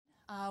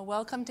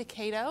Welcome to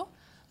Cato.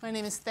 My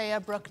name is Thea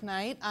Brooke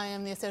Knight. I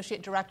am the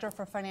Associate Director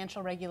for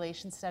Financial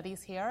Regulation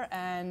Studies here,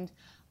 and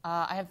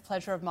I have the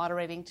pleasure of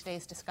moderating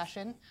today's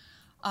discussion.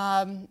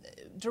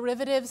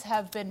 Derivatives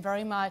have been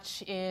very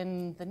much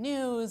in the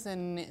news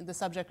and the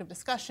subject of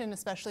discussion,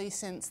 especially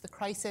since the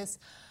crisis,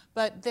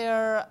 but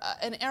they're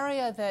an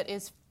area that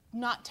is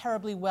not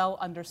terribly well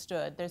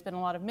understood. There's been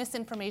a lot of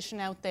misinformation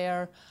out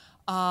there,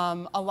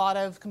 a lot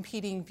of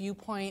competing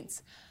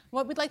viewpoints.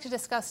 What we'd like to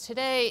discuss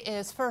today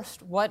is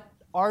first, what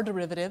are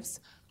derivatives?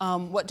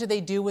 What do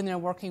they do when they're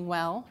working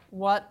well?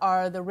 What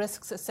are the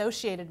risks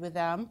associated with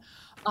them?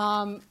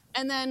 And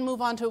then move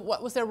on to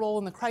what was their role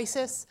in the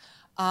crisis?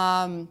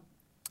 And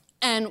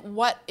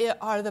what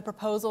are the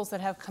proposals that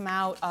have come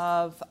out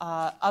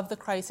of the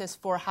crisis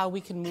for how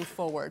we can move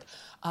forward?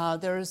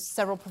 There's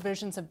several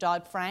provisions of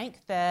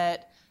Dodd-Frank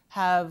that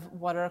have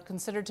what are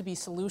considered to be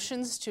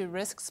solutions to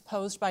risks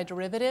posed by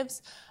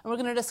derivatives. And we're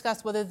going to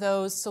discuss whether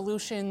those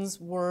solutions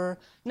were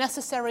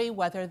necessary,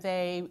 whether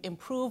they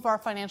improve our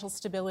financial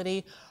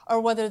stability,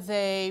 or whether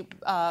they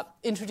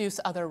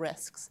introduce other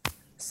risks.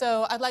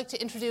 So I'd like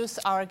to introduce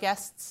our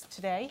guests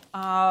today.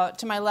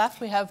 To my left,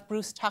 we have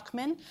Bruce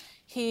Tuchman.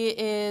 He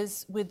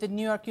is with the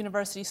New York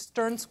University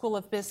Stern School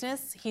of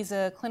Business. He's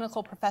a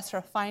clinical professor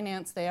of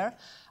finance there.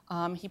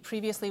 He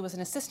previously was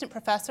an assistant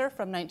professor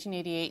from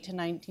 1988 to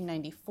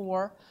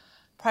 1994.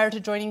 Prior to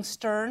joining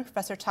Stern,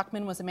 Professor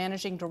Tuchman was a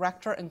managing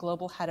director and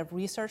global head of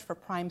research for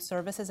prime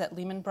services at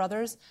Lehman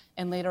Brothers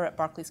and later at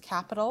Barclays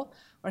Capital,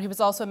 where he was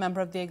also a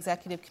member of the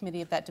executive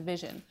committee of that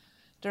division.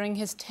 During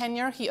his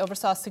tenure, he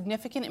oversaw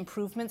significant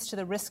improvements to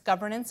the risk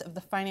governance of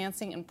the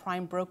financing and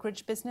prime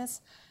brokerage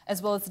business,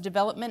 as well as the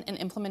development and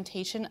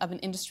implementation of an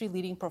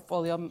industry-leading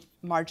portfolio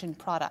margin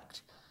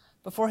product.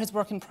 Before his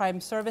work in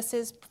prime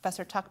services,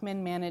 Professor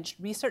Tuchman managed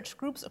research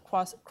groups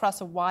across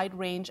a wide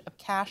range of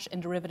cash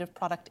and derivative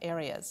product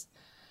areas.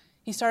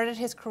 He started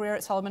his career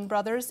at Salomon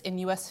Brothers in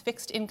U.S.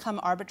 fixed income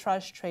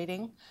arbitrage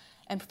trading,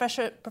 and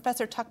Professor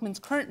Tuchman's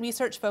current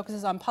research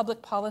focuses on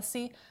public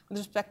policy with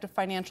respect to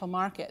financial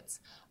markets.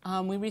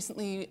 We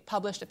recently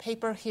published a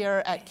paper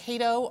here at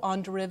Cato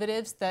on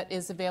derivatives that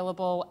is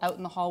available out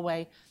in the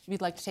hallway if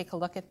you'd like to take a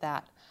look at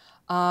that.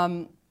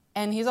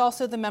 And he's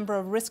also the member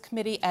of risk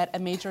committee at a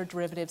major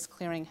derivatives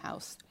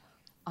clearinghouse.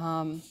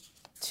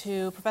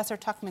 To Professor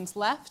Tuchman's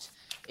left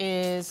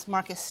is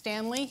Marcus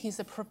Stanley. He's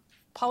the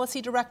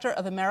policy director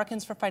of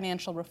Americans for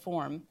Financial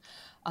Reform.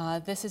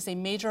 This is a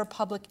major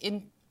public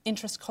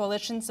interest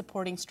coalition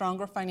supporting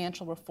stronger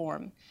financial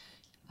reform.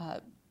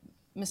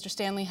 Mr.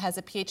 Stanley has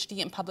a PhD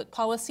in public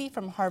policy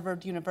from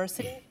Harvard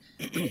University.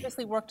 He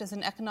previously worked as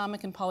an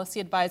economic and policy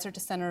advisor to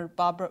Senator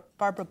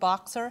Barbara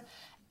Boxer,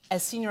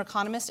 as senior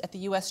economist at the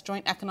U.S.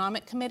 Joint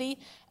Economic Committee,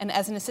 and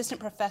as an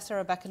assistant professor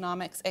of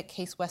economics at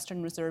Case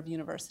Western Reserve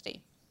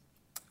University.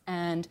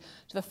 And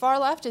to the far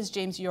left is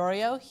James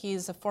Yorio.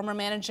 He's a former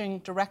managing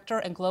director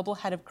and global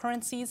head of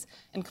currencies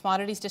and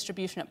commodities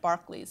distribution at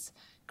Barclays,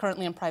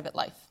 currently in private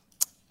life.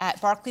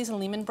 At Barclays and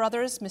Lehman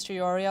Brothers, Mr.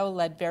 Yorio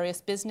led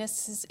various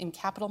businesses in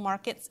capital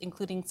markets,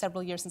 including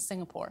several years in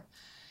Singapore.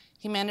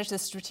 He managed the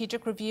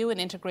strategic review and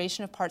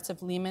integration of parts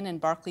of Lehman and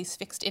Barclays'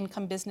 fixed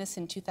income business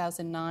in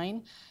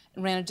 2009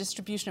 and ran a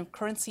distribution of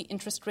currency,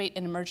 interest rate,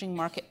 and emerging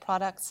market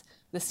products,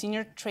 the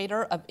senior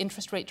trader of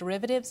interest rate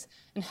derivatives,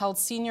 and held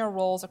senior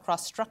roles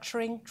across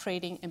structuring,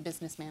 trading, and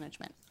business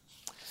management.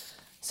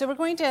 So we're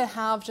going to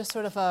have just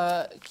sort of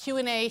a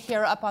Q&A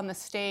here up on the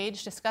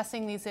stage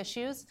discussing these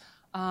issues.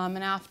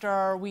 And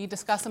after we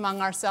discuss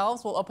among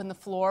ourselves, we'll open the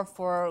floor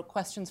for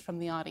questions from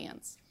the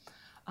audience.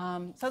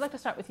 So I'd like to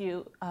start with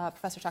you,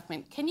 Professor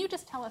Tuchman. Can you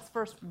just tell us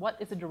first, what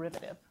is a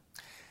derivative?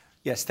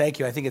 Yes, thank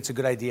you. I think it's a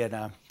good idea in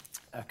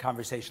a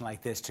conversation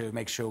like this to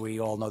make sure we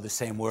all know the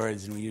same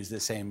words and we use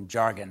the same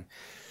jargon.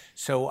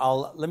 So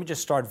let me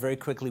just start very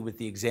quickly with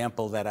the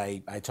example that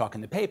I talk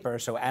in the paper.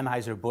 So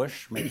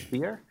Anheuser-Busch makes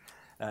beer.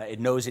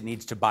 It knows it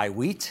needs to buy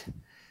wheat.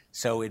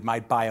 So it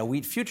might buy a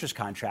wheat futures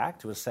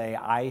contract. It will say,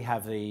 I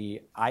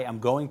am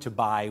going to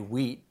buy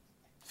wheat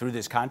through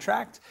this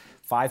contract,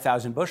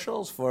 5,000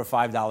 bushels for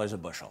 $5 a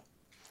bushel.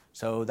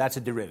 So that's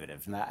a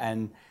derivative.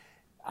 And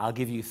I'll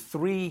give you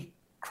three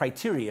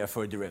criteria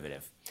for a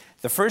derivative.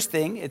 The first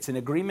thing, it's an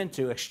agreement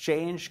to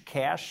exchange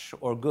cash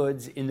or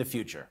goods in the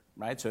future,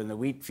 right? So in the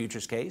wheat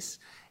futures case,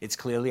 it's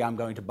clearly I'm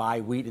going to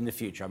buy wheat in the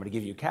future. I'm going to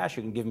give you cash,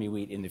 you can give me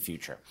wheat in the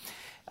future.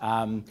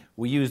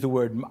 We use the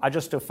word, I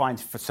just defined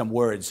some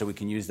words so we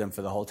can use them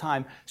for the whole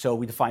time. So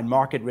we define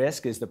market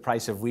risk as the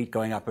price of wheat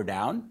going up or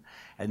down.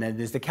 And then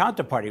there's the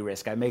counterparty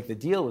risk. I make the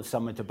deal with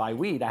someone to buy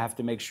wheat. I have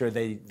to make sure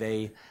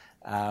they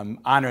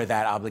honor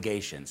that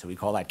obligation. So we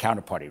call that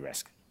counterparty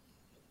risk.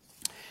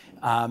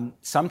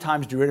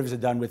 Sometimes derivatives are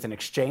done with an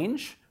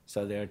exchange.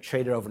 So they're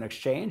traded over an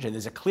exchange. And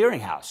there's a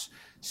clearinghouse.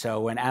 So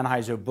when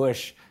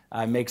Anheuser-Busch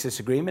makes this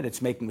agreement,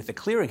 it's making with the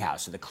clearinghouse.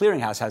 So the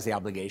clearinghouse has the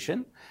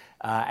obligation.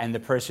 And the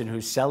person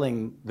who's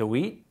selling the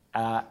wheat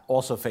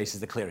also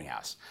faces the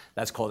clearinghouse.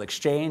 That's called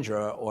exchange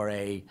or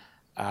a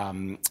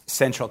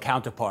central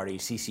counterparty,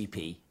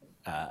 CCP,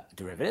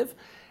 derivative.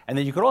 And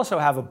then you could also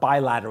have a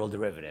bilateral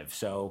derivative.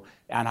 So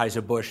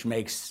Anheuser-Busch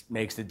makes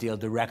the deal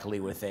directly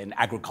with an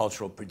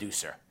agricultural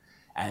producer.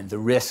 And the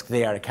risk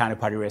there, the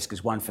counterparty risk,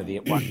 is one for the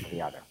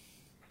other.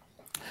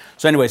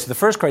 So anyway, so the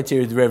first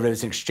criteria of derivative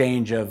is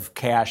exchange of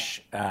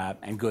cash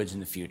and goods in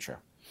the future.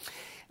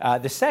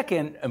 The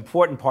second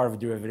important part of a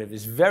derivative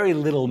is very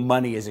little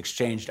money is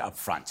exchanged up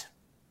front.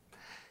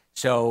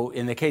 So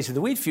in the case of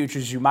the wheat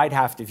futures, you might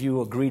have to, if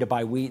you agree to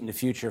buy wheat in the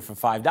future for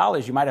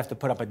 $5, you might have to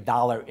put up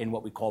 $1 in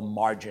what we call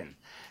margin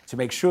to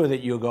make sure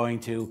that you're going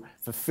to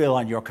fulfill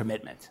on your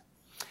commitment.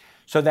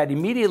 So that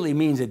immediately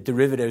means that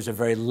derivatives are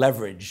very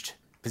leveraged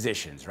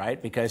positions,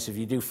 right? Because if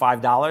you do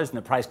 $5 and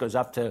the price goes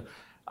up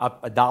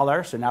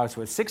 $1, so now it's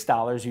worth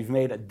 $6, you've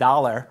made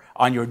 $1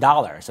 on your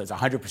dollar, so it's a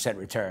 100%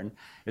 return.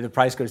 If the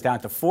price goes down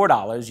to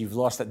 $4, you've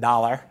lost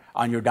 $1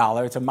 on your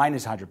dollar, it's a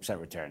minus 100%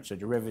 return. So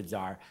derivatives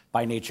are,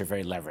 by nature,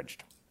 very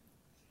leveraged.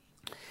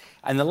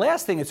 And the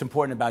last thing that's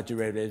important about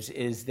derivatives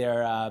is they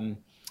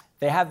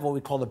have what we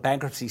call the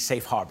bankruptcy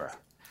safe harbor.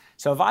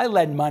 So if I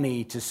lend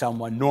money to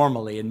someone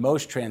normally in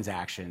most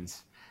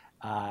transactions,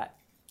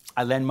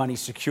 I lend money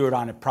secured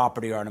on a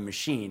property or on a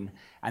machine,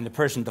 and the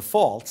person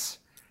defaults,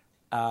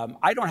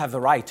 I don't have the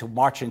right to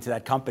march into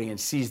that company and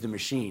seize the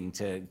machine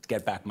to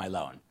get back my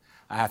loan.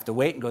 I have to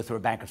wait and go through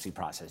a bankruptcy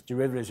process.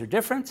 Derivatives are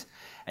different,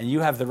 and you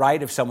have the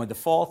right, if someone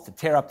defaults, to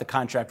tear up the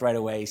contract right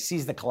away,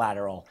 seize the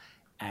collateral,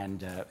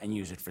 and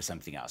use it for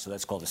something else. So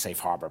that's called a safe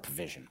harbor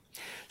provision.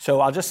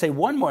 So I'll just say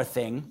one more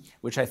thing,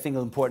 which I think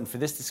is important for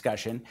this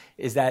discussion,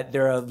 is that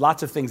there are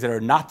lots of things that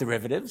are not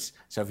derivatives.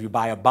 So if you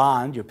buy a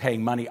bond, you're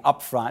paying money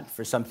up front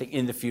for something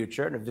in the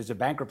future, and if there's a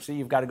bankruptcy,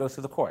 you've got to go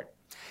through the court.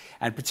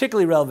 And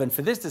particularly relevant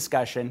for this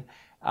discussion,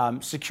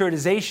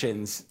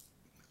 securitizations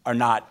are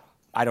not,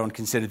 I don't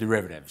consider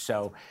derivatives.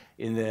 So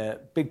in the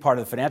big part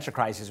of the financial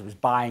crisis was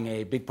buying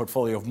a big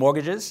portfolio of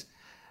mortgages,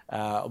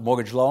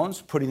 mortgage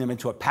loans, putting them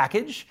into a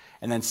package,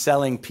 and then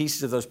selling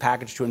pieces of those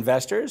packages to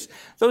investors.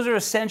 Those are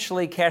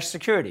essentially cash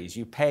securities.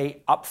 You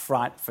pay up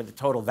front for the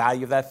total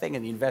value of that thing,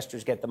 and the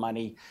investors get the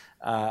money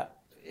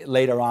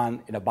later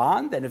on in a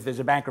bond, and if there's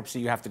a bankruptcy,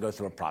 you have to go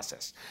through a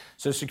process.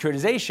 So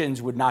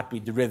securitizations would not be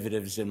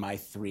derivatives in my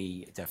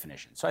three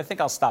definitions. So I think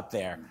I'll stop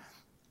there.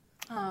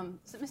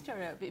 So Mr.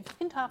 Arroyo, if you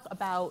can talk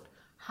about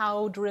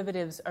how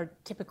derivatives are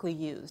typically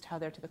used, how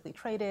they're typically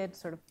traded,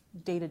 sort of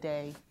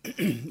day-to-day.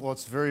 Well,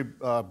 it's very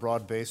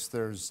broad-based.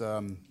 There's,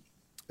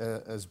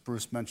 as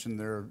Bruce mentioned,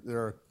 there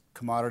are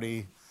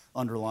commodity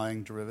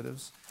underlying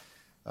derivatives,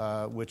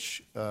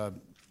 which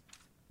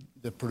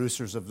the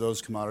producers of those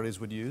commodities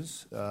would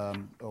use,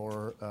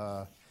 or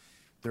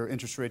there are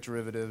interest rate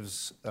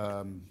derivatives,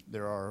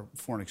 there are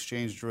foreign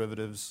exchange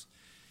derivatives,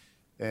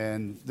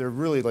 and they're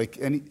really like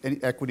any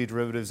equity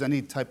derivatives,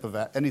 any type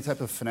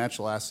of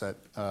financial asset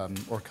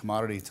or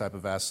commodity type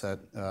of asset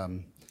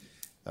can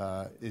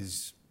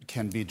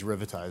be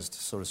derivatized,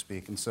 so to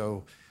speak, and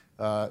so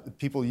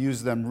people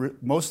use them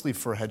mostly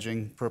for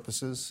hedging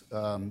purposes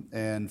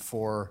and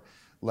for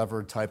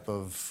levered type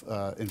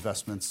of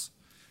investments.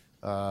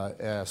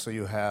 So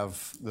you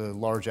have the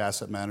large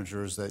asset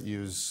managers that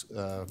use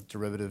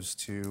derivatives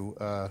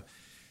to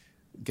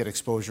get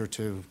exposure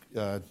to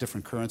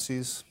different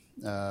currencies,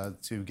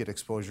 to get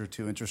exposure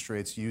to interest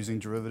rates using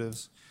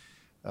derivatives.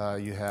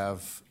 You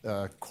have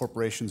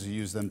corporations who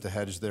use them to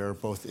hedge their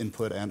both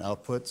input and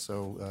output.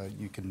 So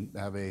you can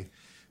have a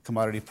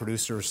commodity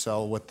producer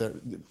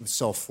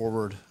sell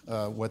forward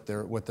what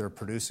they're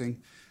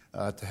producing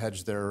to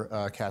hedge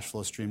their cash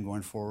flow stream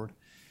going forward.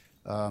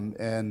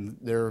 And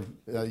they're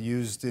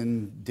used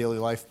in daily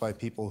life by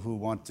people who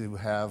want to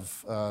have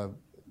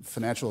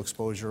financial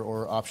exposure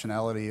or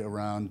optionality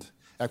around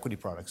equity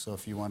products. So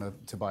if you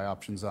want to buy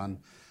options on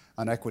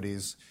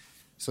equities.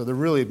 So they're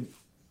really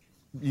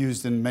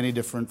used in many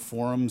different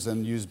forums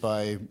and used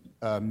by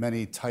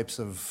many types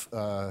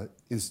of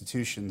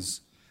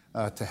institutions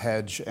to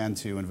hedge and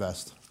to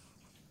invest.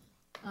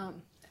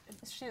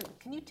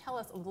 Can you tell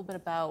us a little bit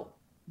about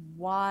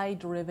why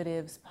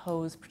derivatives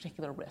pose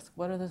particular risk?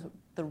 What are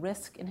the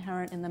risks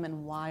inherent in them,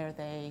 and why are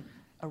they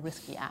a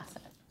risky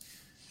asset?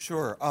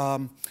 Sure.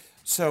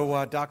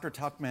 So Dr.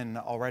 Tuchman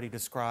already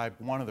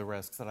described one of the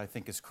risks that I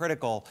think is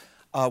critical,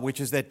 which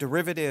is that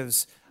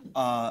derivatives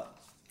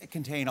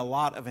contain a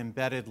lot of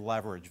embedded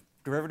leverage.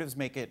 Derivatives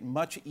make it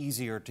much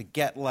easier to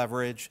get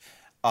leverage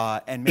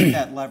and make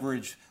that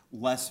leverage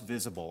less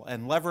visible.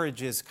 And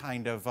leverage is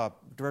kind of,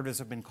 derivatives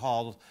have been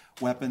called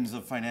weapons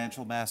of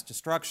financial mass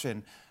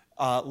destruction.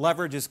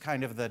 Leverage is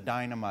kind of the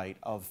dynamite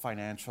of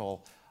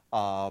financial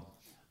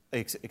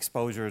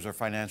exposures or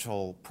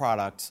financial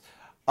products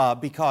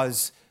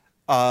because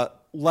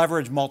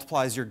leverage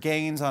multiplies your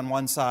gains on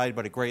one side,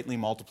 but it greatly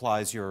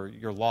multiplies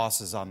your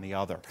losses on the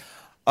other.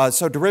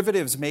 So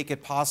derivatives make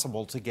it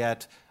possible to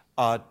get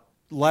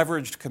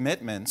leveraged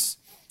commitments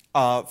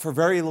for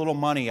very little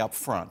money up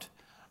front,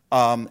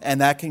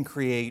 and that can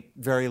create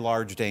very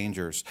large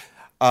dangers.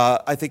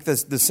 I think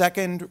the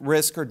second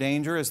risk or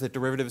danger is that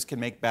derivatives can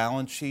make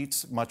balance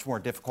sheets much more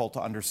difficult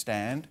to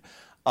understand.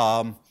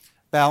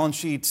 Balance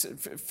sheets,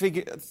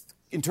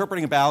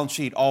 interpreting a balance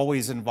sheet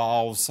always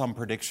involves some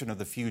prediction of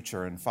the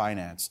future in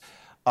finance.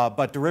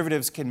 But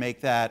derivatives can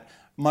make that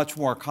much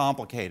more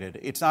complicated.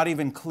 It's not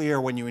even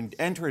clear when you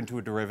enter into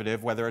a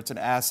derivative whether it's an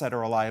asset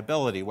or a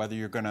liability, whether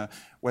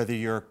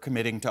you're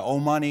committing to owe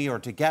money or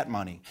to get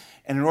money.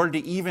 And in order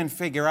to even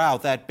figure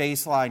out that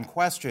baseline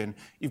question,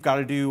 you've got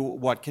to do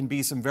what can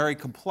be some very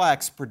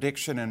complex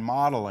prediction and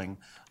modeling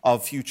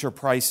of future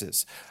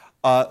prices.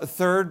 A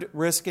third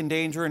risk and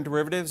danger in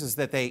derivatives is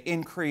that they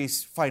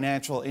increase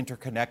financial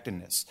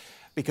interconnectedness,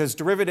 because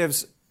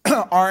derivatives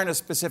aren't a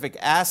specific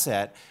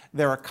asset.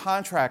 They're a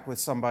contract with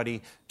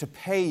somebody to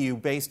pay you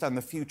based on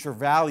the future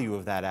value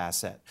of that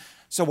asset.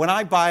 So when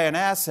I buy an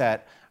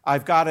asset,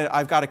 I've got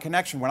a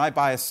connection. When I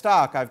buy a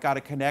stock, I've got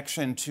a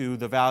connection to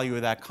the value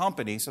of that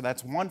company. So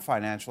that's one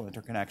financial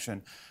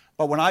interconnection.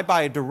 But when I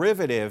buy a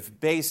derivative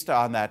based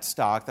on that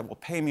stock that will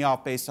pay me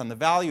off based on the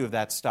value of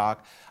that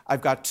stock,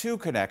 I've got two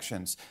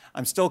connections.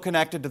 I'm still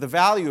connected to the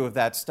value of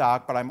that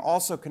stock, but I'm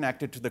also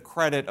connected to the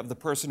credit of the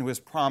person who has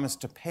promised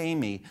to pay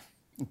me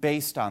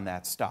based on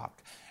that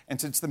stock. And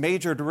since the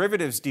major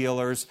derivatives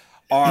dealers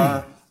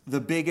are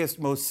the biggest,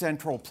 most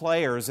central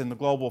players in the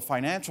global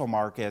financial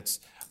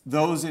markets,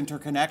 those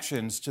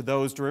interconnections to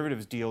those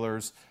derivatives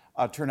dealers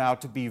turn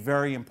out to be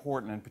very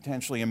important and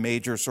potentially a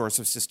major source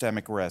of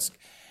systemic risk.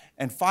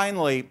 And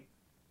finally,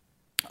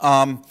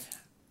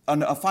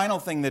 a final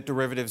thing that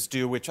derivatives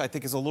do, which I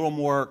think is a little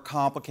more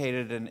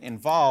complicated and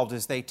involved,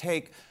 is they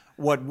take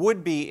what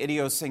would be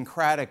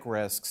idiosyncratic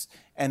risks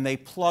and they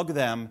plug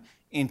them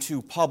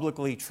into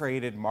publicly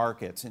traded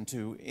markets,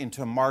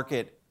 into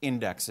market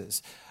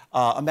indexes.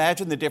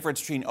 Imagine the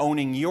difference between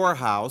owning your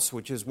house,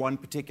 which is one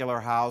particular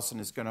house and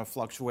is going to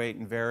fluctuate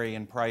and vary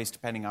in price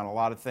depending on a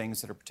lot of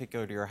things that are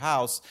particular to your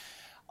house,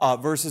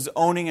 versus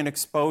owning an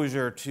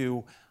exposure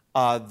to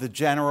the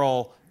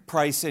general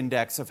price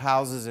index of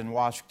houses in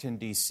Washington,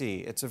 D.C.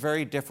 It's a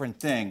very different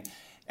thing.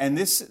 And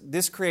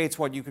this creates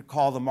what you could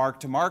call the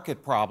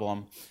mark-to-market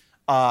problem,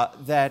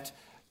 that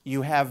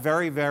you have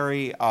very,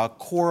 very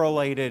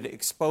correlated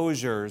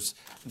exposures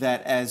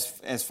that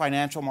as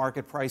financial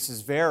market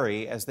prices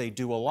vary, as they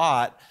do a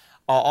lot,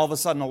 all of a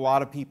sudden a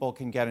lot of people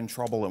can get in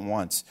trouble at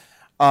once.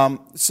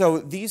 So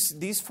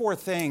these four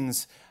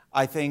things,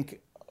 I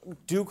think,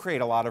 do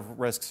create a lot of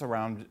risks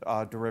around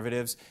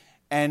derivatives.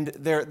 And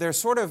they're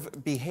sort of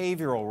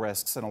behavioral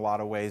risks in a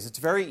lot of ways. It's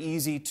very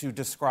easy to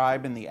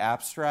describe in the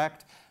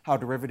abstract how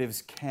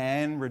derivatives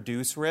can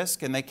reduce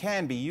risk, and they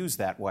can be used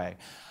that way.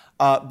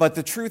 But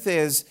the truth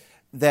is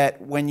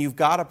that when you've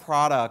got a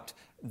product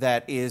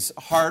that is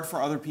hard for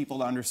other people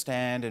to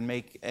understand and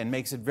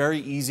makes it very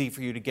easy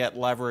for you to get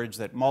leverage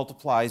that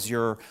multiplies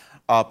your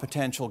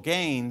potential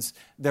gains,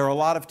 there are a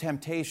lot of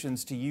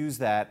temptations to use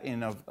that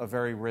in a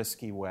very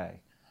risky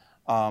way.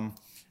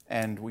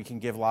 And we can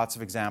give lots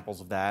of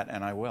examples of that,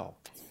 and I will.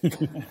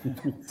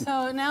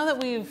 So now that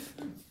we've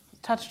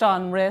touched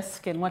on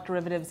risk and what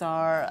derivatives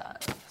are,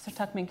 Professor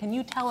Tuchman, can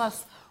you tell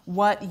us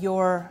what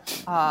your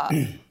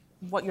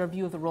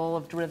view of the role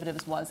of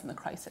derivatives was in the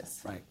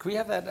crisis? Right. Could we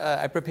have that?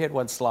 I prepared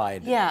one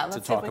slide let's to see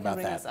if talk we can about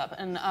bring that. this up.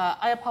 And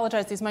I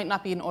apologize, these might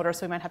not be in order,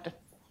 so we might have to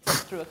flip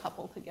through a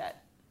couple to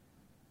get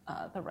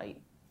the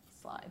right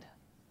slide.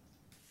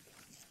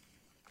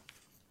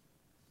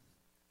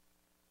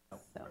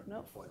 So,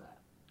 no. Before that.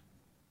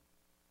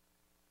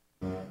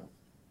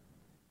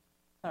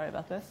 Sorry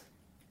about this.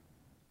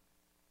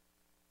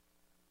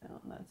 No,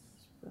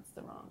 that's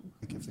the wrong. I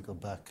think you have to go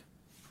back.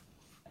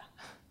 Yeah.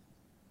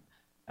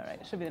 All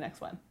right, it should be the next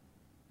one.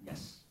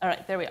 Yes. All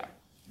right, there we are.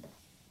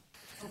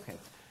 Okay.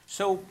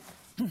 So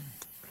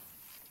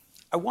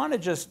I want to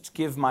just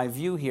give my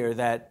view here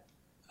that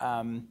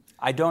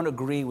I don't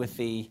agree with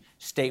the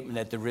statement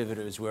that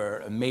derivatives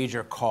were a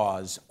major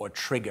cause or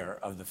trigger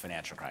of the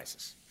financial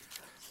crisis.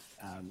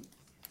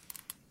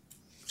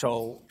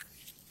 So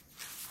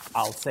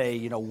I'll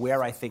say,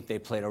 where I think they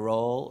played a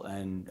role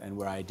and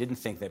where I didn't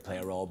think they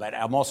played a role. But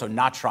I'm also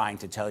not trying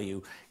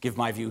to give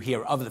my view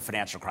here of the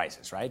financial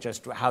crisis, right?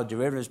 Just how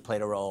derivatives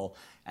played a role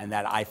and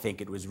that I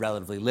think it was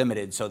relatively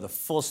limited. So the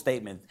full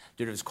statement,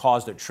 derivatives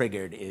caused or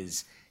triggered,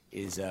 is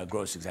a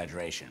gross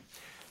exaggeration.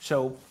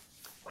 So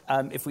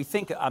if we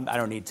think, I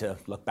don't need to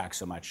look back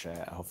so much.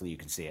 Hopefully you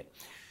can see it.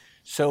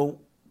 So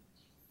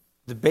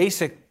the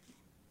basic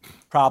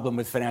problem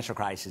with financial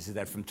crisis is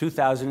that from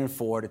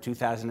 2004 to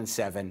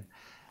 2007,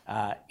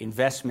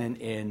 investment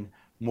in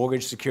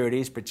mortgage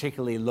securities,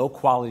 particularly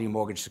low-quality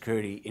mortgage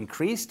security,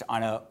 increased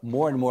on a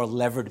more and more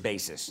levered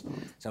basis.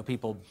 So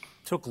people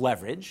took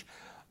leverage,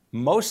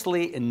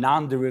 mostly in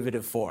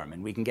non-derivative form,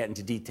 and we can get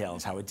into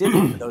details how it did.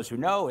 For those who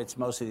know, it's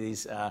mostly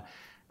these the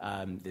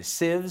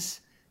SIVs,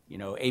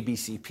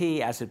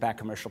 ABCP, asset-backed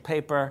commercial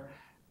paper,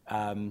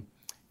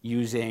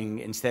 using,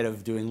 instead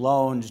of doing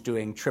loans,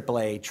 doing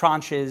AAA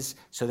tranches.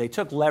 So they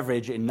took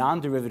leverage in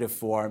non-derivative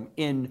form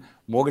in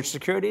mortgage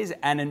securities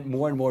and in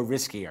more and more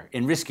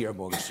riskier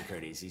mortgage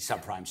securities, these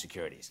subprime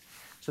securities.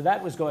 So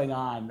that was going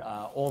on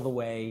all the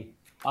way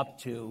up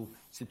to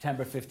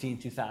September 15,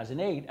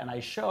 2008, and I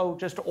show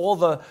just all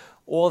the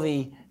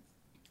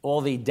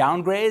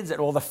downgrades and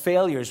all the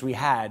failures we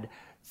had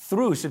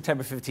through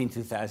September 15,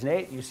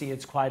 2008. You see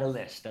it's quite a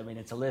list. I mean,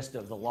 it's a list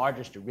of the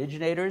largest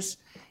originators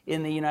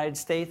in the United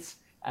States,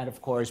 and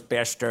of course,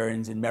 Bear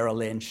Stearns and Merrill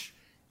Lynch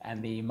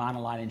and the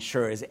monoline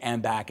insurers,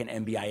 AMBAC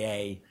and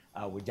MBIA,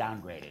 were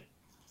downgraded.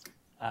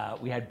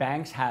 We had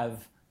banks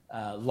have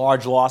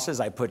large losses.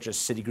 I put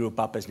just Citigroup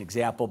up as an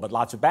example, but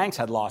lots of banks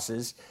had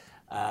losses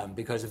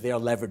because of their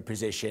levered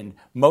position,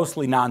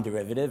 mostly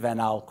non-derivative,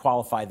 and I'll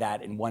qualify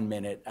that in 1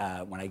 minute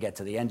when I get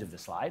to the end of the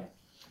slide.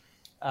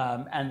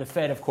 And the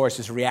Fed, of course,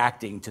 is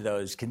reacting to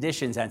those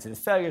conditions and to the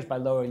failures by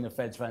lowering the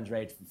Fed's funds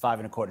rate from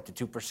 5.25%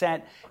 to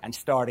 2% and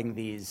starting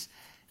these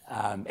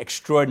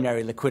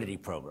extraordinary liquidity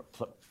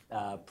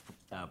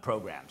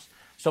programs.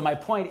 So my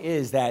point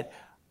is that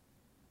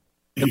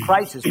the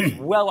crisis was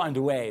well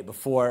underway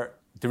before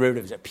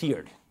derivatives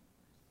appeared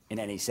in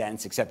any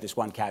sense, except this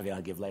one caveat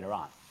I'll give later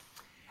on.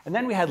 And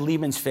then we had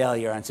Lehman's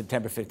failure on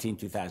September 15,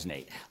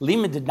 2008.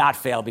 Lehman did not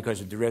fail because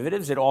of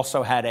derivatives. It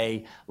also had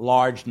a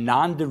large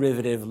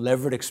non-derivative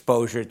levered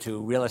exposure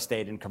to real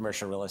estate and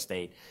commercial real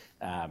estate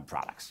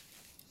products.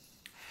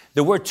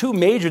 There were two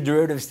major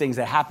derivatives things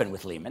that happened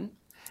with Lehman.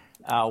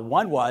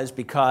 One was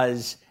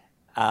because,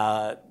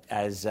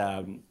 as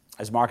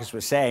Marcus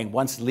was saying,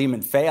 once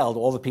Lehman failed,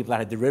 all the people that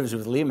had derivatives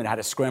with Lehman had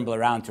to scramble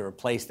around to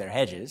replace their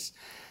hedges.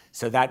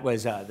 So that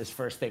was this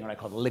first thing, what I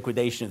call the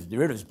liquidation of the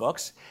derivatives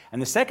books.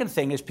 And the second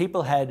thing is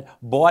people had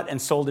bought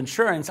and sold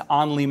insurance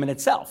on Lehman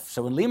itself.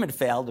 So when Lehman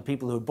failed, the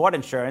people who had bought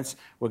insurance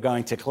were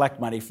going to collect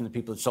money from the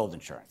people who sold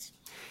insurance.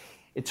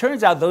 It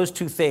turns out those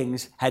two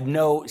things had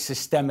no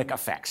systemic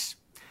effects.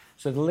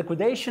 So the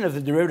liquidation of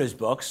the derivatives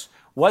books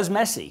was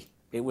messy.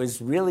 It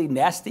was really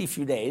nasty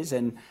few days,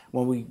 and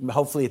when we,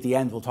 hopefully at the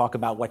end, we'll talk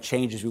about what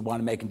changes we want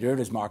to make in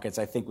derivatives markets.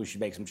 I think we should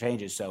make some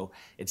changes so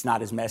it's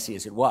not as messy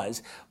as it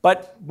was.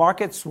 But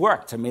markets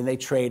worked. I mean, they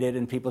traded,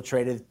 and people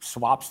traded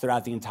swaps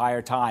throughout the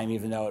entire time,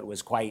 even though it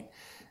was quite,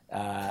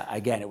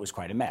 again, it was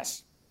quite a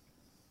mess.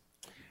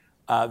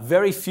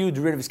 Very few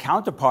derivatives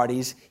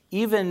counterparties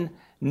even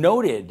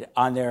noted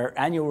on their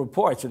annual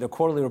reports or their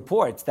quarterly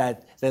reports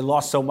that they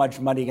lost so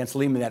much money against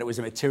Lehman that it was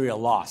a material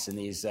loss in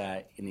these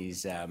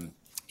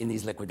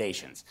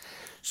liquidations.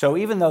 So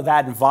even though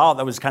that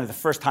was kind of the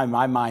first time in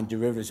my mind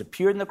derivatives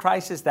appeared in the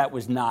crisis, that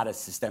was not a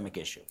systemic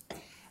issue.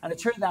 And it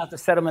turned out the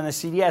settlement of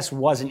the CDS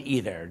wasn't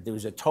either. There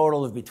was a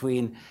total of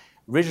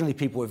originally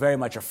people were very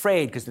much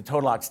afraid because the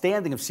total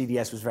outstanding of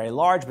CDS was very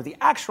large, but the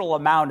actual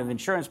amount of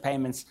insurance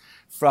payments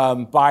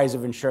from buyers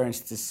of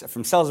insurance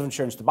from sellers of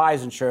insurance to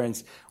buyers of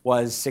insurance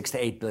was $6 to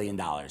 $8 billion.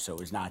 So it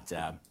was not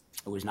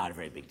a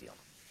very big deal.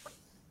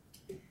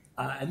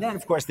 And then,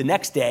 of course, the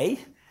next day,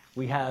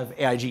 we have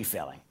AIG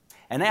failing.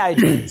 And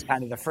AIG is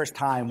kind of the first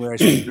time where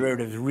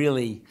derivatives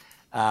really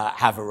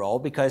have a role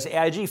because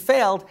AIG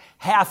failed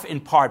half in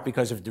part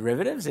because of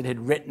derivatives. It had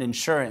written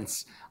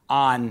insurance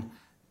on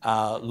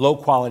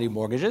low-quality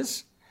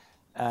mortgages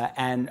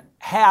and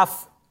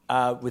half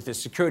with the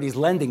securities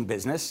lending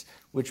business,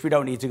 which we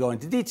don't need to go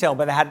into detail,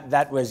 but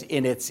that was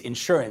in its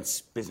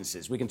insurance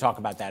businesses. We can talk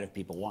about that if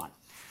people want.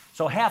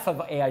 So half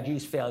of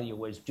AIG's failure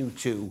was due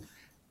to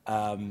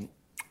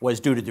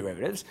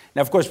derivatives.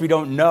 Now, of course, we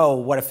don't know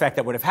what effect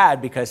that would have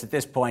had because at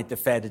this point the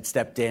Fed had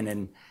stepped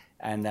in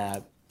and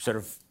sort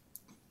of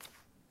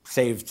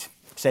saved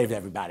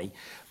everybody.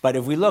 But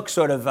if we look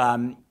sort of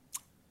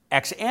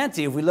ex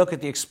ante, if we look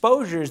at the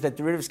exposures that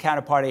derivatives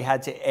counterparty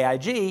had to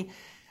AIG,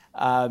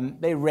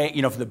 they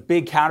for the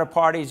big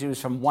counterparties, it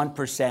was from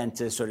 1%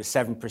 to sort of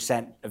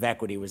 7% of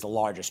equity was the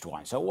largest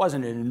one. So it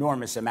wasn't an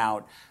enormous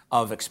amount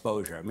of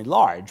exposure. I mean,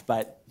 large,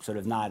 but sort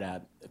of not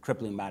a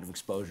crippling amount of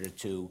exposure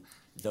to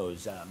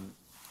those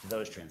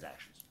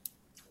transactions.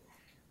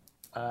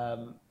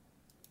 And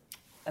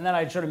then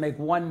I'd sort of make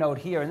one note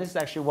here, and this is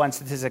actually one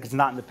statistic that's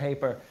not in the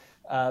paper.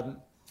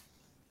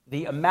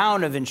 The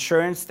amount of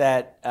insurance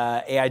that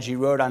AIG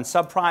wrote on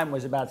subprime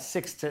was about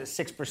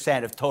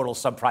 6% of total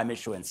subprime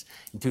issuance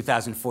in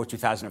 2004,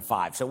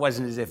 2005. So it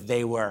wasn't as if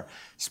they were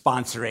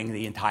sponsoring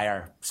the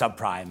entire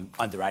subprime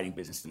underwriting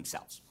business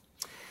themselves.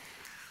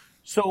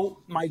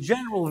 So my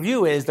general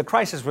view is the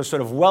crisis was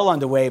sort of well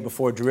underway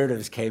before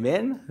derivatives came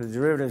in. The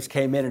derivatives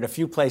came in at a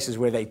few places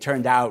where they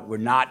turned out were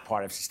not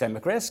part of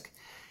systemic risk.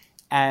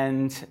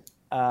 And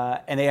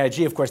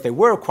AIG, of course, they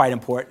were quite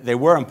important. They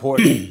were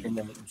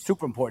important,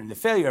 super important in the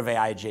failure of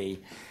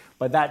AIG.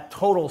 But that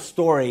total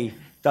story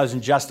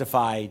doesn't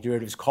justify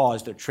derivatives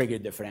caused or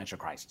triggered the financial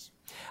crisis.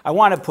 I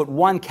want to put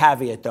one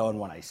caveat, though, in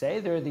what I say.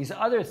 There are these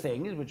other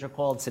things, which are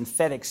called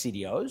synthetic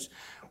CDOs,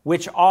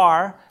 which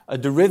are a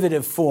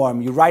derivative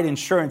form. You write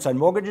insurance on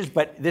mortgages,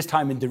 but this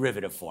time in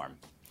derivative form.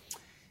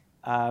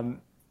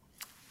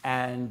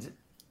 And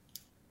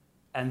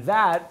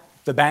that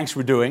the banks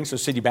were doing, so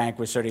Citibank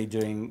was certainly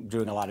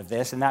doing a lot of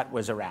this, and that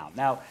was around.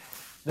 Now,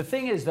 the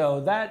thing is, though,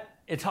 that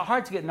it's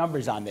hard to get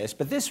numbers on this,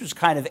 but this was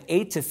kind of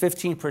 8 to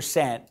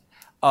 15%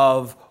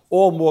 of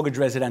all mortgage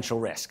residential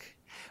risk.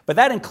 But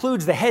that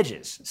includes the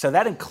hedges. So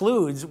that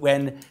includes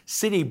when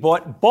Citi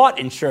bought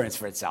insurance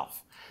for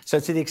itself. So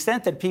to the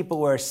extent that people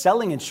were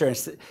selling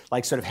insurance,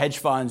 like sort of hedge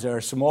funds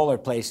or smaller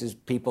places,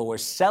 people were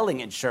selling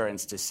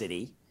insurance to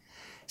Citi.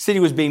 Citi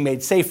was being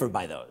made safer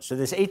by those. So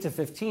this 8 to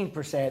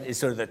 15% is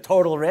sort of the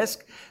total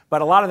risk,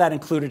 but a lot of that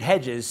included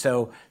hedges,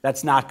 so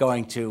that's not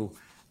going to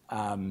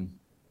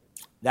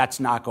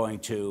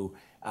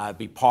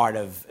be part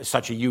of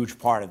such a huge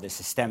part of the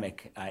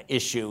systemic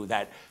issue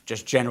that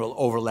just general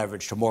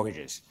over-leverage to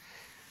mortgages.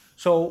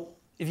 So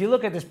if you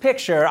look at this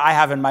picture, I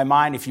have in my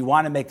mind, if you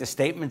want to make the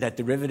statement that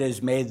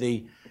derivatives made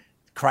the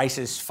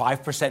crisis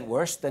 5%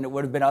 worse than it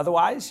would have been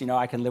otherwise,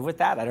 I can live with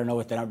that. I don't know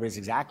what the number is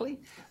exactly,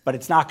 but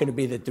it's not going to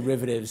be that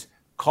derivatives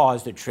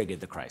caused or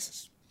triggered the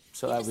crisis.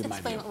 So that would be my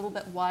view. Just explain a little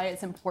bit why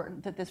it's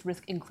important that this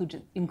risk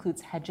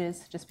includes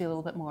hedges. Just be a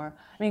little bit more.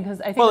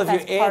 Because I think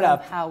that's part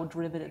of how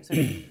derivatives are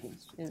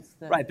used.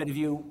 Right, but if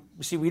you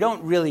see, we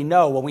don't really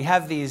know when we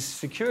have these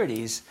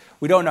securities.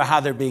 We don't know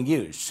how they're being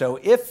used. So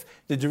if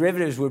the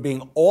derivatives were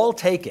being all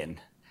taken,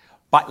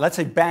 but let's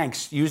say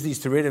banks use these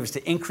derivatives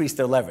to increase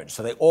their leverage,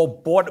 so they all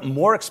bought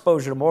more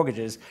exposure to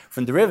mortgages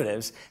from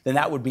derivatives, then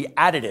that would be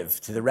additive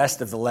to the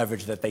rest of the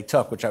leverage that they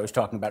took, which I was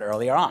talking about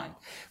earlier on.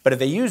 But if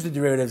they use the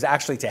derivatives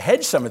actually to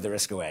hedge some of the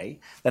risk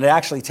away, then it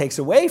actually takes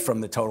away from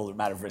the total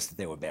amount of risk that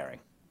they were bearing.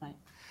 Right.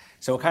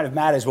 So it kind of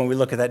matters when we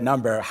look at that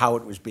number how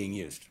it was being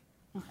used.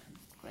 Okay,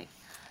 great.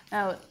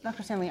 Now,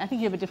 Dr. Stanley, I think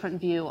you have a different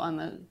view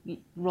on the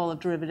role of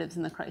derivatives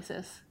in the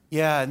crisis.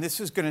 Yeah, and this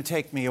is going to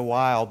take me a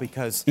while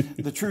because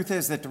the truth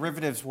is that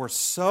derivatives were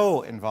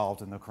so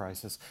involved in the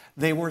crisis,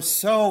 they were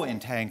so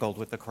entangled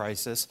with the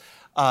crisis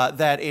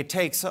that it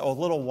takes a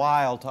little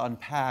while to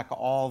unpack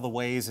all the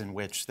ways in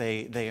which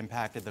they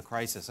impacted the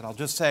crisis. And I'll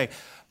just say,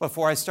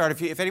 before I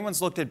start, if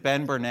anyone's looked at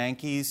Ben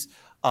Bernanke's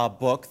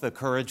book, The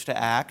Courage to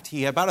Act,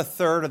 about a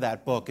third of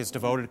that book is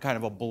devoted to kind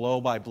of a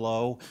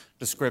blow-by-blow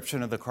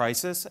description of the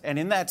crisis. And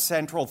in that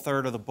central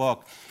third of the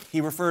book,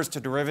 he refers to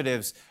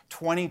derivatives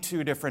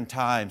 22 different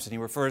times. And he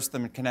refers to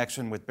them in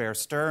connection with Bear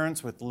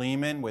Stearns, with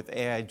Lehman, with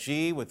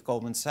AIG, with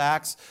Goldman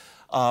Sachs,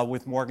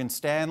 with Morgan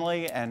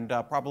Stanley, and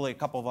probably a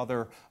couple of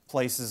other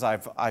places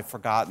I've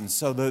forgotten.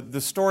 So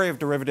the story of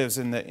derivatives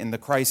in the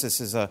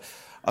crisis is a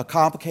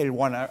complicated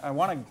one. I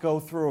want to go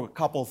through a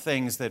couple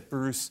things that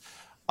Bruce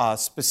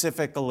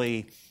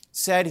specifically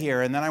said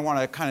here, and then I want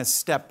to kind of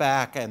step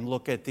back and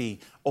look at the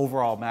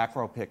overall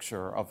macro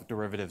picture of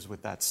derivatives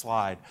with that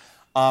slide.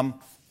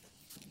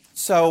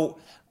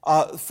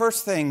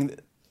 First thing,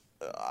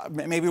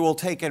 maybe we'll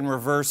take in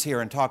reverse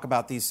here and talk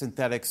about these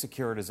synthetic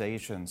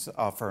securitizations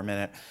for a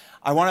minute.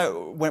 I want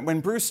to,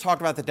 when Bruce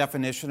talked about the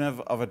definition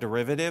of a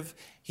derivative,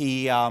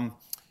 he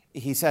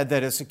said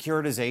that a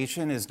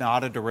securitization is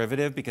not a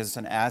derivative because it's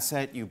an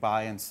asset you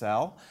buy and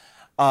sell.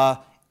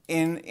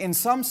 In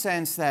some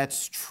sense,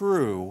 that's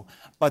true,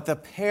 but the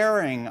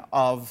pairing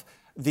of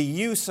the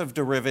use of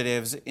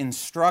derivatives in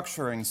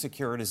structuring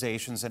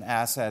securitizations and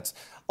assets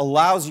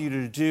allows you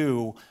to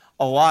do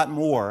a lot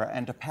more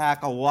and to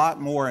pack a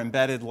lot more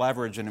embedded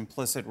leverage and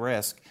implicit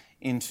risk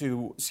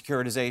into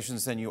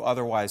securitizations than you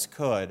otherwise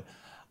could.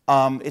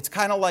 It's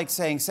kind of like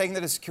saying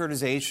that a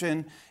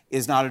securitization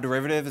is not a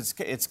derivative.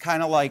 It's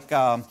kind of like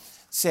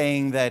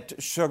saying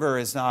that sugar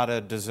is not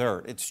a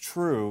dessert. It's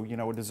true,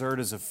 a dessert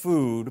is a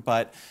food,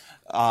 but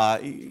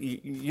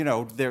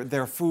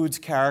they're foods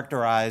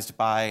characterized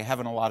by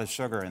having a lot of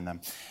sugar in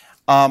them.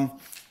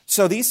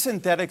 So these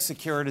synthetic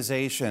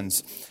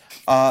securitizations,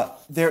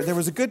 there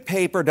was a good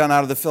paper done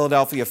out of the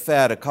Philadelphia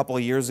Fed a couple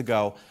of years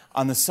ago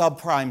on the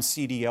subprime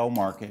CDO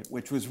market,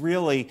 which was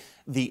really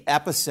the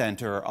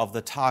epicenter of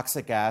the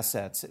toxic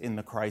assets in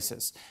the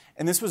crisis.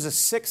 And this was a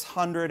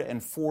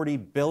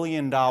 $640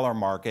 billion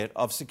market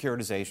of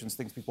securitizations,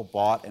 things people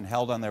bought and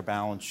held on their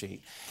balance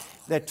sheet,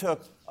 that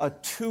took a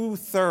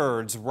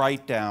 2/3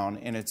 write-down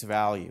in its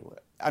value.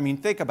 I mean,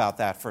 think about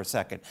that for a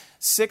second.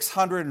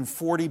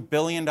 $640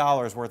 billion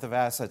worth of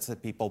assets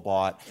that people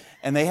bought,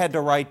 and they had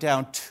to write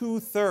down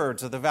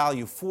 2/3 of the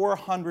value,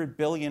 $400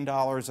 billion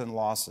in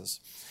losses.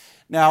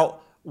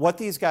 Now, what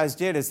these guys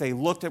did is they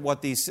looked at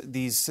what these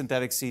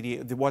synthetic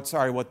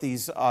what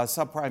these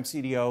subprime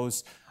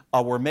CDOs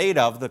were made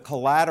of, the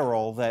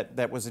collateral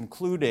that was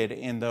included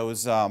in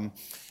those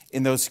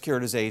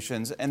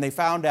securitizations, and they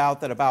found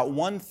out that about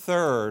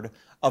 1/3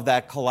 of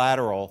that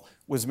collateral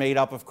was made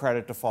up of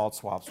credit default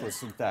swaps, was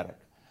synthetic.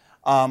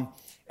 And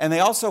they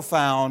also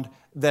found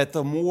that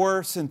the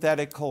more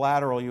synthetic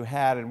collateral you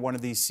had in one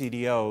of these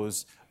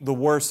CDOs, the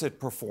worse it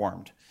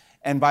performed.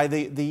 And by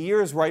the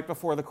years right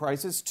before the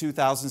crisis,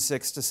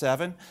 2006 to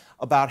 7,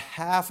 about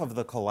half of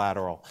the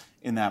collateral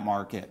in that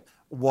market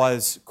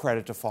was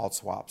credit default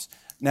swaps.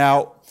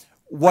 Now,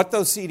 what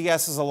those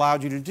CDSs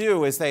allowed you to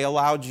do is they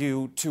allowed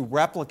you to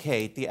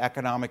replicate the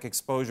economic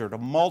exposure, to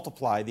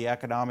multiply the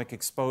economic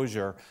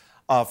exposure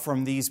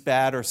from these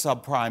bad or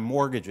subprime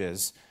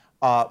mortgages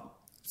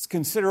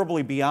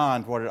considerably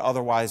beyond what it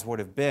otherwise would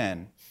have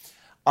been.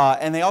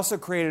 And they also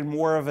created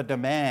more of a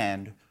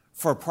demand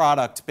for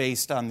product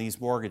based on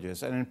these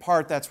mortgages. And in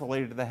part, that's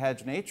related to the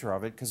hedge nature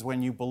of it, because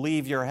when you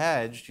believe you're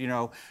hedged,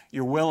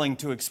 you're willing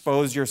to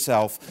expose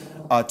yourself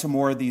to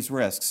more of these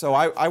risks. So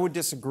I would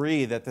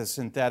disagree that the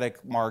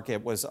synthetic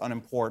market was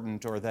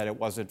unimportant or that it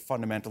wasn't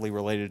fundamentally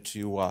related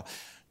to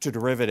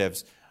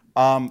derivatives.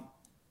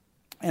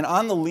 And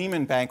on the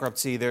Lehman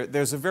bankruptcy,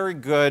 there's a very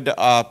good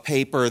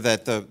paper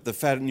that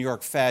the New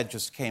York Fed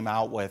just came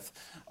out with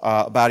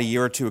about a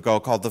year or two ago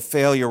called The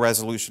Failure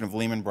Resolution of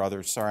Lehman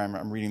Brothers. Sorry,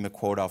 I'm reading the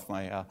quote off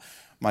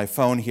my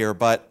phone here.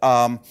 But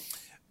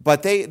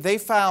they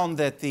found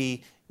that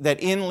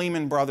in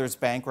Lehman Brothers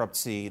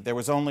bankruptcy, there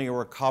was only a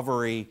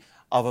recovery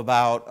of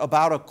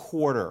about a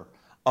quarter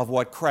of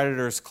what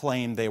creditors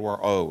claimed they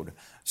were owed.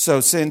 So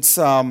since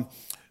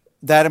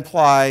that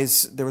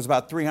implies there was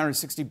about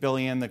 $360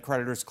 billion that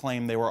creditors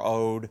claimed they were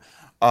owed.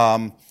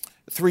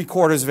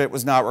 Three-quarters of it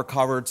was not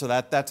recovered, so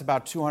that's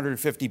about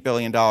 $250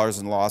 billion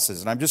in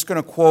losses. And I'm just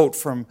going to quote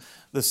from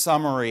the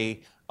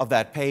summary of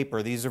that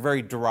paper. These are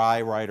very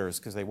dry writers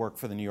because they work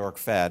for the New York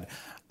Fed.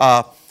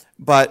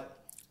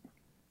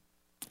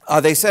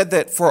 They said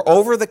that for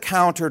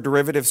over-the-counter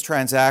derivatives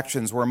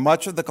transactions where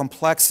much of the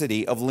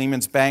complexity of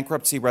Lehman's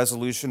bankruptcy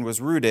resolution was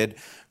rooted,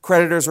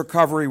 creditors'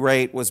 recovery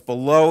rate was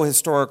below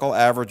historical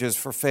averages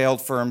for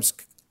failed firms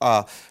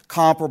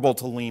comparable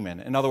to Lehman.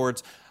 In other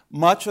words,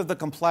 much of the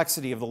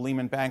complexity of the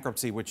Lehman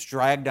bankruptcy, which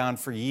dragged on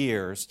for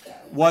years,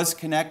 was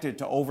connected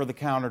to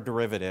over-the-counter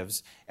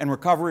derivatives, and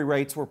recovery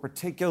rates were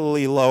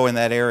particularly low in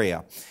that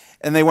area.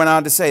 And they went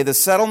on to say the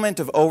settlement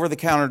of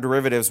over-the-counter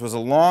derivatives was a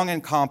long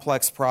and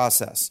complex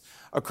process,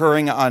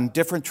 occurring on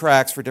different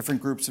tracks for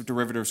different groups of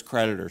derivatives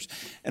creditors.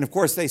 And of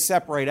course, they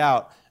separate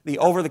out the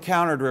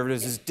over-the-counter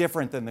derivatives is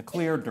different than the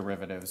cleared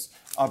derivatives.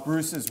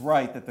 Bruce is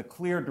right that the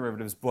cleared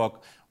derivatives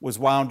book was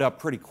wound up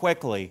pretty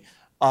quickly,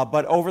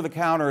 but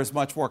over-the-counter is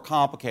much more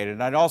complicated.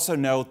 And I'd also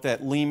note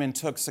that Lehman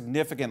took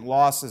significant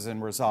losses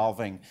in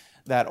resolving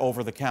that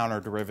over-the-counter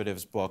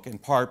derivatives book, in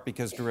part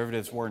because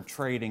derivatives weren't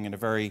trading in a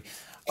very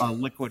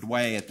liquid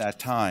way at that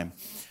time.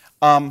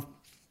 And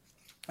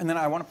then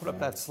I want to put up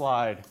that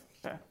slide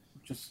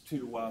just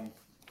to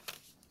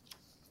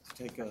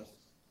take a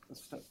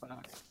step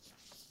back.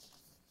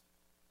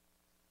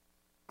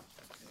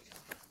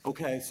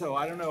 Okay, so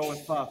I don't know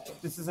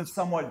if this is a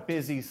somewhat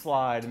busy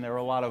slide, and there are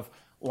a lot of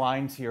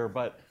lines here,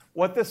 but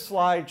what this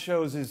slide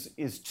shows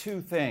is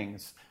two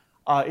things.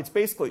 It's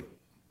basically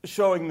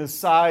showing the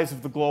size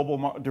of the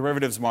global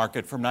derivatives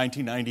market from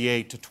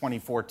 1998 to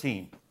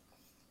 2014.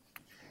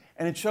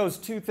 And it shows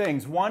two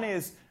things. One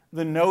is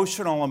the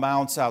notional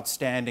amounts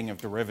outstanding of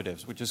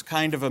derivatives, which is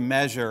kind of a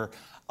measure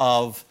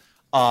of,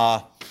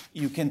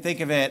 you can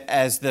think of it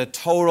as the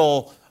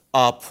total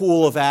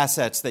pool of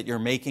assets that you're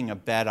making a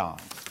bet on,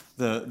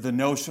 the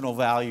notional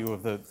value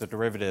of the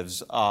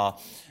derivatives,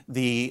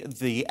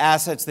 the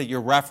assets that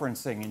you're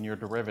referencing in your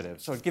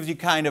derivatives. So it gives you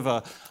kind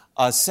of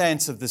a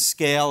sense of the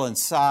scale and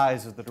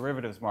size of the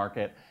derivatives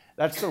market.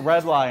 That's the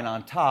red line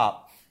on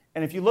top.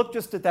 And if you look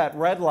just at that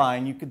red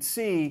line, you can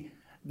see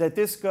that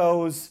this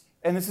goes,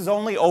 and this is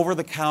only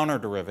over-the-counter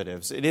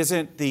derivatives. It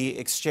isn't the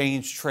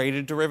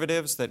exchange-traded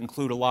derivatives that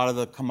include a lot of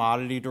the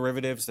commodity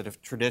derivatives that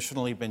have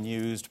traditionally been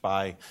used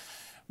by,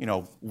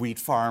 wheat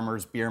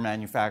farmers, beer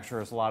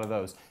manufacturers, a lot of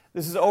those.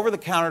 This is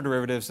over-the-counter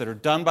derivatives that are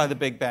done by the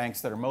big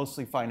banks that are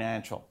mostly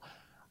financial.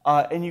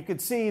 And you can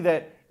see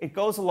that it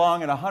goes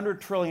along at $100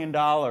 trillion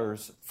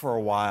for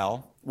a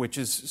while, which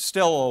is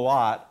still a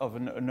lot of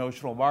a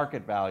notional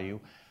market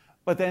value.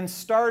 But then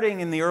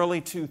starting in the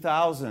early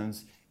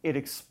 2000s, it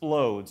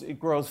explodes. It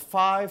grows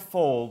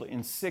fivefold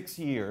in 6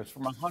 years,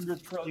 from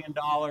 $100 trillion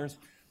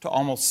to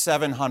almost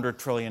 $700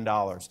 trillion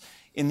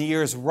in the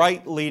years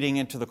right leading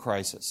into the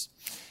crisis.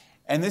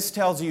 And this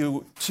tells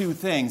you two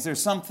things.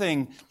 There's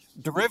something,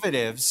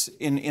 derivatives,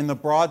 in the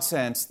broad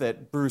sense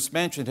that Bruce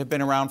mentioned, have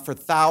been around for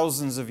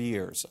thousands of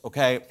years,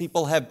 okay?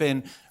 People have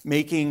been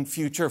making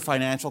future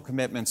financial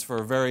commitments for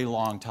a very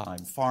long time.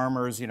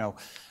 Farmers,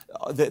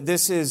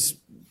 this has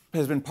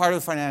been part of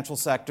the financial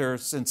sector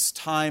since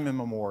time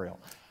immemorial.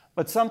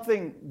 But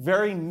something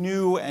very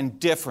new and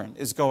different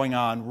is going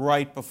on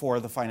right before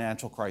the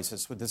financial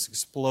crisis with this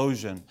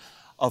explosion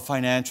of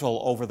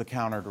financial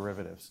over-the-counter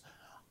derivatives.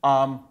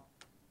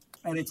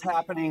 And it's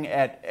happening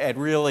at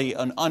really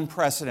an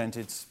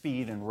unprecedented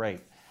speed and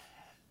rate.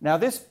 Now,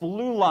 this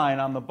blue line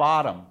on the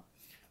bottom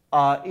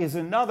is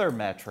another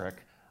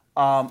metric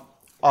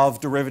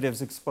of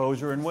derivatives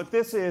exposure. And what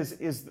this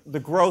is the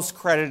gross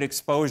credit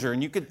exposure.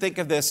 And you could think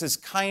of this as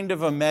kind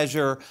of a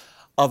measure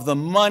of the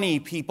money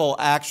people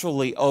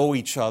actually owe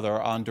each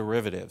other on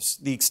derivatives,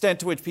 the extent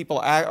to which people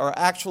are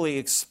actually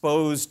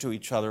exposed to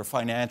each other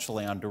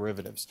financially on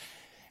derivatives.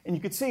 And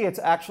you can see it's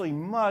actually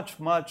much,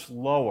 much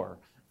lower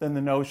than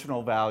the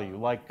notional value.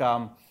 Like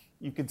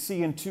you could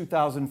see in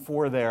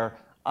 2004 there,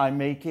 I'm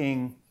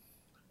making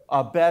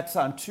bets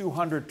on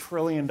 $200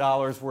 trillion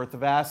worth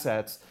of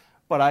assets,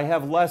 but I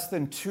have less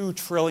than $2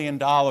 trillion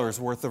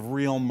worth of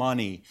real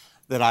money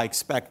that I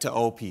expect to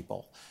owe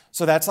people.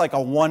 So that's like a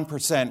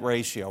 1%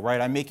 ratio, right?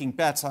 I'm making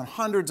bets on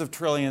hundreds of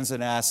trillions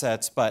in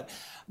assets, but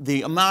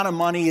the amount of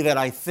money that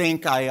I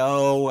think I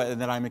owe and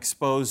that I'm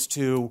exposed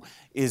to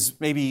is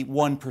maybe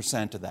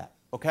 1% of that,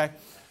 okay?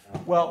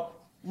 Well,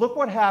 look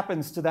what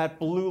happens to that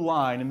blue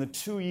line in the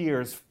 2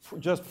 years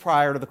just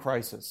prior to the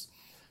crisis.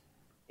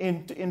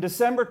 In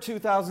December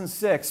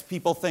 2006,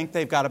 people think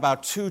they've got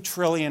about $2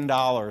 trillion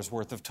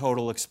worth of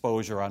total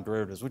exposure on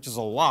derivatives, which is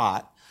a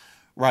lot,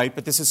 right?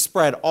 But this is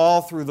spread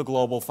all through the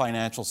global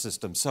financial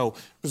system. So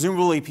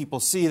presumably people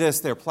see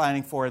this, they're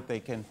planning for it, they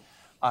can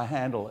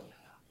handle it.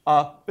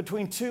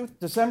 Between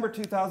December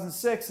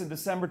 2006 and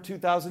December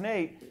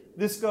 2008,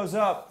 this goes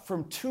up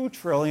from $2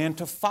 trillion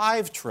to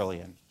 $5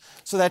 trillion.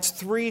 So that's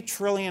 $3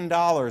 trillion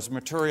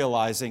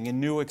materializing in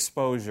new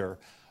exposure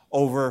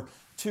over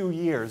 2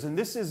 years. And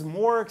this is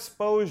more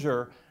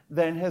exposure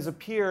than has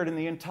appeared in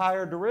the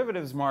entire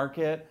derivatives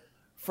market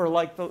for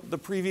like the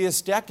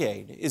previous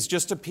decade, is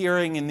just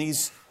appearing in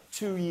these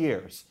 2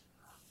 years.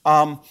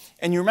 And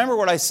you remember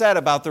what I said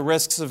about the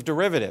risks of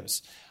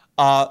derivatives.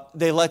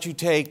 They let you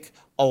take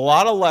a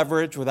lot of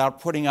leverage without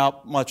putting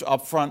up much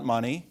upfront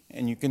money.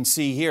 And you can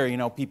see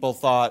here, people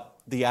thought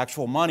the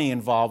actual money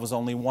involved was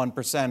only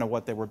 1% of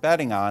what they were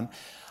betting on.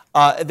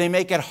 They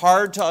make it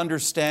hard to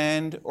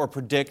understand or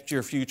predict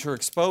your future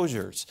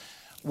exposures.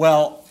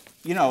 Well,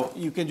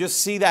 you can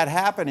just see that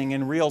happening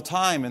in real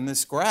time in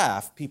this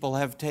graph. People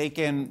have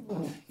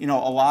taken, a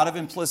lot of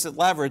implicit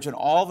leverage, and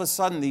all of a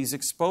sudden these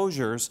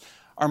exposures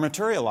are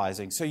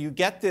materializing. So you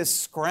get this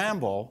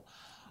scramble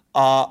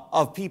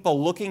of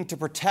people looking to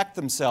protect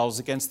themselves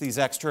against these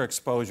extra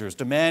exposures,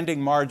 demanding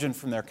margin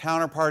from their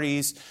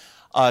counterparties,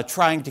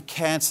 trying to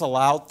cancel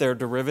out their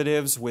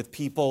derivatives with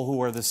people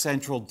who are the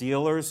central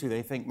dealers who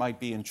they think might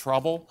be in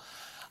trouble.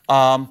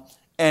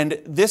 And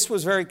this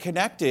was very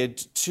connected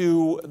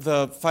to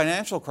the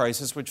financial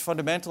crisis, which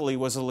fundamentally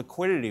was a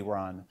liquidity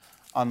run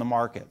on the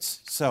markets.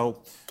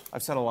 So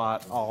I've said a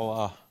lot.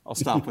 I'll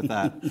stop with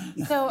that.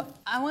 So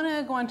I want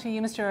to go on to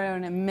you, Mr. Arroyo,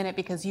 in a minute,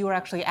 because you were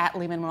actually at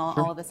Lehman when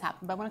all of this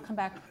happened. But I want to come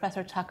back to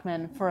Professor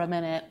Tuchman for a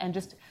minute and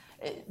just,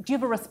 do you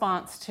have a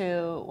response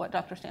to what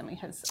Dr. Stanley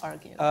has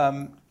argued?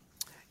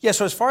 Yeah,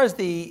 so as far as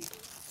it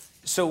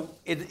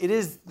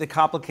is the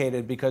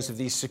complicated because of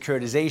these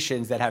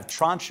securitizations that have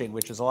tranching,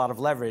 which is a lot of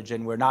leverage,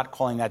 and we're not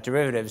calling that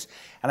derivatives.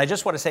 And I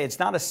just want to say it's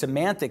not a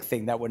semantic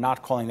thing that we're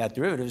not calling that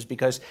derivatives,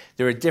 because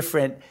there are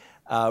different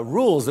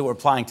rules that we're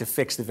applying to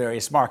fix the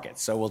various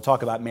markets. So we'll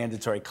talk about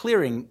mandatory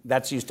clearing.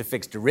 That's used to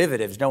fix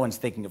derivatives. No one's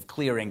thinking of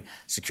clearing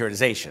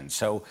securitization.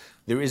 So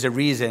there is a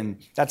reason.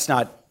 That's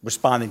not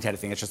responding to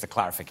anything. It's just a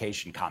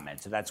clarification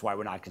comment. So that's why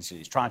we're not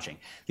considering these tranching.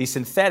 These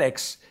synthetic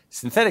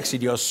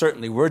CDOs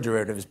certainly were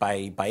derivatives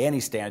by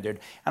any standard.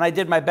 And I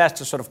did my best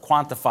to sort of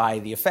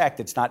quantify the effect.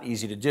 It's not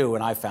easy to do,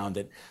 and I found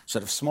it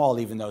sort of small,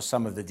 even though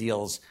some of the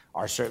deals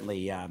are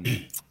certainly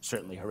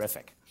certainly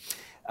horrific.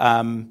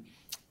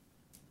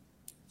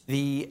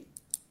 The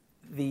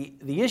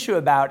issue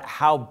about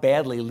how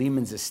badly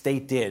Lehman's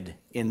estate did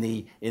in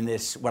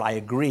this, what I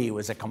agree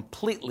was a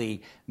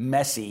completely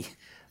messy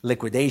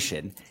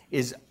liquidation,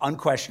 is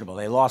unquestionable.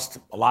 They lost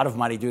a lot of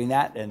money doing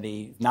that, and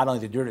not only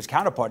the derivatives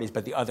counterparties,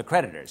 but the other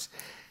creditors.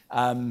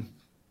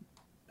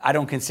 I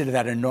don't consider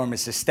that an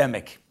enormous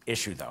systemic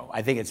issue, though.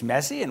 I think it's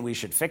messy, and we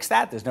should fix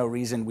that. There's no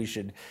reason we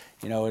should,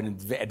 in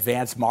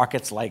advanced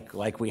markets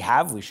like we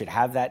have, we should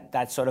have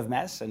that sort of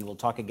mess. And we'll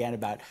talk again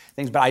about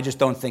things, but I just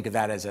don't think of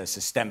that as a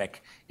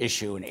systemic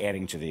issue and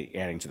adding to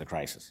the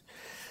crisis.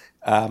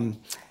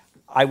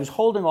 I was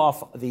holding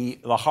off the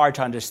hard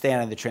to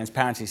understand and the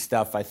transparency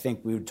stuff. I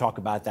think we would talk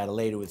about that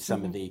later with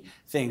some of the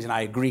things, and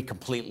I agree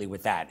completely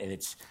with that. And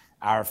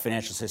our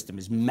financial system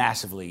is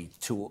massively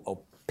too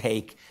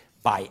opaque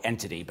by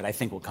entity, but I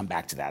think we'll come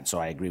back to that, so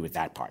I agree with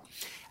that part.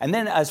 And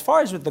then as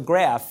far as with the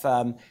graph,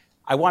 I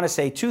want to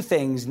say two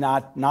things,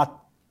 not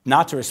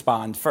to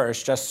respond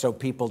first, just so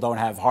people don't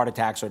have heart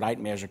attacks or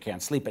nightmares or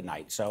can't sleep at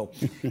night. So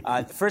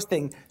the first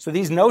thing, so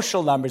these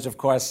notional numbers, of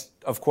course,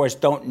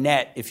 don't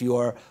net if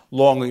you're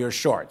long or you're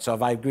short. So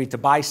if I agreed to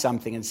buy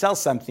something and sell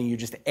something, you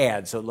just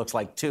add, so it looks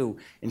like 2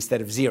 instead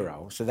of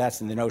 0. So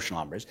that's in the notional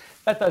numbers.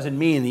 That doesn't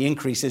mean the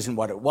increase isn't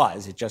what it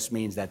was. It just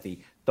means that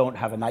don't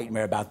have a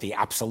nightmare about the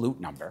absolute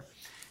number.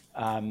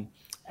 And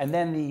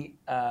then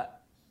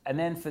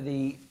for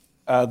the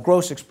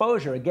gross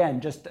exposure,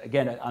 again,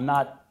 I'm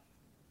not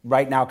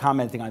right now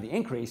commenting on the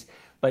increase,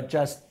 but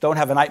just don't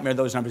have a nightmare of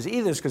those numbers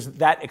either, because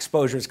that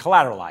exposure is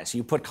collateralized. So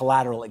you put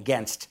collateral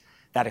against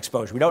that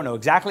exposure. We don't know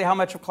exactly how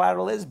much of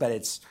collateral is, but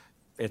it's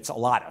a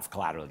lot of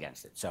collateral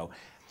against it. So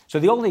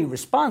the only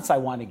response I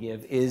want to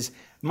give is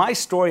my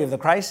story of the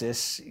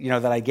crisis,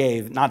 that I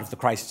gave, not of the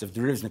crisis, of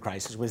derivatives in the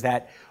crisis, was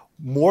that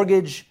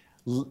mortgage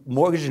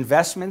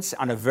investments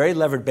on a very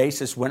levered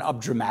basis went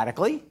up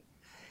dramatically,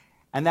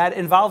 and that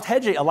involved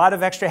hedging, a lot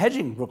of extra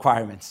hedging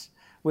requirements,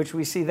 which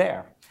we see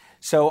there.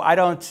 So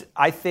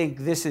I think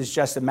this is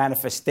just a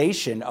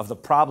manifestation of the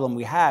problem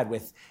we had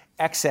with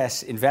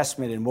excess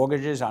investment in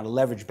mortgages on a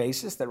leveraged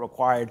basis that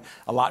required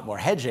a lot more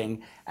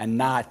hedging, and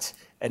not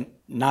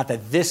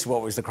that this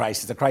what was the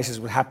crisis. The crisis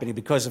was happening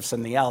because of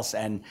something else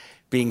and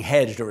being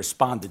hedged or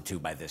responded to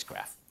by this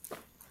graph.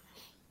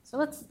 So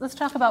let's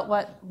talk about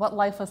what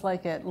life was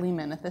like at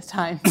Lehman at this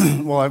time.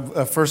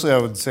 Well, firstly, I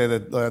would say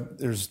that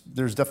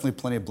there's definitely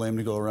plenty of blame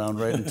to go around,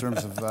 right, in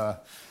terms of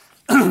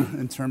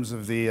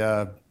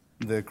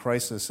the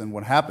crisis and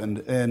what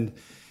happened. And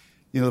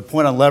the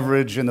point on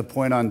leverage and the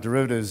point on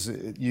derivatives,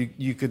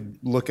 you could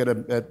look at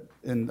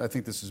and I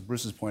think this is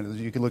Bruce's point, is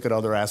you could look at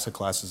other asset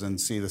classes and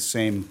see the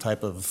same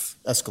type of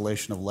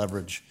escalation of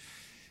leverage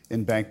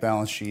in bank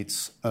balance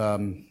sheets,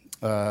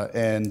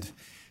 and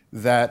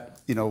that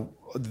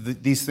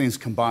these things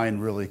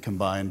really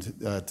combined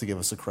to give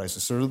us a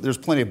crisis. So there's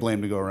plenty of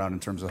blame to go around in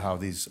terms of how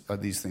these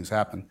things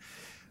happen.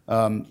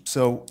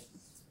 So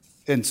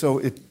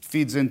it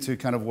feeds into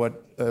kind of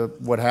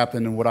what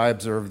happened and what I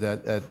observed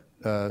at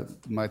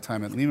my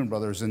time at Lehman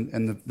Brothers,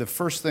 and the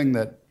first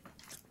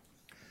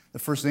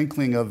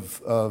inkling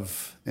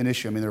of an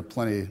issue. I mean, there are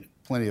plenty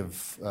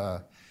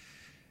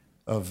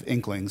of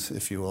inklings,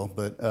 if you will,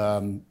 but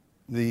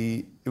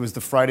it was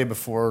the Friday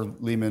before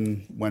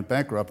Lehman went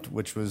bankrupt,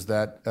 which was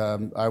that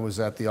I was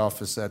at the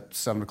office at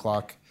 7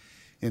 o'clock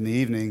in the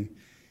evening,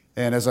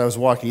 and as I was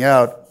walking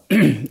out,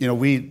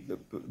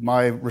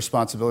 my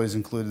responsibilities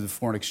included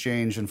foreign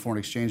exchange and foreign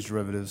exchange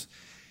derivatives.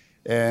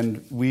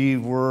 And we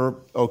were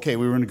okay.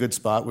 We were in a good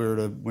spot. We were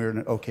in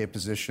an okay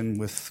position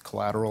with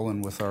collateral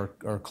and with our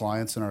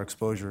clients and our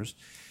exposures.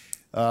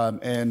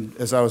 And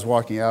as I was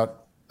walking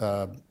out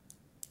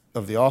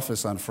of the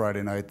office on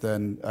Friday night,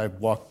 then I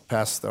walked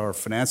past our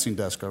financing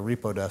desk, our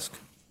repo desk.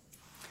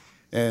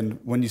 And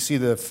when you see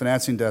the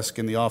financing desk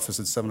in the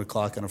office at 7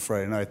 o'clock on a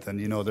Friday night, then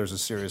you know there's a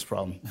serious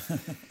problem.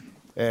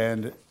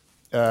 And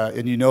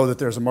you know that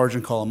there's a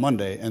margin call on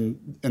Monday.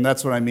 And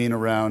that's what I mean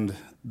around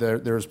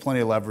there was plenty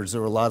of leverage. There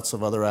were lots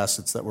of other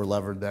assets that were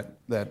levered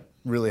that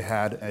really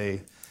had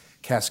a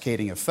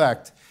cascading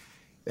effect.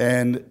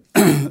 And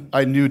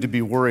I knew to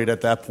be worried at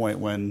that point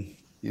when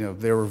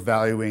they were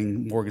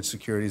valuing mortgage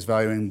securities,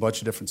 valuing a bunch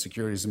of different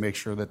securities to make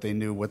sure that they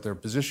knew what their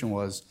position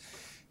was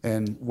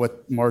and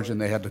what margin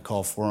they had to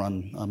call for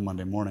on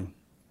Monday morning.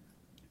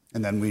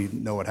 And then we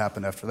know what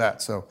happened after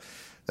that. So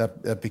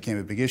that became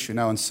a big issue.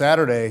 Now on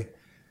Saturday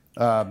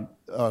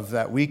of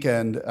that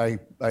weekend, I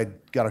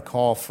got a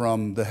call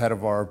from the head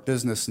of our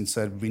business and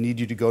said, we need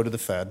you to go to the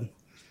Fed,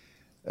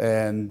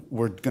 and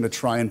we're going to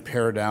try and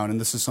pare down,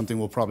 and this is something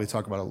we'll probably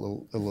talk about a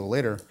little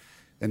later,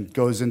 and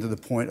goes into the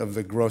point of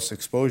the gross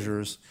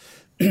exposures,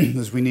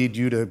 is we need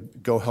you to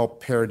go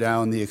help pare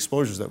down the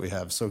exposures that we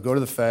have. So go to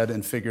the Fed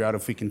and figure out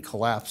if we can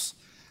collapse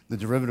the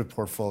derivative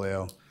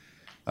portfolio,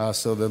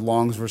 so the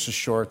longs versus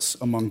shorts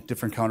among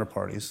different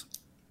counterparties.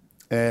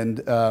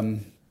 And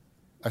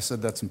I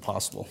said, that's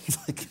impossible.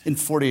 Like in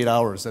 48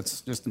 hours,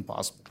 that's just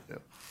impossible to do,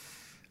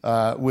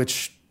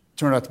 which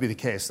turned out to be the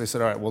case. They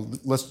said, all right, well,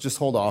 let's just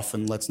hold off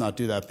and let's not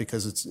do that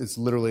because it's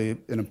literally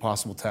an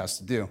impossible task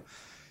to do.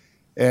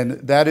 And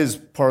that is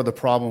part of the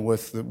problem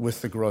with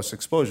the gross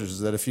exposures,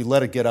 is that if you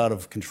let it get out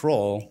of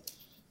control,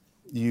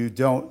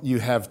 you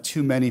have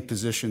too many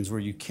positions where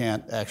you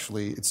can't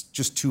actually, it's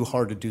just too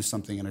hard to do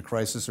something in a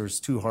crisis, or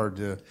it's too hard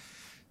to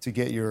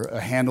get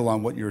a handle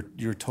on what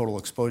your total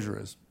exposure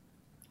is.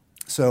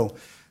 So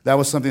that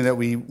was something that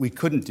we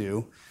couldn't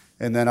do.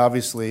 And then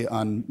obviously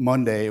on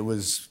Monday, it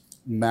was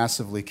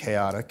massively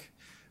chaotic.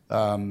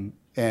 And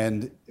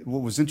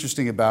what was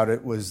interesting about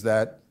it was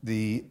that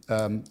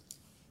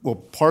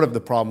part of the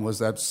problem was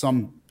that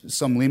some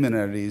Lehman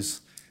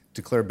entities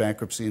declared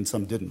bankruptcy and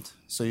some didn't.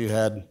 So you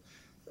had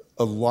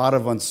a lot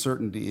of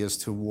uncertainty as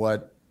to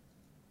what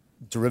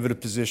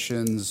derivative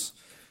positions,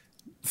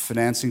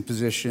 financing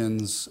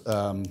positions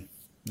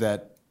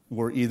that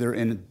were either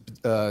in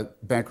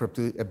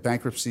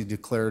bankruptcy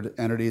declared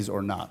entities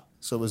or not.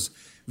 So it was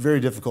very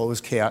difficult. It was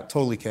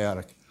totally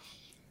chaotic.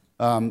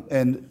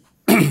 And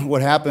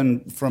what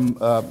happened from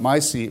my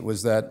seat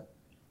was that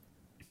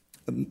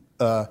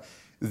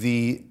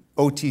the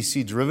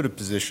OTC derivative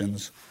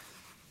positions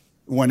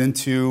went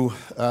into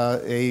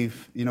a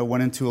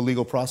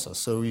legal process.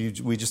 So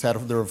we just had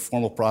a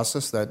formal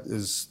process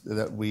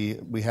that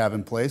we have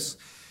in place.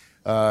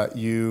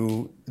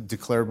 You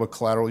declared what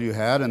collateral you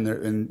had,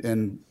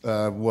 and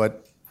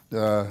what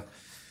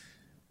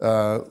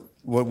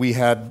we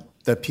had,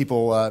 that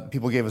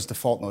people gave us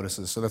default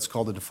notices. So that's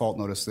called a default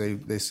notice.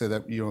 They say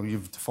that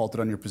you've defaulted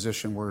on your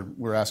position.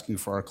 We're asking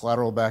for our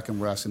collateral back,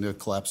 and we're asking to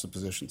collapse the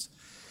positions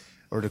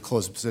or to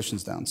close the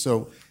positions down.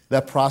 So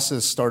that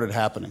process started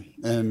happening,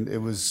 and it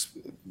was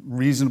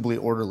reasonably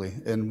orderly.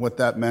 And what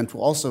that meant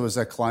also is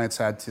that clients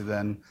had to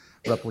then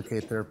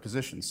replicate their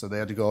positions. So they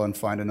had to go and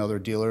find another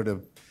dealer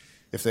to.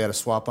 If they had a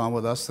swap on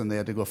with us, then they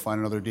had to go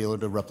find another dealer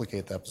to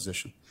replicate that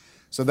position.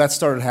 So that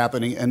started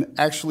happening, and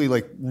actually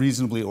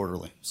reasonably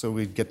orderly. So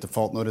we'd get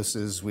default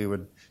notices. We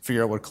would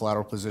figure out what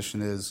collateral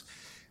position is.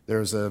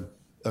 There's a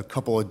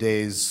couple of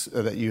days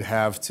that you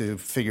have to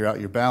figure out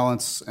your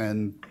balance,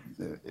 and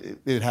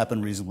it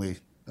happened reasonably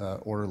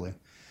orderly.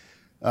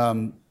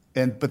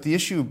 But the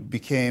issue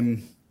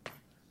became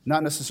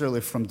not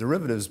necessarily from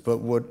derivatives, but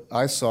what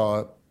I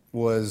saw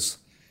was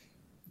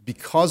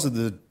because of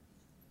the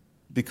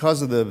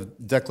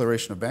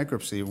declaration of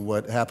bankruptcy,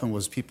 what happened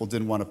was people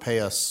didn't want to pay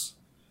us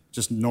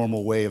just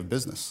normal way of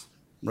business,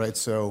 right?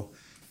 So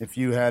if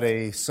you had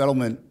a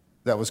settlement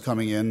that was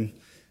coming in,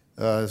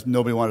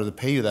 nobody wanted to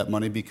pay you that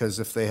money because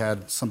if they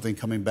had something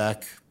coming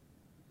back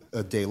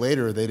a day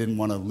later, they didn't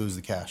want to lose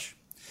the cash.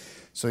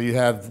 So you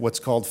have what's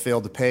called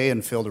fail to pay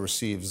and fail to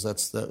receive.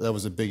 That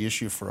was a big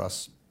issue for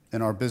us.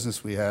 In our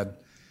business, we had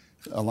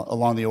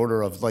along the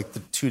order of, like,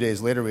 2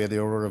 days later, we had the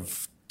order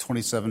of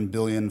 27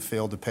 billion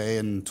failed to pay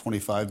and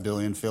 25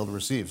 billion failed to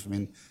receive. I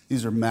mean,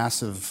 these are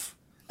massive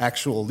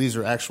these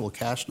are actual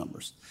cash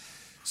numbers.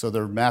 So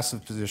they're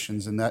massive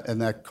positions, and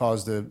that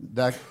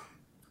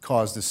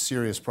caused a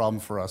serious problem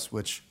for us,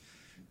 which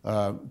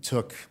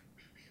took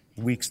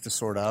weeks to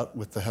sort out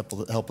with the help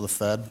of the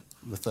Fed,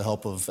 with the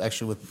help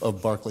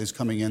of Barclays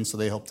coming in, so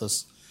they helped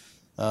us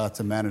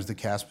to manage the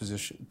cash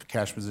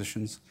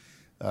positions.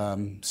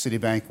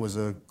 Citibank was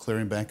a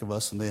clearing bank of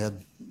us, and they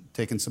had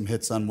taken some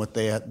hits on what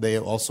they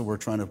also were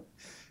trying to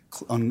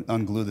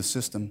unglue the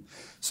system.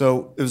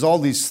 So it was all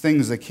these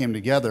things that came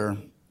together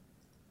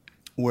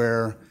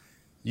where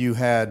you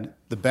had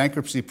the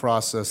bankruptcy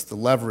process, the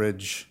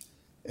leverage,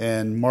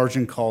 and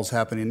margin calls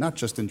happening not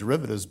just in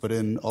derivatives, but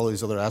in all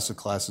these other asset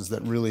classes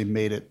that really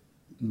made it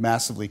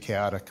massively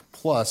chaotic.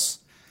 Plus,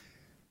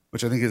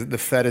 which I think the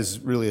Fed is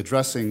really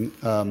addressing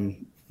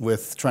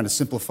with trying to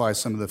simplify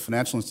some of the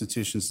financial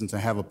institutions and to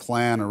have a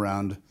plan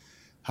around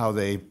how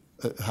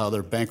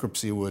their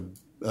bankruptcy would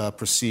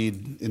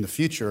proceed in the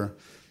future.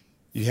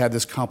 You had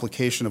this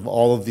complication of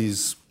all of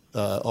these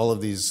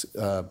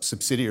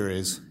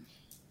subsidiaries,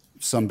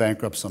 some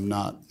bankrupt, some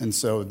not. And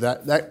so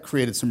that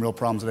created some real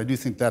problems. And I do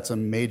think that's a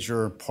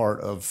major part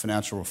of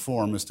financial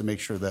reform, is to make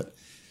sure that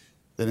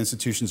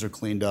institutions are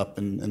cleaned up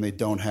and they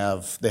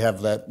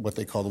have that, what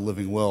they call the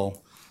living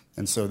will.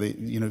 And so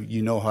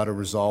you know how to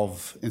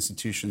resolve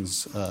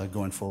institutions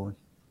going forward.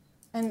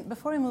 And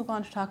before we move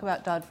on to talk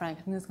about Dodd-Frank,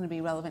 I think this is going to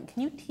be relevant.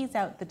 Can you tease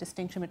out the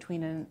distinction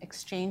between an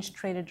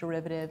exchange-traded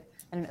derivative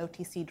and an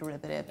OTC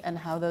derivative, and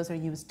how those are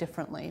used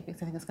differently?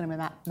 Because I think it's going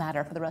to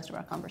matter for the rest of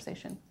our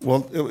conversation.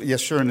 Well,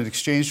 yes, sure. An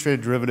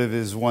exchange-traded derivative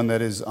is one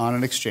that is on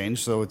an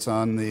exchange. So it's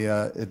on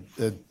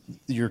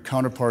your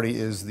counterparty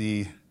is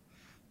the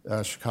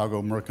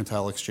Chicago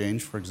Mercantile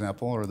Exchange, for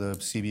example, or the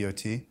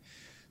CBOT.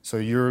 So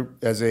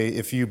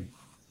if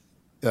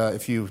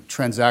you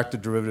transact a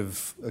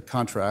derivative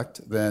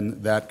contract,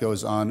 then that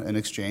goes on an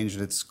exchange.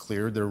 It's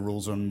cleared. There are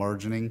rules on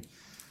margining.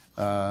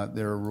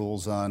 There are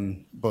rules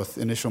on both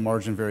initial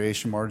margin,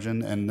 variation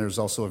margin, and there's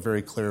also a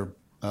very clear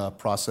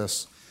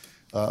process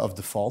of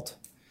default.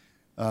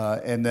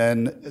 And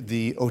then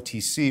the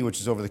OTC, which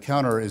is over the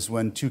counter, is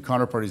when two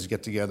counterparties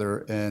get together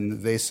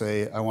and they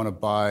say, I want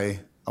to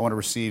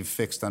receive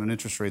fixed on an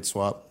interest rate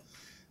swap.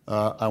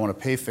 I want to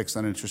pay fixed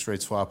on an interest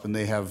rate swap, and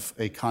they have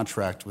a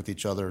contract with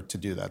each other to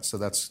do that. So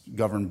that's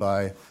governed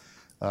by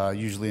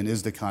usually an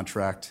ISDA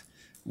contract,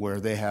 where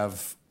they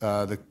have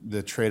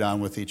the trade on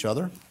with each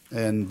other,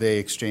 and they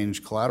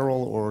exchange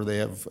collateral, or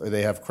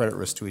they have credit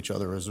risk to each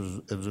other as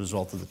a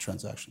result of the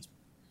transactions.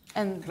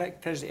 And can I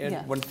just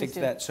add one thing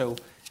to that? So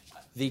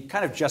the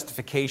kind of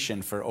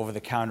justification for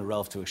over-the-counter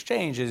relative to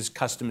exchange is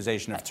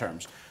customization of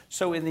terms.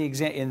 So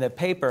in the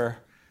paper,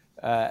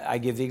 I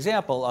give the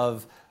example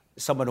of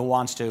someone who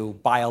wants to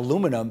buy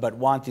aluminum but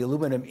want the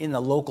aluminum in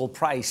the local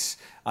price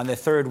on the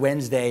third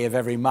Wednesday of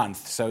every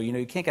month. So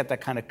you can't get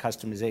that kind of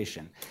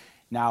customization.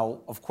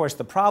 Now, of course,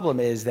 the problem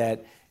is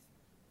that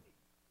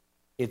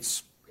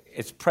it's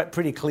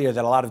pretty clear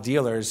that a lot of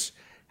dealers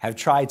have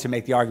tried to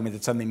make the argument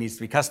that something needs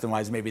to be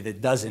customized, maybe that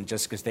doesn't,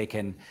 just because they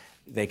can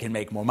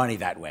make more money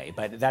that way.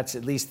 But that's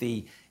at least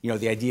the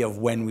idea of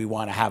when we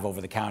want to have over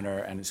the counter,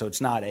 and so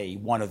it's not a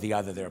one or the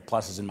other. There are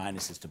pluses and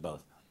minuses to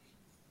both.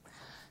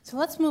 So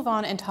let's move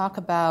on and talk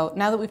about,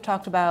 now that we've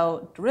talked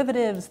about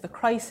derivatives, the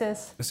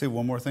crisis. Can I say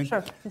one more thing?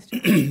 Sure. Please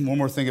do. One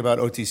more thing about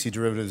OTC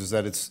derivatives is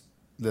that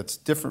that's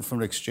different from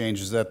an exchange,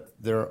 is that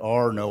there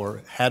are no,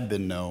 or had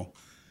been no,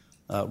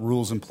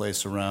 rules in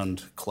place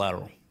around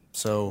collateral.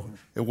 So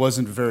it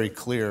wasn't very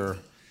clear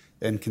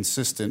and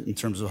consistent in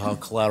terms of how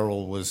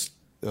collateral was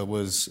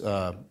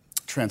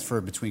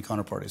transferred between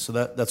counterparties. So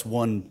that's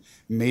one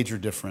major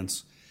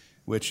difference,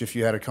 which if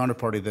you had a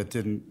counterparty that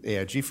didn't,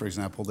 AIG for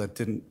example, that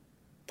didn't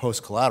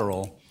post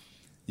collateral,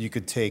 you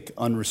could take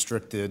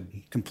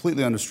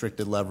completely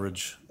unrestricted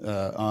leverage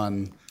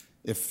on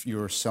if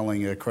you're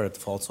selling a credit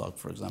default swap,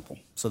 for example.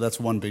 So that's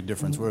one big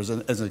difference. Whereas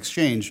as an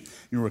exchange,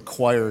 you're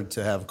required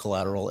to have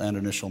collateral and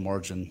initial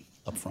margin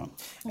up front.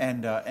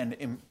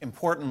 And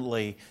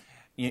importantly,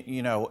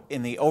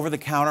 in the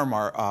over-the-counter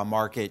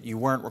market, you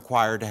weren't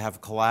required to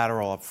have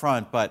collateral up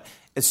front, but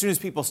as soon as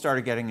people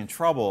started getting in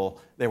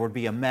trouble, there would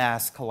be a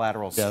mass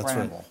collateral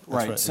scramble.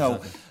 That's right. So,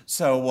 exactly.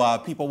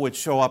 so people would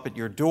show up at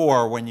your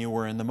door when you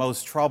were in the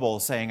most trouble,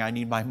 saying, "I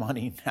need my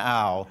money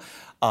now,"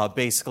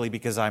 basically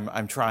because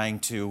I'm trying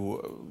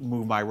to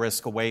move my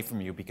risk away from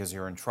you because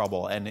you're in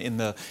trouble. And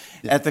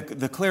at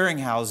the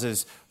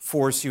clearinghouses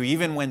force you,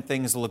 even when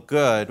things look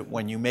good,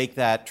 when you make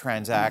that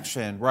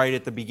transaction right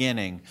at the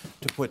beginning,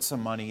 to put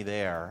some money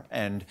there.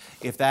 And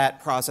if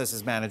that process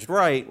is managed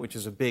right, which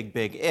is a big,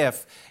 big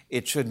if,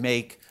 it should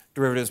make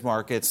derivatives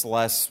markets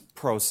less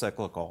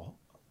pro-cyclical.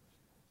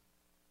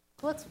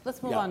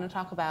 Let's move on and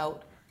talk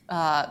about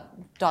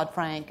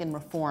Dodd-Frank and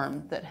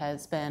reform that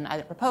has been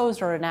either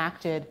proposed or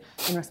enacted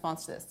in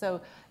response to this.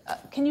 So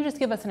can you just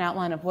give us an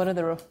outline of what are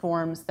the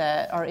reforms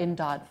that are in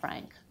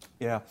Dodd-Frank?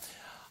 Yeah.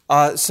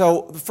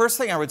 So the first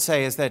thing I would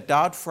say is that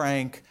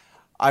Dodd-Frank,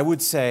 I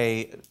would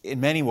say, in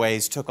many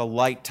ways, took a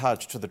light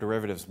touch to the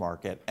derivatives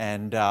market.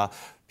 And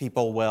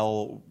people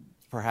will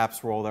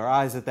perhaps roll their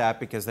eyes at that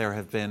because there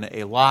have been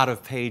a lot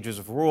of pages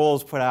of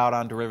rules put out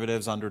on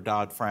derivatives under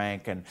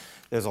Dodd-Frank, and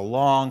there's a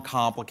long,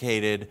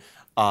 complicated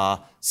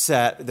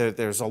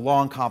there's a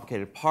long,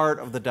 complicated part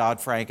of the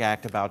Dodd-Frank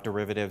Act about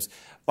derivatives.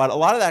 But a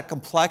lot of that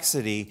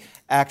complexity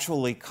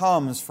actually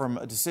comes from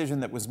a decision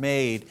that was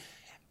made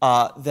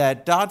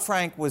that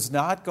Dodd-Frank was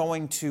not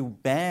going to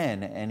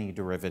ban any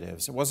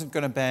derivatives. It wasn't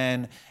going to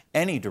ban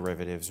any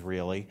derivatives,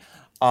 really.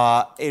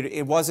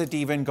 It wasn't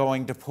even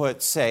going to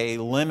put, say,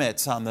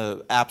 limits on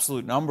the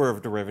absolute number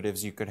of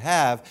derivatives you could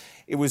have.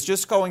 It was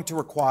just going to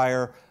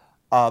require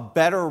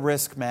better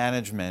risk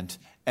management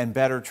and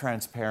better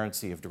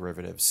transparency of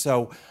derivatives.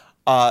 So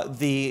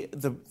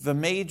the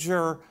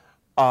major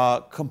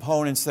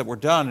components that were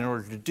done in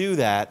order to do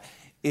that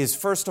is,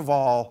 first of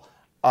all,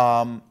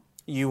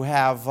 you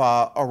have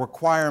a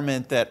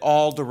requirement that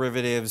all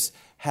derivatives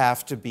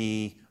have to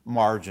be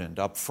margined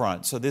up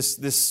front. So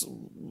this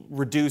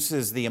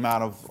reduces the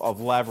amount of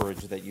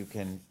leverage that you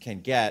can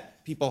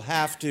get. People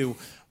have to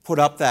put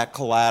up that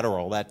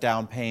collateral, that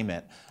down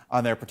payment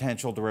on their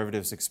potential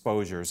derivatives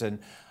exposures. And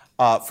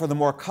for the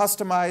more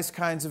customized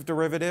kinds of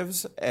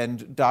derivatives,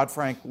 and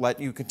Dodd-Frank let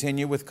you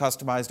continue with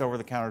customized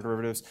over-the-counter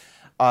derivatives,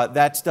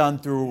 that's done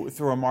through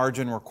a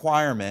margin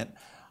requirement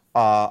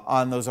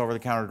on those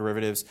over-the-counter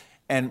derivatives.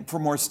 And for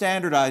more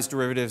standardized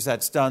derivatives,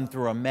 that's done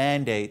through a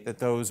mandate that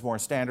those more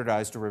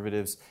standardized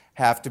derivatives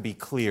have to be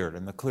cleared,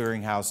 and the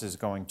clearinghouse is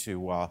going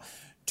to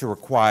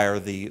require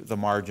the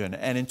margin.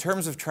 And in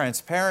terms of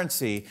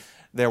transparency,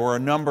 there were a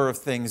number of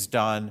things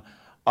done.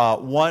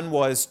 One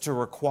was to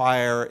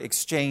require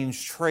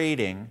exchange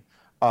trading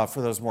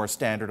for those more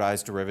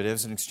standardized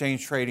derivatives. And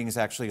exchange trading is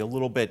actually a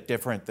little bit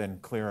different than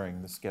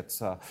clearing. This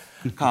gets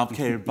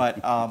complicated.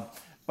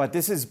 But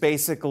this is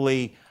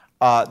basically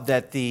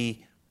that the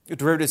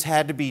derivatives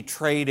had to be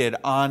traded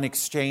on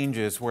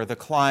exchanges where the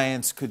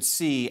clients could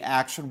see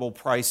actionable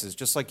prices,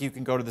 just like you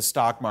can go to the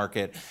stock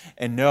market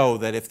and know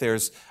that if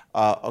there's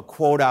a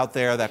quote out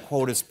there, that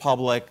quote is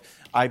public.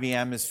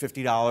 IBM is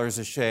 $50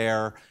 a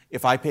share.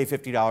 If I pay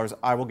 $50,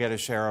 I will get a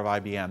share of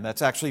IBM.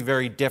 That's actually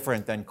very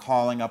different than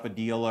calling up a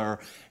dealer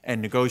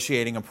and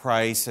negotiating a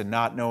price and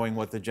not knowing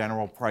what the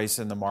general price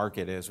in the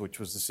market is, which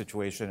was the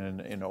situation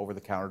in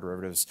over-the-counter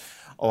derivatives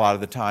a lot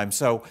of the time.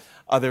 So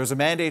there's a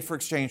mandate for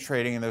exchange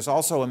trading, and there's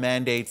also a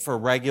mandate for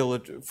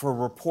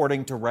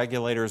reporting to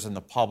regulators and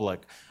the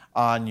public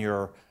on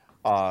your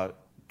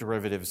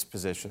derivatives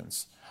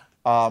positions.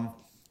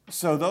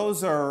 So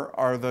those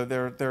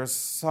there's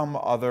some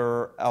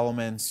other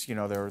elements,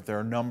 there are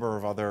a number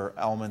of other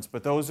elements,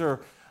 but those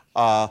are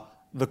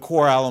the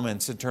core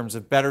elements in terms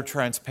of better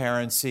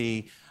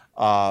transparency,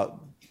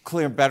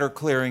 better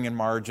clearing and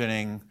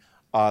margining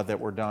that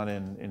were done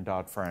in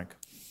Dodd-Frank.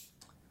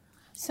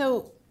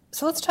 So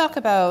let's talk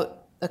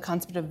about the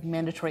concept of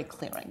mandatory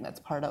clearing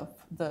that's part of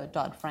the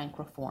Dodd-Frank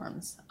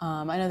reforms.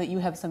 I know that you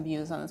have some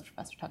views on this,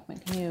 Professor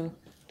Tuchman. Can you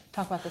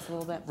talk about this a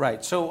little bit?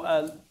 Right. So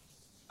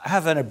I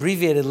have an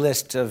abbreviated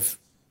list of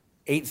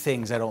 8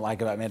 things I don't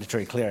like about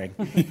mandatory clearing.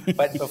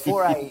 But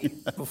before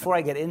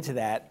I get into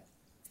that,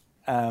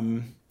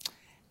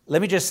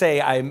 let me just say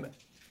I'm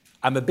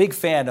a big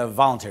fan of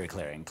voluntary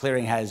clearing.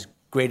 Clearing has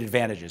great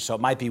advantages, so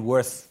it might be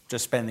worth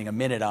just spending a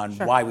minute on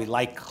why we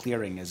like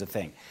clearing as a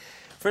thing.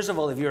 First of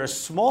all, if you're a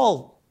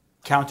small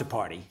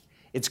counterparty,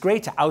 it's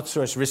great to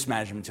outsource risk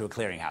management to a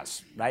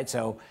clearinghouse, right?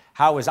 So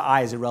how is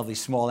I, as a relatively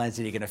small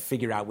entity, going to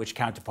figure out which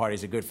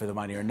counterparties are good for the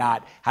money or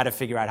not, how to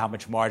figure out how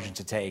much margin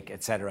to take,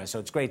 et cetera. So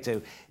it's great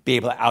to be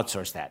able to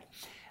outsource that.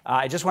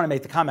 I just want to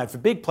make the comment, for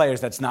big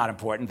players, that's not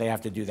important. They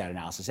have to do that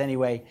analysis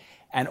anyway.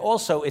 And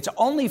also, it's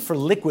only for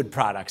liquid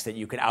products that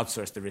you can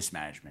outsource the risk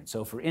management.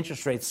 So for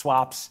interest rate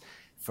swaps,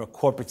 for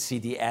corporate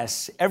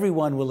CDS,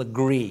 everyone will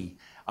agree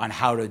on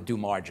how to do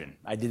margin.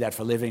 I did that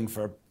for a living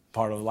for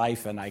part of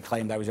life, and I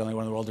claimed I was the only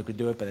one in the world who could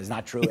do it, but it's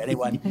not true.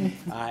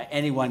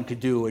 Anyone could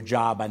do a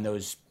job on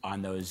those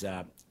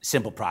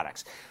simple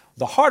products.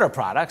 The harder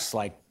products,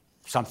 like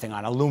something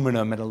on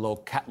aluminum at a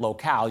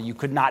locale, you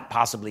could not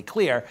possibly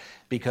clear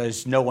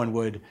because no one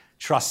would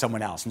trust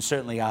someone else. And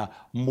certainly a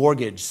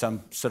mortgage,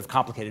 some sort of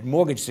complicated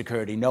mortgage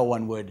security, no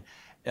one would,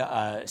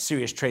 a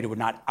serious trader would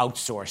not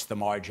outsource the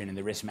margin and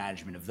the risk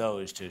management of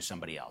those to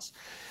somebody else.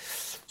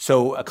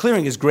 So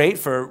clearing is great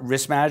for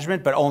risk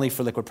management, but only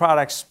for liquid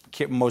products,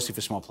 mostly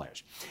for small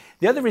players.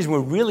 The other reason we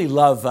really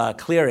love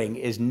clearing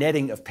is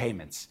netting of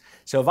payments.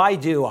 So if I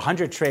do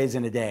 100 trades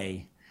in a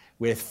day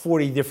with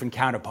 40 different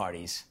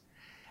counterparties,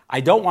 I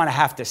don't want to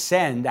have to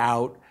send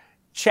out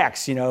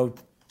checks,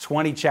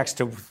 20 checks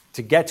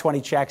to get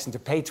 20 checks and to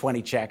pay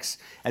 20 checks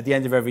at the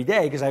end of every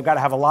day, because I've got to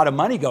have a lot of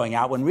money going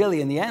out when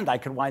really in the end I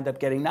could wind up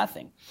getting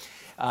nothing.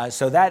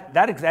 So that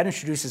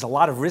introduces a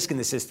lot of risk in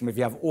the system if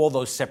you have all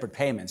those separate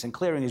payments. And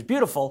clearing is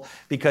beautiful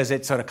because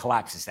it sort of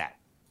collapses that.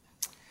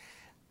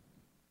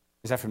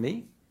 Is that for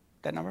me,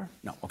 that number?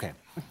 No, okay.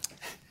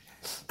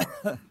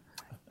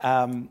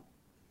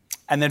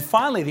 And then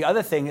finally, the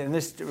other thing, and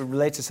this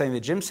relates to something that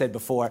Jim said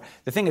before,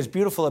 the thing that's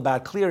beautiful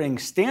about clearing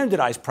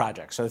standardized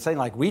projects, so it's something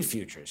like wheat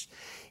futures.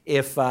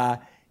 If I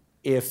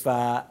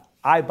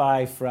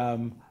buy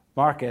from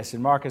Marcus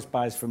and Marcus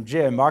buys from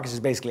Jim, Marcus is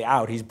basically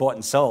out. He's bought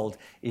and sold.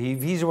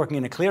 If he's working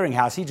in a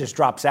clearinghouse, he just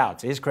drops out.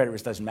 So his credit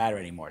risk doesn't matter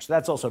anymore. So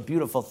that's also a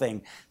beautiful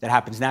thing that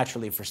happens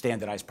naturally for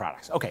standardized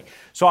products. Okay,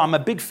 so I'm a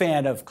big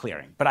fan of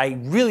clearing, but I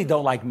really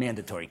don't like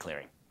mandatory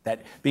clearing,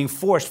 that being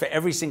forced for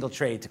every single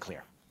trade to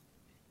clear.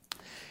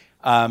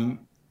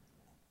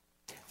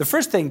 The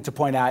first thing to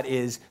point out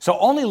is, so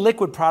only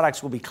liquid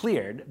products will be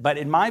cleared, but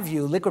in my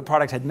view, liquid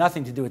products had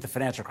nothing to do with the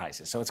financial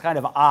crisis. So it's kind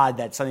of odd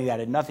that something that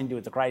had nothing to do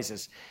with the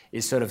crisis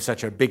is sort of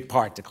such a big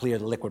part to clear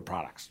the liquid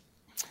products.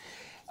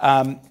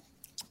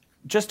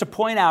 Just to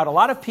point out, a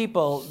lot of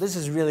people, this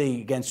is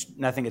really against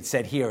nothing that's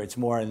said here, it's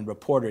more in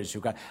reporters who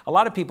got, a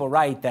lot of people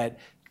write that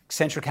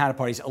central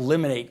counterparties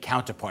eliminate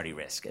counterparty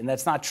risk. And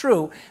that's not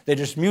true. They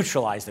just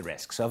neutralize the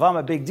risk. So if I'm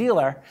a big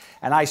dealer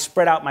and I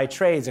spread out my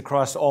trades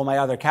across all my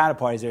other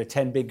counterparties, there are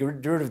 10 big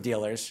derivative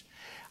dealers,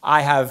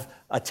 I have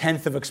a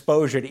tenth of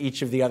exposure to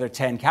each of the other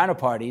 10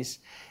 counterparties.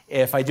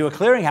 If I do a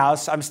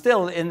clearinghouse, I'm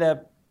still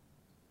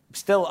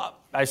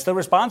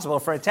responsible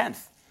for a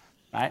tenth.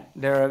 Right?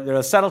 There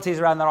are subtleties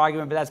around that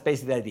argument, but that's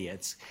basically the idea.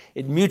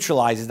 It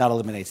neutralizes, not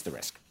eliminates the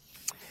risk.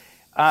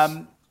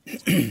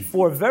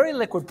 For very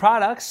liquid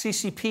products,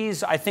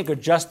 CCPs, I think, are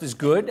just as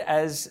good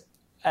as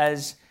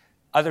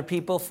other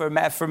people for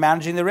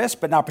managing the risk,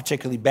 but not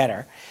particularly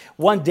better.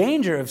 One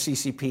danger of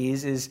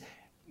CCPs is,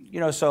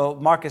 so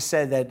Marcus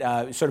said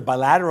that sort of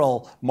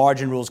bilateral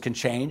margin rules can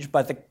change,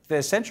 but the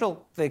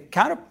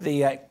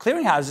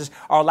clearinghouses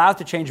are allowed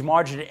to change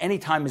margin at any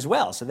time as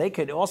well. So they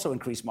could also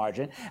increase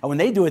margin. And when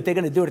they do it, they're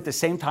going to do it at the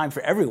same time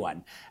for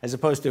everyone, as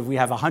opposed to if we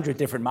have 100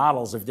 different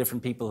models of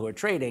different people who are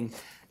trading.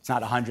 It's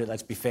not 100,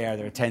 let's be fair,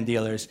 there are 10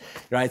 dealers,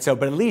 right? So,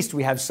 but at least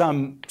we have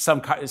some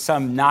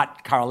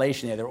not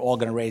correlation there. They're all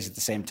going to raise at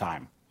the same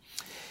time.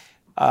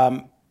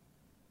 That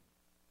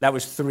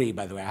was 3,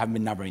 by the way. I haven't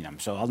been numbering them,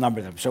 so I'll number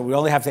them. So you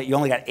only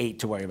got 8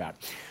 to worry about.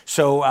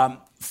 So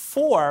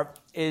 4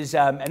 is,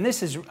 and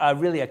this is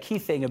really a key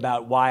thing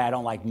about why I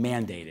don't like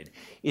mandated,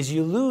 is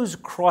you lose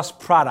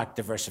cross-product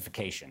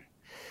diversification.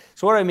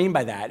 So what do I mean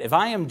by that? If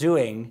I am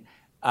doing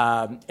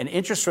an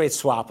interest rate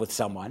swap with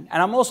someone,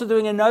 and I'm also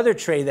doing another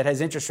trade that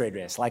has interest rate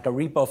risk, like a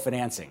repo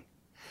financing.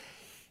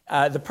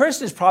 The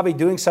person is probably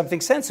doing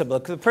something sensible.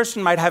 The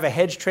person might have a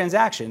hedge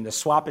transaction. The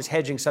swap is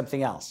hedging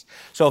something else.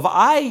 So if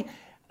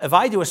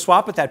I do a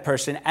swap with that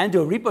person and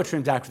do a repo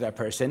transaction with that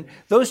person,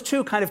 those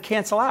two kind of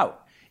cancel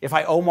out. If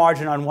I owe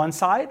margin on one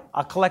side,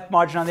 I'll collect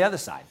margin on the other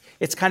side.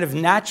 It's kind of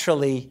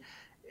naturally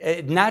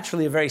a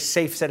very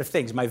safe set of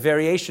things. My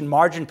variation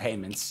margin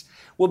payments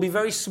will be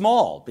very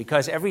small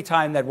because every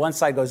time that one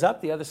side goes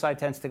up, the other side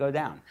tends to go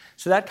down.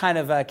 So that kind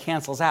of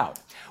cancels out.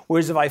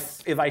 Whereas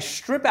if I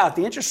strip out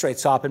the interest rate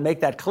swap and make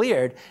that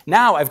cleared,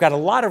 now I've got a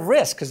lot of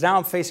risk because now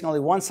I'm facing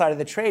only one side of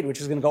the trade,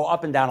 which is going to go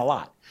up and down a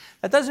lot.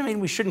 That doesn't mean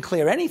we shouldn't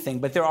clear anything,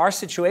 but there are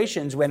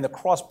situations when the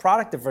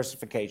cross-product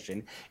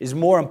diversification is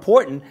more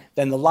important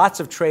than the lots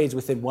of trades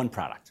within one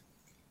product.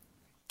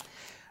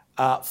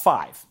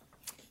 5.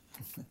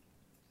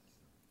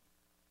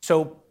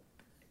 So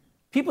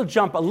people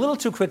jump a little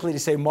too quickly to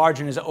say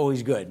margin is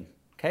always good.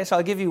 Okay, so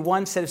I'll give you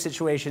one set of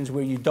situations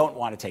where you don't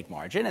want to take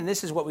margin, and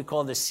this is what we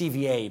call the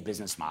CVA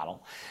business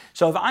model.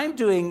 So if I'm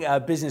doing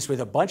business with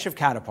a lot of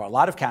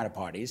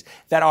counterparties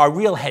that are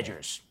real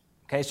hedgers,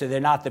 okay, so they're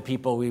not the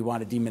people we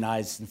want to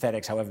demonize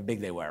synthetics, however big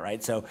they were,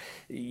 right? So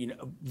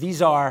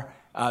these are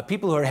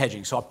people who are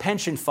hedging. So a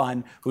pension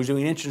fund who's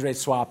doing an interest rate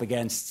swap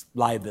against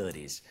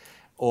liabilities,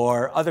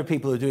 or other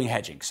people who are doing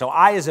hedging. So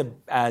I,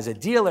 as a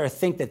dealer,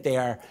 think that they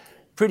are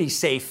pretty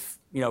safe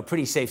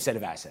set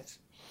of assets.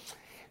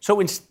 So,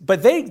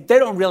 but they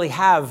don't really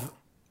have,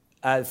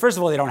 first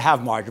of all, they don't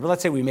have margin, but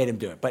let's say we made them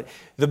do it. But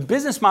the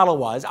business model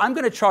was, I'm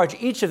going to charge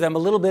each of them a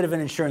little bit of an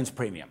insurance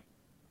premium.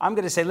 I'm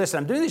going to say, listen,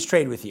 I'm doing this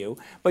trade with you,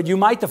 but you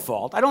might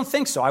default. I don't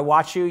think so. I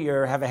watch you, you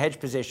have a hedge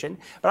position,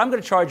 but I'm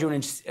going to charge you,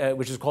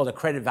 which is called a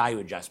credit value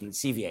adjustment,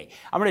 CVA.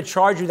 I'm going to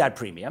charge you that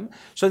premium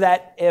so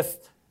that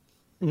if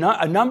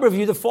a number of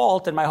you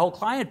default in my whole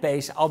client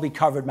base, I'll be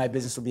covered, my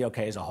business will be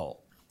okay as a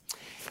whole.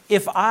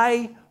 If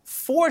I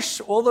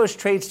force all those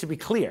trades to be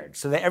cleared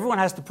so that everyone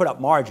has to put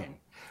up margin,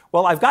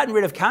 well, I've gotten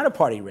rid of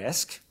counterparty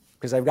risk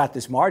because I've got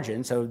this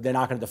margin, so they're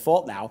not going to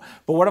default now.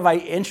 But what have I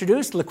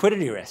introduced?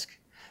 Liquidity risk.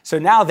 So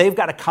now they've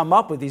got to come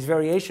up with these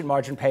variation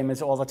margin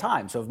payments all the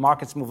time. So if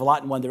markets move a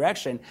lot in one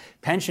direction,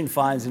 pension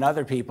funds and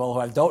other people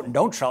who don't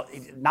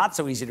not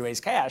so easy to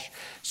raise cash.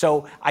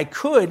 So I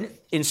could,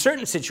 in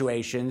certain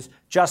situations,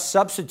 just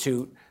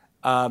substitute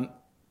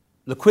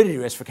liquidity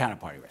risk for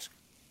counterparty risk.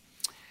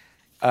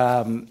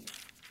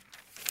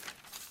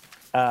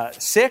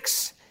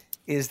 6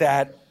 is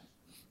that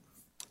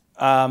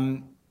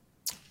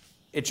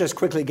it just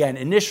quickly again,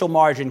 initial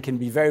margin can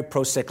be very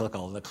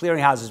pro-cyclical. The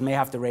clearinghouses may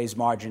have to raise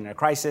margin in a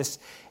crisis,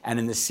 and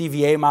in the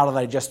CVA model that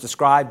I just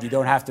described, you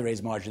don't have to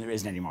raise margin, there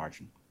isn't any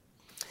margin.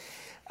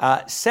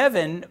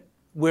 7,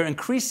 we're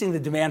increasing the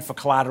demand for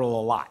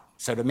collateral a lot,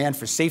 so demand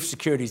for safe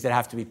securities that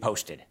have to be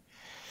posted.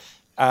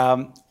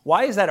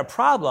 Why is that a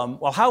problem?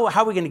 Well, how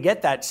are we going to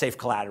get that safe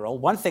collateral?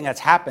 One thing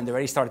that's happened,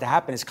 already started to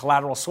happen, is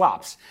collateral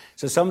swaps.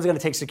 So someone's going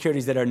to take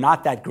securities that are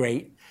not that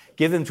great,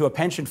 give them to a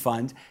pension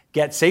fund,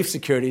 get safe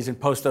securities, and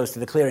post those to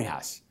the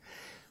clearinghouse.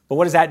 But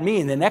what does that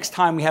mean? The next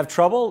time we have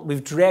trouble,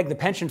 we've dragged the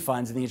pension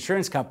funds and the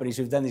insurance companies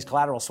who've done these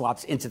collateral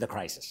swaps into the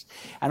crisis.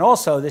 And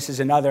also, this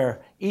is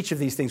another, each of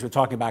these things we're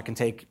talking about can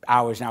take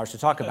hours and hours to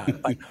talk about.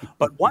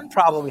 But one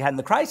problem we had in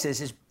the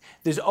crisis is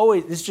this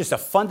is just a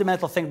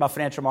fundamental thing about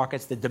financial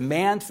markets. The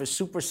demand for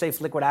super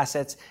safe liquid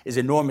assets is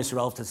enormous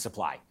relative to the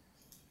supply.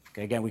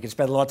 Okay, again, we can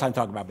spend a lot of time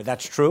talking about it, but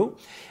that's true.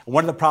 And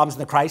one of the problems in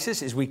the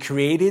crisis is we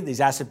created these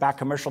asset-backed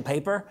commercial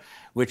paper,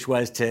 which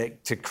was to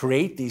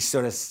create these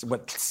sort of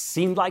what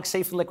seemed like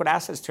safe and liquid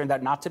assets, turned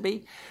out not to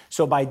be.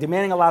 So by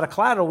demanding a lot of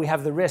collateral, we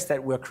have the risk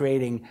that we're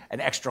creating an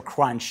extra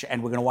crunch,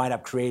 and we're going to wind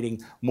up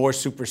creating more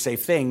super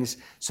safe things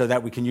so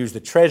that we can use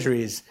the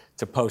treasuries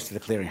to post to the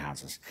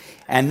clearinghouses.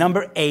 And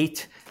number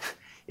 8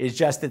 is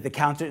just that the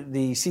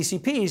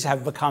CCPs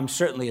have become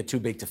certainly a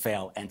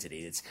too-big-to-fail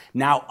entity. It's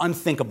now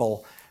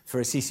unthinkable for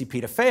a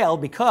CCP to fail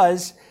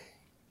because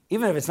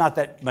even if it's not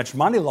that much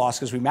money lost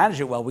because we manage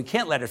it well, we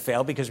can't let it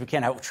fail because we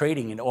can't have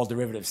trading and all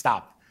derivatives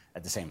stop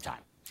at the same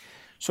time.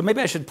 So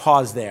maybe I should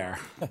pause there.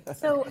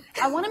 So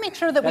I want to make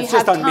sure that we That's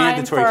have just on time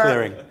mandatory for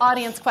clearing.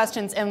 audience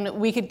questions, and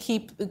we could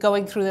keep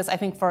going through this, I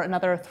think, for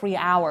another 3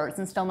 hours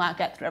and still not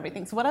get through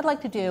everything. So what I'd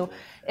like to do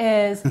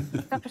is,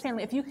 Dr.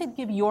 Stanley, if you could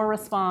give your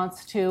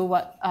response to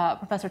what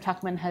Professor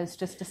Tuchman has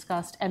just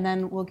discussed, and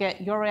then we'll get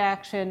your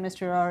reaction,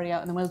 Mr. Iorio,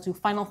 and then we'll do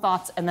final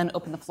thoughts, and then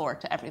open the floor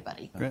to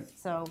everybody. Great.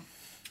 So.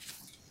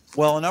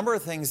 Well, a number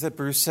of things that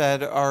Bruce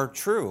said are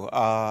true,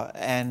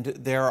 and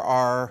there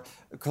are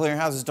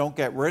clearinghouses don't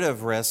get rid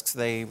of risks;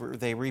 they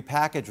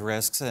repackage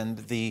risks,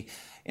 and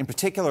in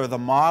particular the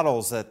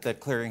models that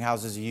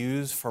clearinghouses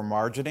use for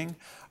margining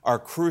are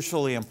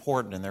crucially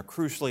important, and they're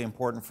crucially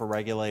important for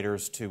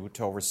regulators to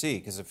oversee,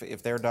 because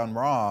if they're done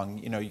wrong,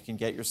 you can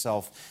get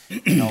yourself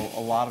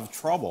a lot of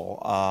trouble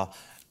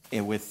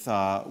with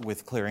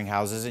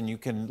clearinghouses, and you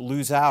can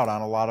lose out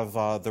on a lot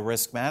of the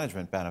risk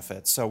management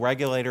benefits. So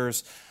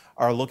regulators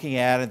are looking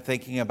at and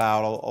thinking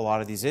about a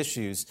lot of these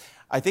issues.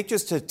 I think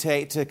just to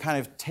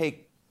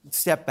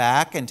step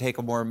back and take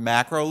a more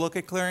macro look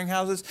at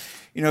clearinghouses.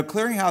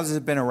 Clearinghouses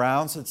have been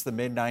around since the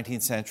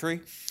mid-19th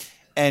century,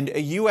 and a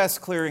U.S.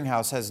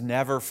 clearinghouse has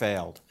never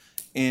failed.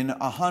 In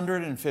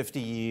 150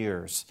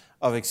 years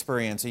of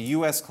experience, a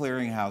U.S.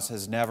 clearinghouse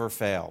has never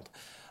failed.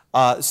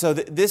 So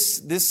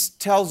this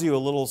tells you a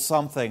little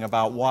something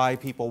about why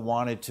people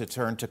wanted to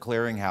turn to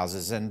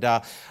clearinghouses. And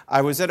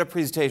I was at a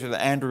presentation with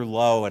Andrew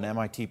Lo, an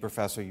MIT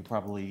professor, you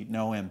probably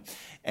know him,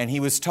 and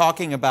he was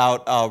talking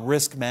about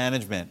risk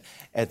management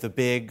at the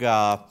big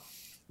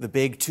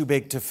too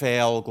big to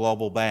fail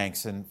global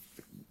banks. And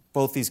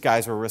both these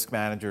guys were risk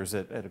managers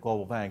at a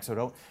global bank,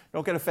 so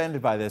don't get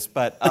offended by this.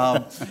 But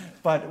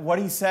but what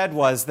he said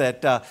was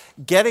that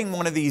getting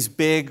one of these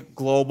big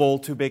global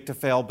too big to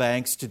fail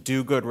banks to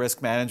do good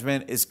risk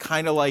management is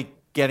kind of like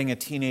getting a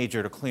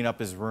teenager to clean up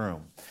his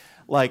room.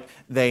 Like,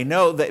 they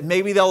know that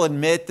maybe they'll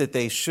admit that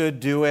they should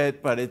do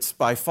it, but it's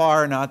by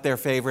far not their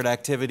favorite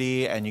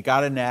activity, and you got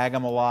to nag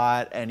them a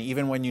lot. And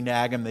even when you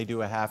nag them, they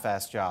do a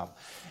half-assed job.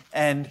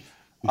 And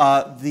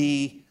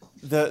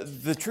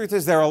The truth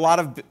is there are a lot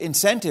of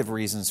incentive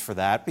reasons for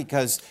that,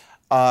 because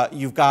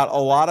you've got a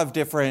lot of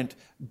different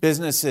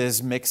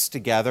businesses mixed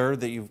together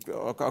that you've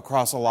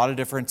across a lot of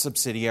different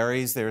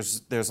subsidiaries.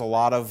 There's a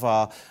lot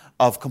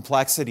of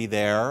complexity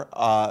there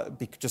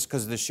just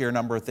because of the sheer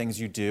number of things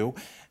you do.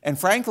 And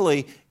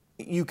frankly,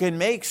 you can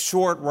make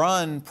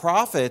short-run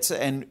profits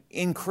and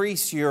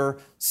increase your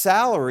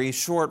salary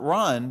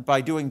short-run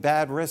by doing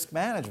bad risk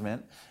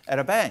management at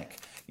a bank.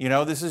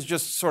 This is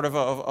just sort of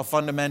a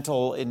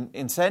fundamental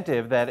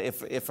incentive that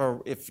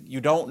if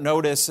you don't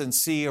notice and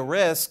see a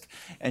risk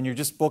and you're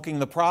just booking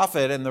the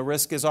profit and the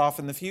risk is off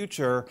in the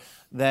future,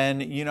 then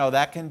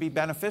that can be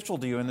beneficial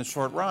to you in the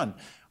short run.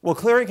 Well,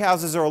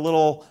 clearinghouses are a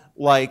little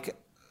like,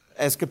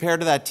 as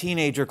compared to that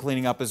teenager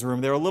cleaning up his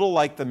room, they're a little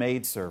like the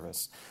maid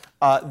service.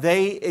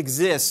 They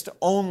exist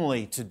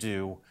only to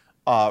do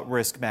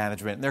risk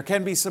management. There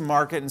can be some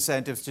market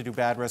incentives to do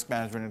bad risk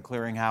management in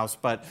clearinghouse,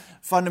 but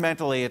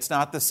fundamentally it's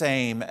not the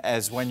same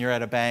as when you're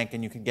at a bank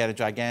and you can get a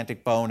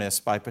gigantic bonus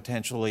by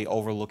potentially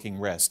overlooking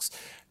risks.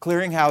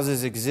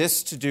 Clearinghouses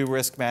exist to do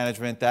risk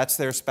management. That's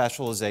their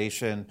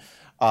specialization.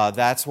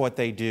 That's what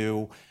they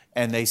do.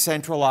 And they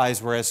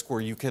centralize risk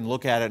where you can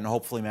look at it and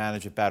hopefully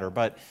manage it better.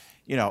 But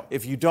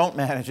if you don't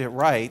manage it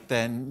right,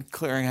 then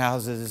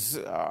clearinghouses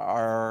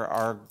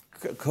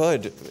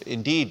could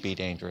indeed be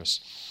dangerous.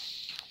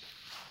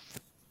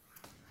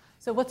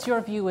 So what's your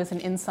view as an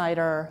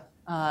insider?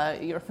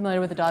 You're familiar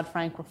with the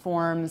Dodd-Frank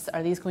reforms.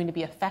 Are these going to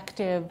be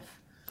effective?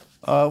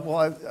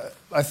 Well,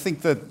 I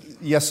think that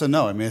yes and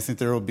no. I mean, I think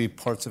there will be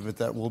parts of it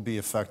that will be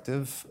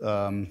effective.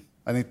 I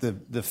think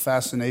the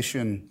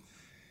fascination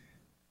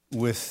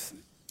with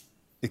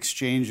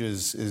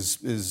exchanges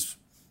is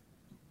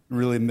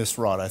really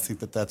miswrought. I think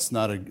that it's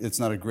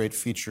not a great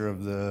feature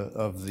of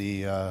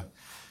the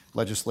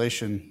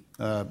legislation,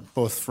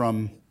 both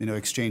from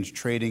exchange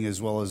trading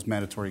as well as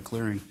mandatory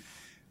clearing.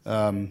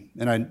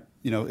 And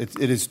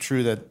it is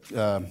true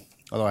that.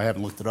 Although I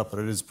haven't looked it up, but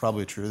it is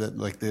probably true that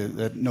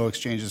that no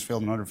exchange has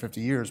failed in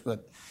 150 years.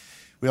 But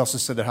we also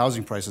said that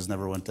housing prices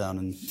never went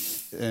down,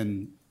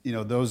 and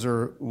those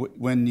are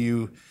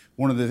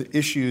one of the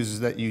issues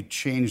is that you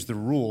change the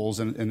rules,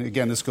 and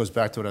again this goes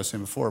back to what I was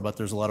saying before about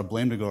there's a lot of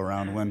blame to go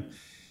around when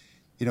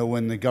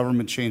the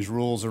government changed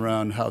rules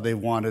around how they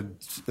wanted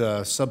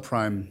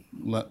subprime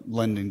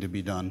lending to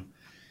be done.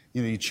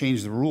 You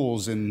change the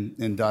rules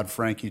in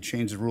Dodd-Frank. You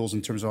change the rules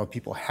in terms of how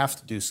people have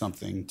to do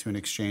something to an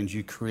exchange.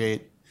 You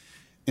create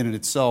in and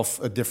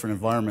itself a different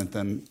environment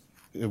than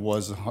it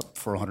was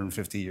for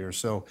 150 years.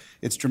 So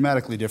it's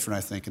dramatically different,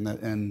 I think,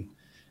 and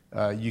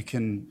you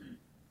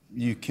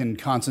can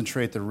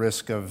concentrate the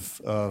risk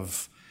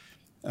of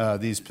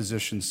these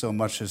positions so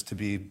much as to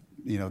be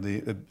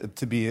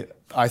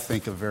I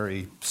think a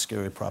very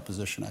scary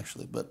proposition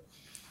actually. But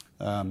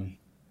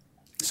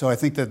so I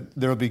think that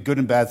there will be good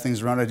and bad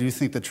things around. I do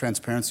think that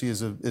transparency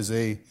is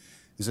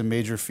a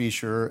major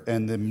feature,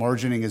 and the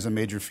margining is a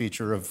major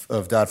feature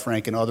of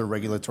Dodd-Frank and other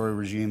regulatory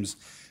regimes.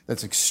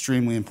 That's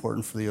extremely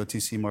important for the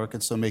OTC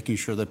market. So making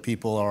sure that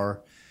people are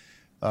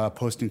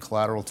posting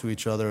collateral to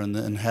each other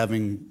and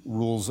having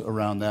rules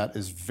around that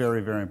is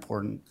very, very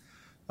important.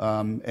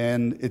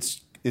 And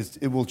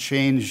it will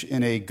change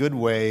in a good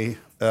way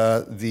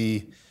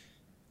the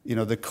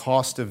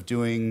cost of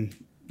doing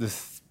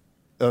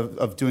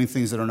doing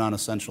things that are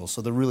non-essential.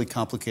 So the really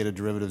complicated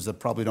derivatives that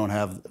probably don't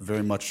have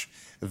very much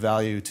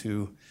value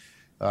to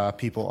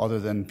people other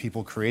than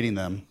people creating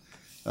them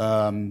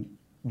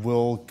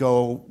will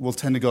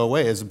tend to go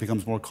away as it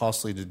becomes more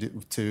costly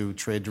to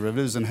trade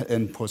derivatives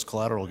and post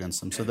collateral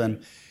against them. So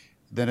then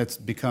it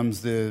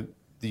becomes the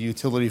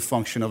utility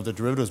function of the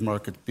derivatives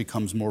market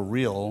becomes more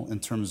real in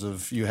terms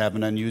of you have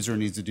an end user who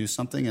needs to do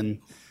something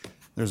and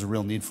there's a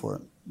real need for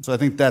it. So I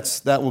think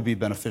that will be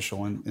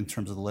beneficial in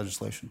terms of the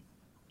legislation.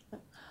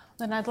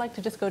 Then I'd like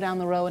to just go down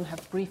the row and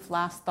have brief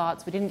last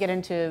thoughts. We didn't get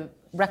into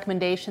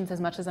recommendations as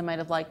much as I might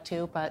have liked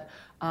to, but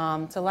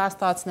so last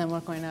thoughts, and then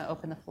we're going to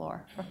open the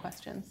floor for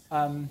questions.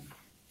 Well,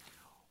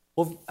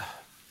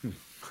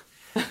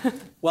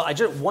 I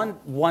just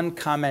one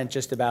comment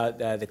just about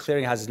the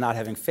clearinghouses not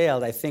having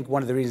failed. I think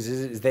one of the reasons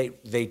is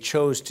they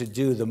chose to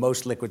do the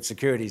most liquid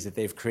securities that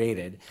they've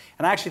created,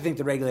 and I actually think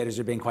the regulators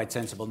are being quite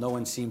sensible. No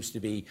one seems to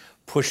be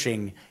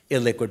pushing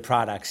illiquid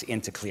products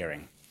into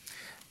clearing.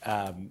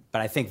 But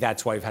I think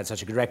that's why we've had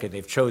such a good record.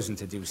 They've chosen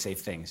to do safe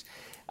things.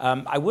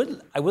 I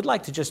would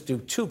like to just do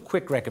two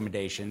quick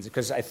recommendations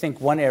because I think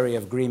one area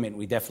of agreement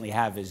we definitely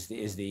have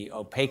is the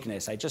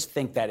opaqueness. I just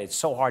think that it's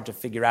so hard to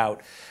figure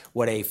out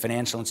what a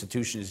financial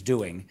institution is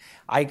doing.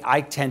 I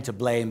tend to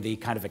blame the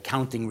kind of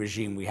accounting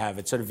regime we have.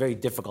 It's sort of very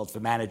difficult for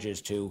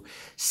managers to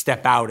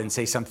step out and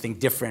say something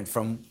different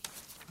from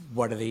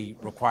what are the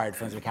required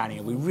forms of accounting,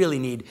 and we really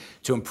need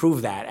to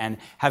improve that. And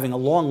having a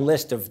long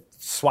list of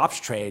swaps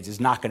trades is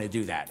not going to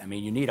do that. I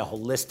mean, you need a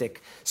holistic,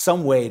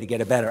 some way to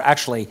get it better.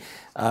 Actually,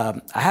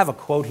 I have a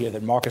quote here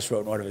that Marcus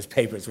wrote in one of his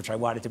papers, which I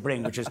wanted to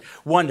bring, which is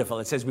wonderful.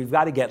 It says, we've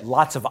got to get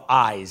lots of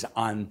eyes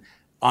on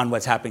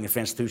what's happening in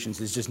financial institutions.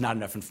 There's just not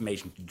enough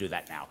information to do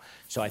that now.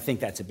 So I think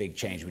that's a big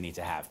change we need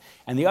to have.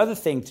 And the other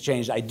thing to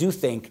change, I do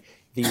think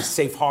these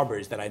safe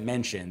harbors that I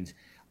mentioned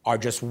are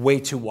just way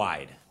too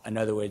wide. In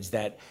other words,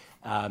 that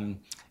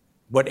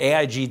what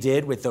AIG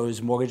did with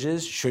those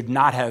mortgages should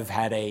not have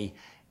had a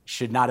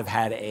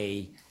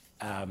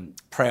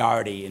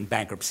priority in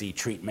bankruptcy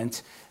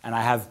treatment. And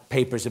I have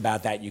papers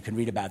about that. You can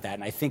read about that.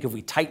 And I think if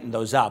we tighten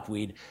those up,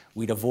 we'd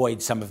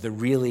avoid some of the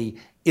really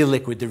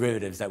illiquid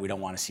derivatives that we don't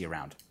want to see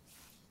around.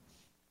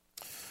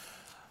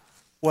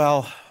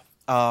 Well,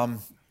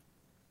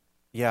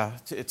 yeah,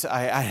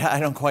 I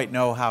don't quite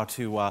know how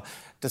to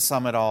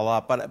sum it all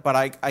up, but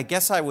I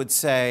guess I would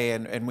say,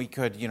 and we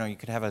could, you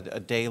could have a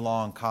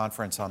day-long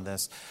conference on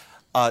this.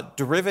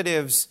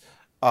 Derivatives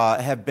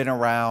have been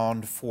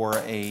around for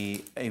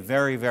a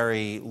very,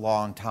 very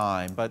long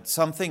time, but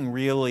something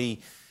really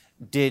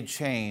did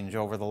change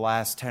over the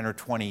last 10 or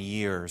 20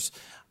 years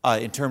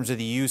in terms of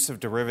the use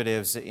of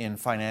derivatives in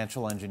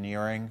financial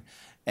engineering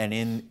and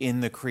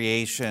in the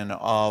creation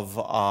of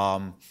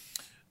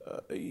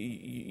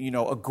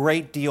a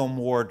great deal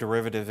more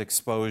derivative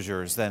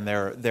exposures than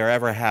there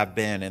ever have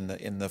been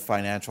in the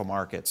financial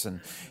markets,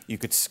 and you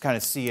could kind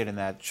of see it in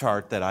that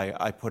chart that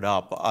I put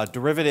up.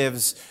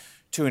 Derivatives,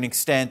 to an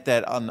extent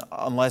that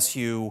unless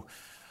you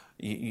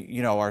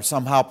are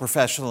somehow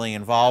professionally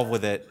involved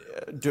with it,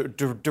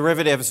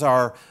 derivatives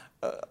are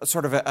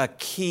sort of a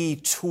key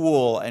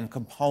tool and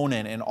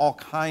component in all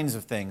kinds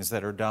of things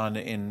that are done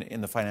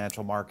in the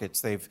financial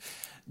markets.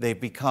 They've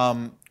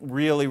become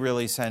really,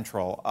 really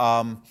central.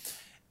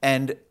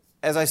 And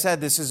as I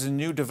said, this is a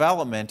new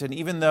development, and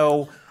even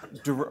though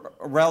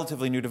a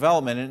relatively new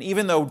development, and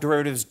even though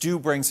derivatives do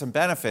bring some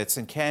benefits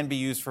and can be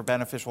used for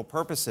beneficial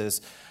purposes,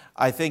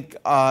 I think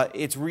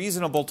it's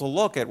reasonable to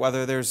look at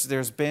whether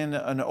there's been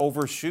an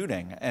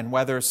overshooting and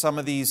whether some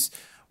of these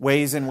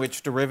ways in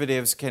which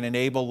derivatives can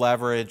enable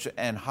leverage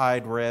and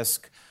hide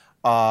risk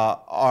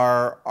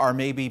are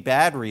maybe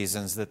bad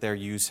reasons that their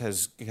use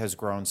has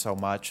grown so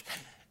much,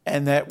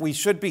 and that we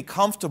should be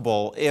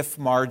comfortable if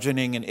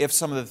margining and if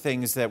some of the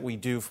things that we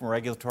do from a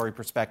regulatory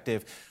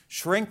perspective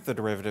shrink the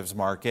derivatives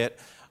market.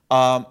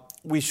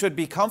 We should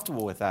be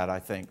comfortable with that, I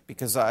think,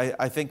 because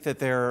I think that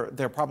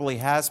there probably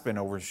has been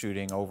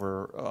overshooting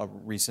over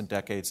recent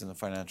decades in the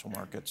financial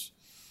markets.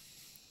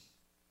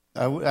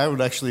 I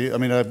would actually, I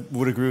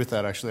would agree with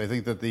that, actually. I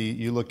think that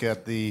you look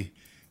at the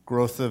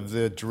growth of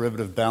the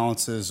derivative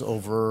balances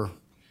over,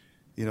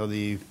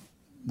 the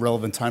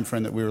relevant time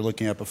frame that we were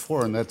looking at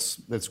before, and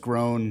that's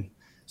grown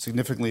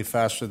significantly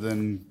faster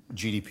than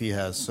GDP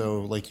has.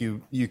 So,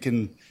 you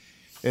can,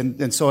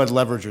 and so had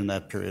leverage in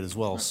that period as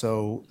well.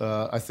 So,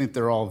 I think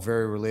they're all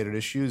very related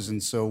issues,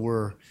 and so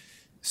we're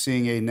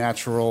seeing a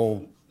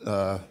natural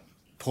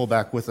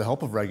pullback with the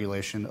help of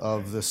regulation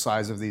of the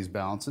size of these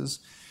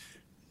balances.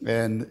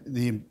 And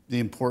the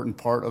important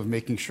part of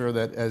making sure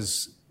that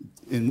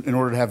in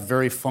order to have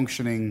very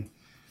functioning,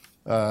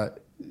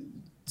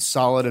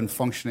 solid and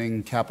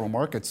functioning capital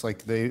markets,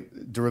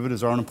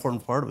 derivatives are an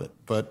important part of it.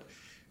 But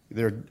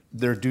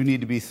there do need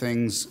to be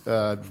things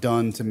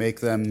done to make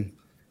them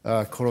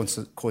quote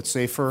unquote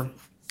safer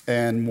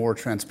and more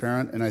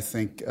transparent. And I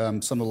think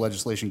some of the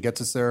legislation gets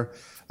us there.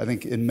 I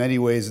think in many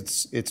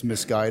ways it's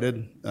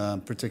misguided,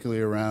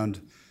 particularly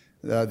around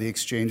the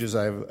exchanges.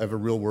 I have a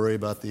real worry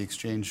about the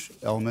exchange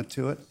element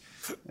to it,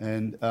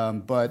 and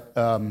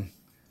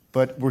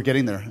but we're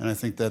getting there, and I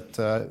think that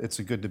it's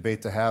a good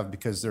debate to have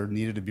because there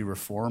needed to be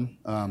reform.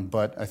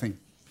 But I think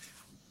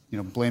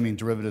blaming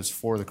derivatives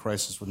for the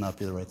crisis would not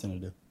be the right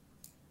thing to do.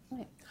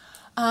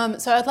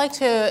 Right. So I'd like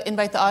to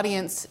invite the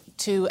audience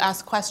to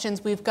ask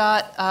questions. We've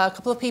got a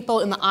couple of people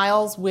in the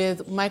aisles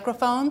with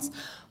microphones.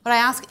 What I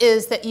ask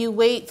is that you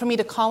wait for me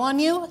to call on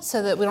you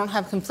so that we don't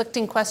have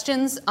conflicting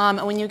questions.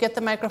 And when you get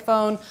the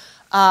microphone,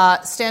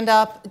 stand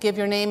up, give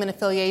your name and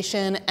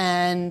affiliation,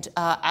 and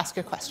ask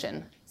your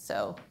question.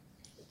 So,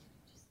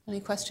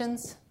 any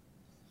questions?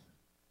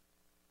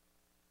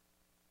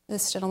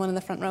 This gentleman in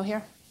the front row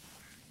here.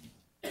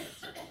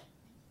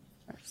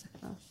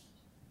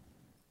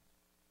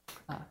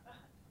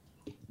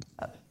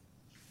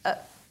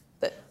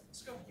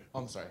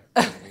 I'm sorry.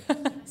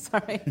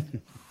 Sorry.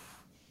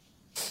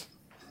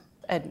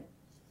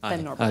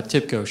 Ben Norbert.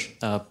 Tip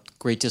Ghosh,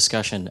 great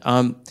discussion.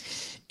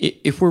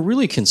 If we're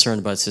really concerned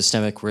about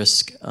systemic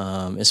risk,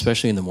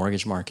 especially in the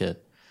mortgage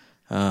market,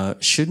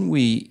 shouldn't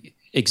we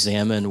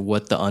examine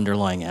what the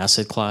underlying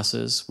asset class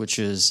is, which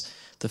is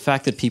the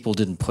fact that people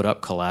didn't put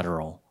up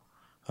collateral?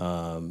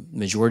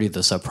 Majority of the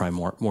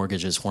subprime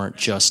mortgages weren't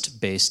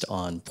just based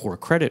on poor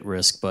credit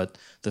risk, but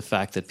the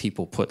fact that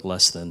people put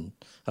less than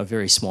a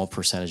very small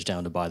percentage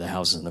down to buy the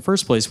houses in the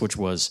first place, which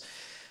was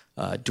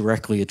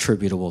directly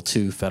attributable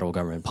to federal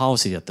government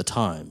policy at the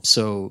time.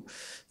 So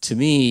to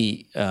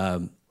me,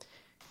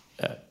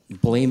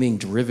 blaming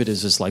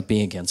derivatives is like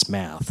being against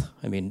math.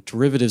 I mean,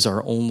 derivatives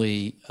are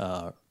only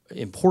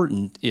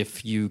important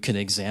if you can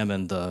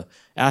examine the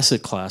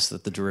asset class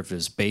that the derivative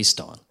is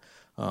based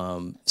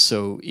on.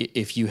 So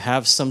if you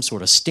have some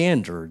sort of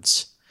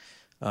standards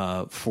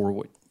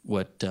for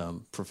what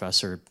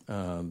Professor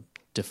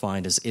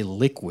defined as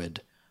illiquid,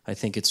 I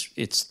think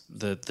it's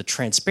the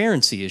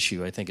transparency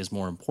issue, I think, is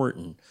more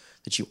important,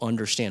 that you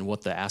understand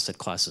what the asset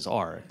classes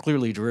are.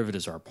 Clearly,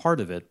 derivatives are a part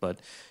of it, but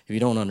if you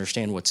don't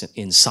understand what's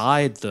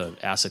inside the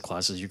asset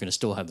classes, you're going to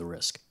still have the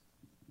risk.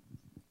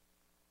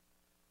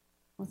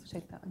 Let's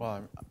take that one.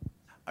 Well,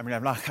 I mean,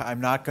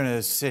 I'm not going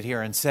to sit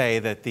here and say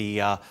that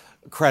the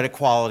credit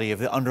quality of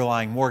the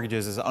underlying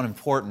mortgages is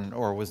unimportant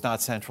or was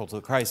not central to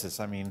the crisis.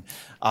 I mean,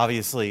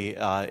 obviously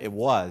it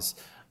was.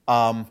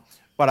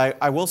 But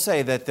I will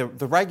say that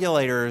the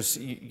regulators,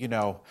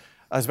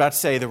 I was about to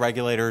say the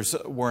regulators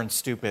weren't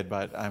stupid,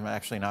 but I'm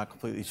actually not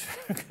completely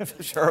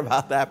sure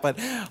about that. But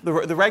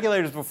the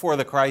regulators before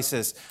the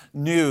crisis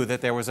knew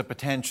that there was a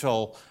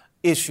potential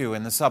issue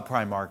in the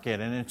subprime market.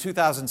 And in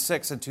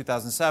 2006 and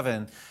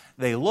 2007,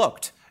 they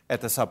looked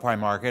at the subprime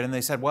market and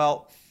they said,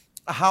 well,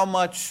 how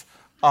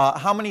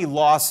many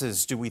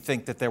losses do we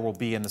think that there will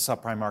be in the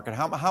subprime market?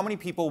 How many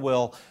people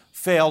will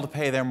fail to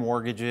pay their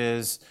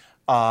mortgages?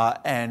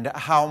 And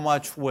how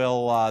much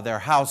will their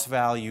house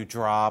value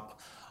drop?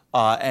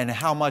 And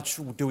how much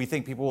do we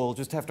think people will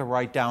just have to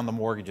write down the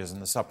mortgages in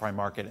the subprime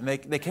market? And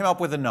they came up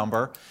with a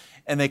number,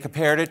 and they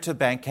compared it to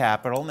bank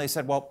capital, and they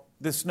said, well,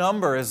 this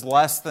number is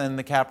less than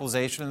the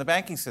capitalization in the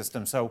banking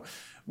system, so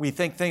we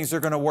think things are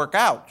going to work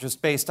out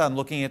just based on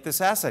looking at this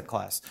asset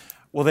class.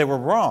 Well, they were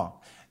wrong.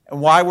 And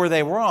why were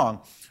they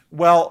wrong?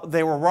 Well,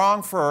 they were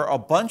wrong for a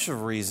bunch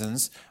of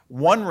reasons.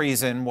 One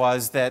reason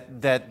was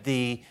that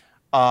the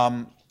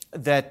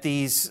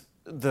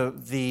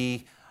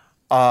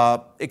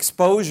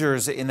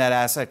exposures in that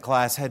asset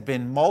class had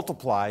been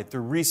multiplied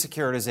through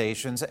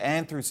resecuritizations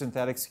and through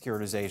synthetic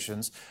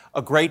securitizations,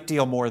 a great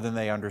deal more than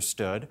they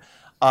understood.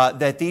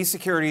 That these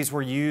securities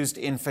were used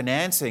in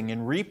financing,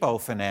 in repo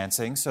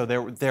financing, so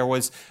there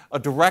was a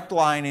direct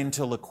line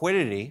into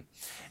liquidity,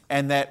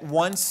 and that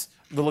once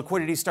the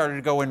liquidity started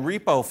to go in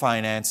repo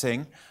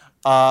financing,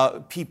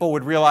 people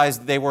would realize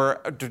they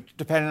were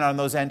dependent on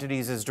those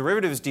entities as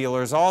derivatives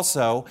dealers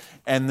also,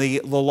 and the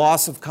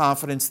loss of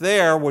confidence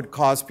there would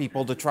cause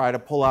people to try to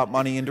pull out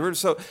money in derivatives.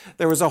 So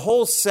there was a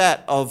whole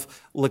set of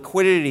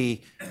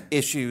liquidity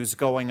issues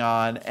going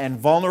on and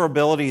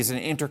vulnerabilities and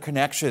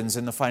interconnections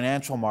in the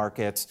financial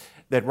markets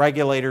that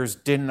regulators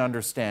didn't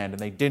understand, and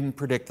they didn't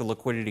predict the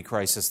liquidity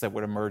crisis that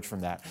would emerge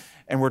from that.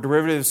 And were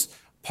derivatives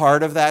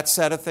part of that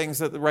set of things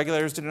that the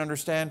regulators didn't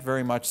understand?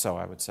 Very much so,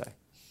 I would say.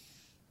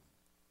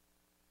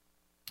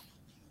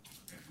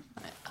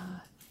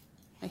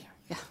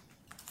 Yeah.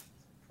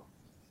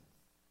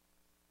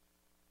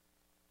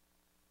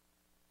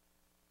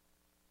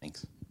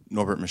 Thanks.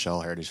 Norbert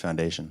Michel, Heritage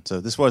Foundation.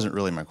 So this wasn't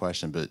really my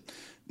question, but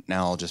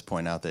now I'll just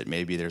point out that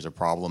maybe there's a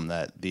problem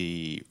that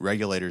the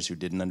regulators who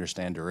didn't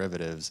understand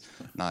derivatives,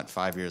 not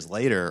 5 years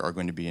later, are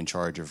going to be in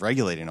charge of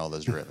regulating all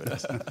those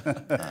derivatives.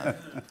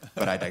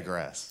 But I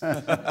digress.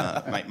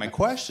 My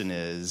question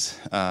is,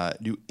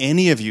 do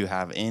any of you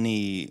have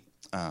any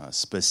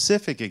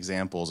specific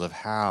examples of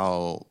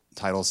how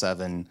Title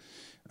VII,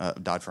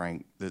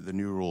 Dodd-Frank, the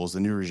new rules, the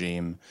new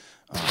regime,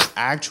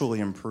 actually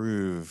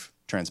improve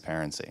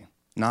transparency?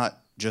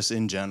 Not just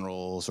in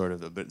general, sort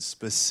of, but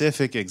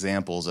specific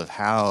examples of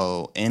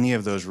how any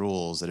of those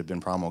rules that have been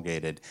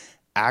promulgated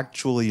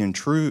actually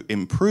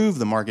improve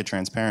the market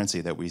transparency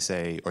that we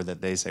say, or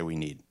that they say we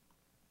need.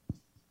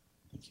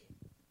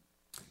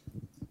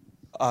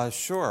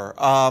 Sure.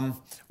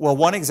 Well,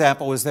 one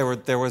example was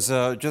there was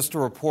just a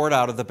report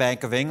out of the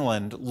Bank of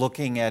England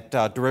looking at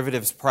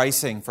derivatives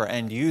pricing for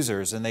end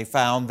users, and they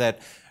found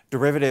that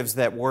derivatives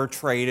that were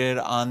traded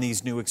on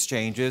these new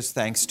exchanges,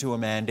 thanks to a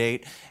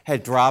mandate,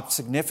 had dropped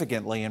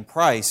significantly in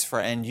price for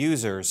end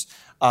users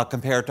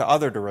compared to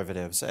other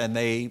derivatives. And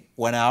they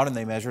went out and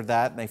they measured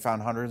that, and they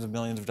found hundreds of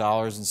millions of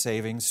dollars in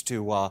savings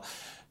to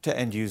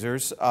end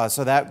users.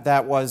 So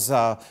that was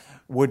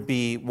would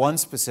be one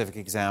specific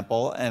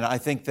example. And I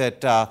think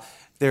that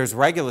there's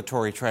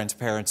regulatory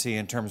transparency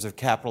in terms of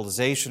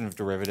capitalization of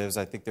derivatives.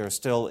 I think there are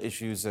still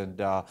issues and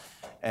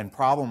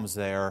problems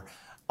there.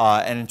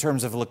 And in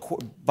terms of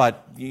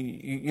but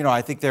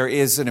I think there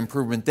is an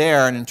improvement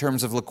there. And in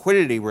terms of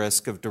liquidity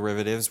risk of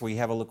derivatives, we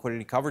have a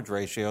liquidity coverage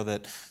ratio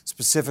that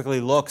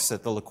specifically looks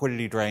at the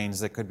liquidity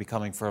drains that could be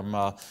coming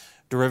from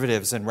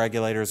derivatives, and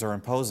regulators are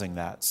imposing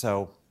that.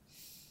 So,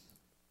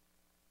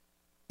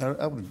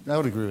 I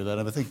would agree with that.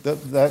 I think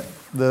that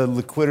the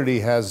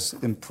liquidity has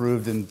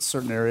improved in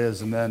certain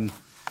areas, and then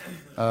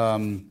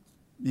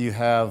you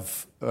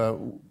have.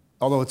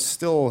 Although it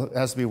still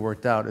has to be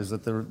worked out, is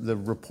that the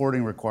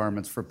reporting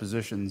requirements for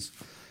positions,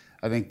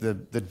 I think the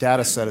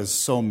data set is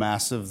so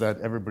massive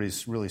that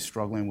everybody's really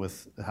struggling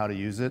with how to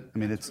use it. I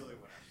mean, it's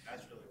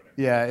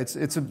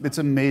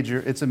a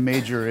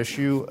major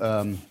issue,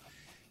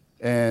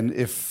 and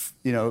if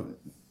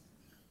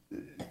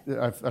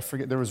I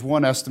forget, there was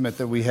one estimate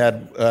that we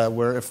had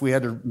where if we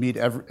had to meet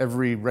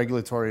every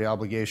regulatory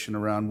obligation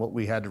around what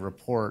we had to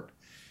report,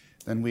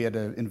 then we had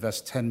to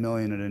invest $10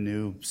 million in a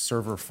new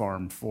server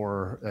farm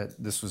for,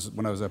 this was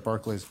when I was at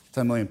Barclays,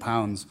 £10 million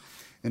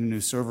in a new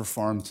server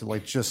farm to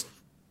just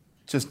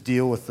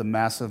deal with the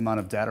massive amount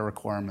of data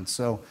requirements.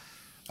 So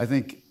I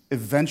think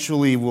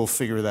eventually we'll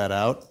figure that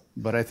out,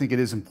 but I think it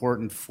is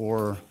important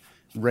for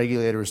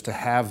regulators to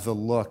have the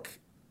look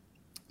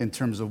in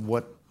terms of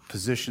what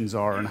positions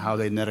are and how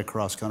they net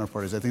across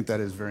counterparties. I think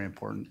that is very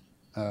important.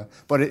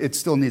 But it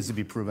still needs to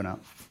be proven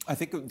out. I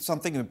think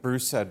something that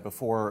Bruce said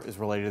before is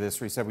related to this,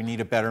 where he said we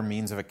need a better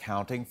means of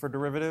accounting for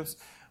derivatives,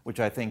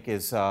 which I think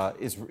is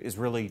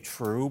really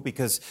true,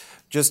 because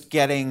just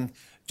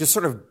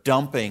sort of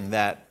dumping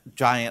that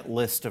giant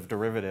list of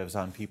derivatives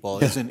on people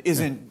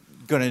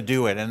isn't going to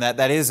do it, and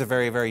that is a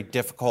very, very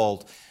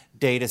difficult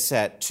data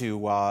set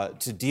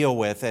to deal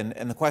with.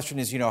 And the question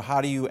is, how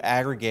do you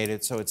aggregate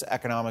it so it's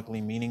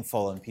economically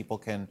meaningful and people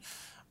can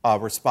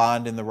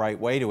respond in the right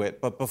way to it?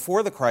 But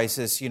before the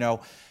crisis,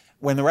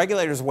 when the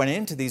regulators went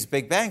into these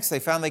big banks, they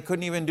found they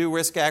couldn't even do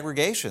risk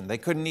aggregation. They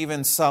couldn't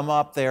even sum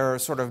up their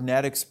sort of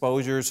net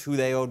exposures, who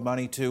they owed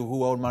money to,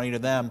 who owed money to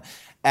them,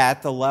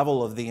 at the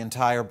level of the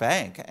entire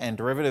bank. And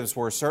derivatives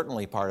were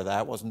certainly part of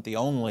that. It wasn't the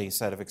only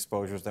set of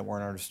exposures that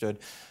weren't understood.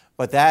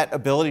 But that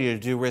ability to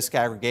do risk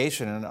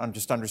aggregation and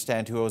just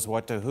understand who owes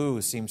what to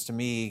who seems to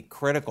me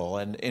critical.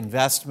 And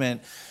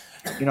investment,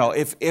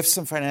 if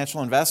some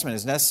financial investment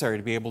is necessary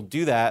to be able to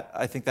do that,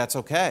 I think that's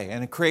okay.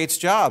 And it creates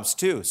jobs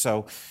too.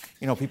 So,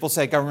 people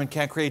say government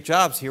can't create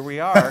jobs. Here we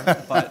are.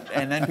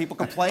 And then people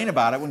complain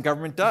about it when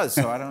government does.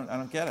 So I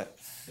don't get it.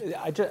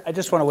 I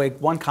just want to make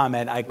one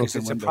comment, because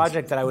it's a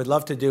project that I would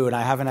love to do, and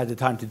I haven't had the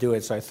time to do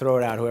it, so I throw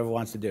it out, whoever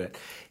wants to do it,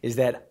 is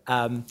that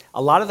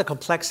a lot of the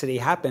complexity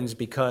happens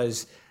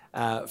because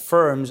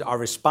firms are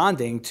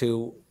responding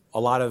to a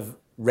lot of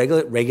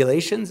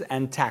regulations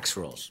and tax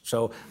rules.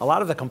 So a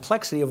lot of the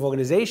complexity of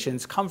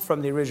organizations come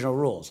from the original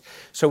rules.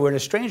 So we're in a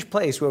strange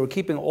place where we're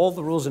keeping all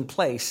the rules in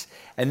place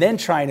and then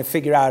trying to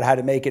figure out how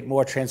to make it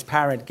more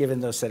transparent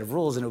given those set of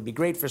rules. And it would be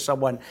great for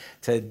someone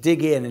to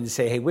dig in and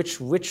say, hey, which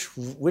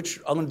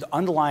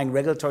underlying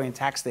regulatory and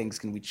tax things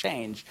can we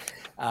change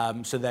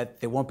so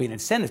that there won't be an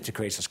incentive to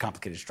create such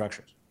complicated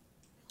structures?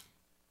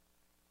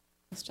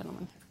 This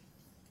gentleman.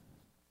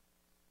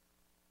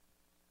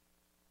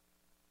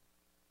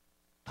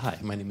 Hi,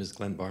 my name is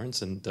Glenn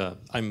Barnes, and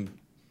I'm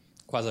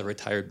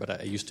quasi-retired, but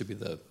I used to be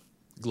the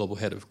global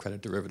head of credit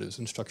derivatives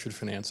and structured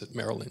finance at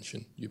Merrill Lynch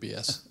and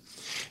UBS.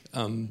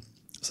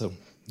 So,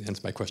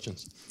 hence my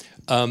questions.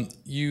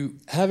 You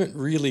haven't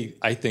really,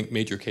 I think,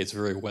 made your case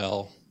very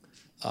well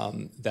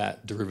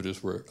that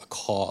derivatives were a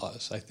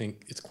cause. I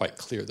think it's quite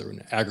clear they're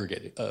an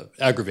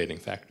aggravating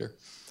factor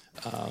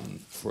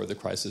for the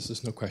crisis.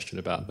 There's no question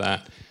about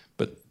that.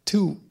 But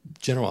two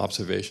general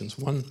observations.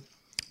 One,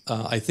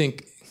 I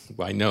think,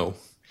 well, I know,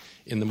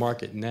 in the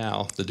market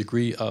now, the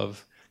degree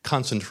of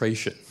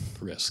concentration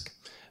risk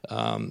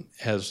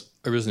has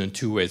arisen in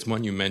two ways.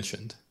 One you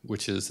mentioned,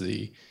 which is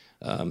the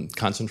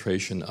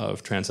concentration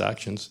of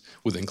transactions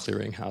within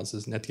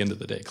clearinghouses. And at the end of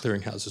the day,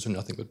 clearinghouses are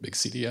nothing but big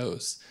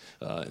CDOs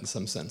in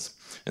some sense.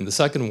 And the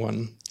second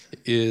one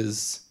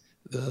is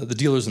the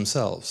dealers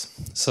themselves.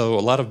 So a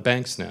lot of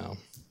banks now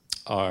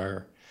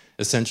are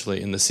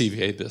essentially in the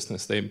CVA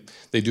business.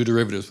 They do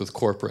derivatives with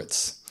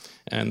corporates,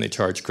 and they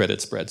charge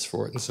credit spreads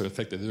for it. And so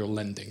effectively they're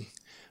lending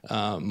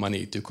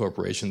money to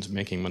corporations,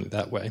 making money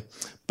that way.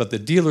 But the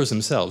dealers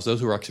themselves,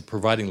 those who are actually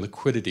providing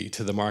liquidity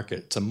to the market,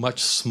 it's a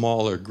much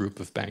smaller group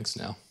of banks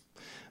now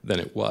than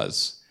it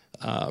was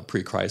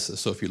pre-crisis.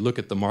 So if you look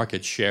at the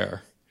market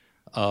share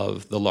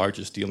of the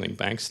largest dealing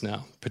banks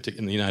now,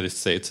 particularly in the United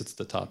States, it's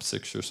the top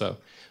 6 or so.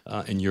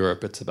 In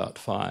Europe, it's about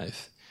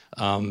 5.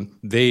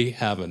 They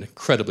have an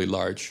incredibly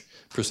large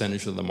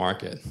percentage of the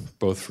market,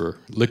 both for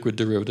liquid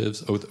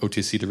derivatives,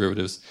 OTC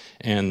derivatives,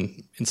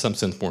 and in some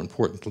sense, more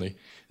importantly,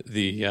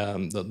 the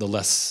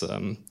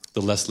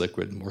less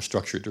liquid, more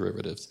structured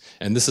derivatives.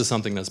 And this is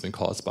something that's been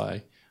caused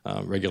by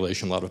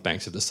regulation. A lot of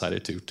banks have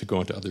decided to go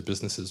into other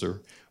businesses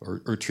or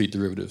treat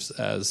derivatives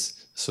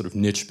as sort of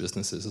niche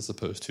businesses as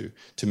opposed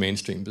to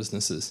mainstream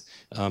businesses.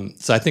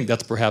 So I think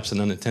that's perhaps an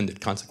unintended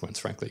consequence,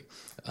 frankly,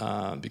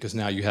 because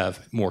now you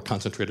have more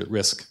concentrated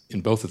risk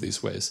in both of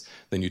these ways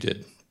than you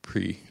did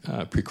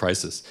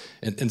pre-crisis.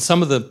 And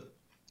some of the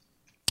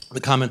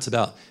comments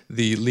about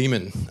the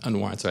Lehman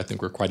unwinds, I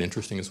think, were quite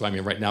interesting as well. I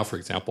mean, right now, for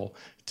example,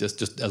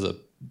 just as a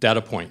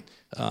data point,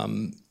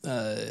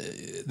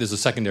 there's a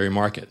secondary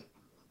market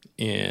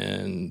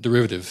in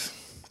derivative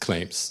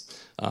claims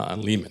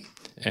on Lehman.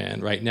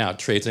 And right now, it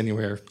trades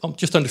anywhere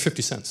just under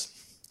 50 cents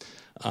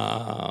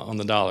on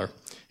the dollar.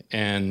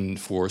 And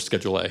for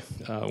Schedule A,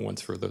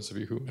 once for those of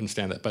you who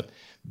understand that. But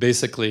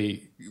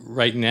basically,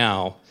 right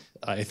now,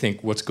 I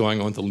think what's going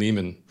on with the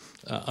Lehman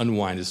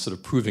unwind is sort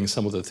of proving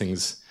some of the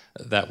things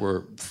that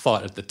were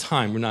thought at the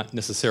time were not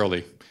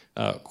necessarily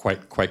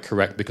quite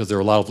correct, because there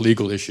were a lot of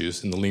legal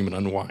issues in the Lehman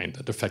unwind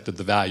that affected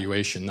the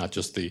valuation, not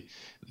just the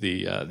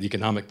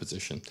economic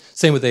position.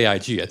 Same with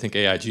AIG. I think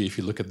AIG, if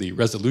you look at the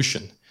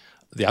resolution,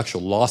 the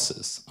actual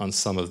losses on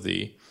some of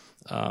the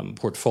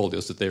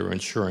portfolios that they were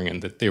insuring,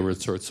 and that they were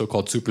sort of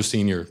so-called super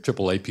senior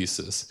AAA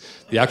pieces,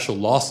 the actual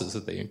losses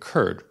that they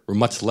incurred were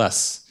much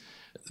less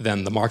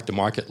than the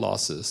mark-to-market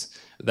losses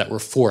that were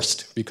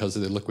forced because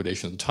of the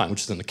liquidation at the time,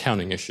 which is an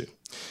accounting issue.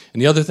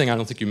 And the other thing I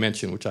don't think you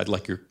mentioned, which I'd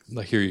like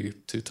hear you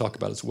to talk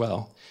about as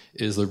well,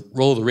 is the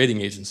role of the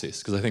rating agencies,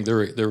 because I think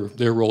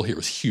their role here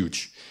was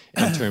huge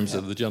in terms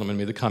of, the gentleman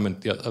made the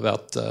comment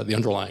about the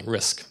underlying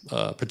risk,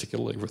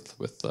 particularly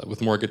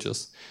with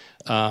mortgages.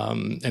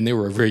 And they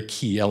were a very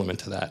key element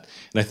to that.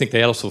 And I think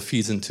that also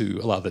feeds into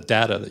a lot of the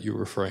data that you were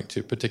referring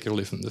to,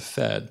 particularly from the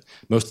Fed.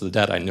 Most of the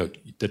data I note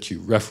that you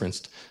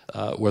referenced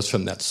was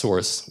from that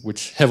source,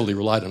 which heavily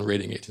relied on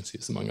rating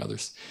agencies, among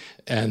others.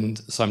 And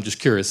so I'm just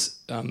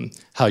curious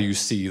how you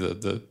see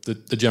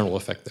the general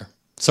effect there.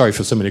 Sorry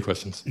for so many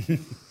questions.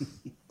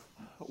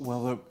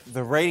 Well,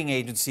 the rating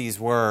agencies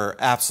were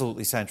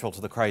absolutely central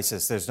to the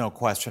crisis. There's no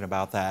question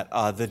about that.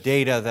 The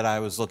data that I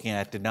was looking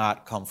at did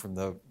not come from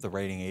the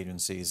rating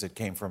agencies. It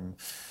came from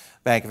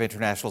Bank of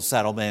International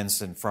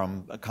Settlements and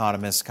from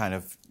economists kind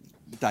of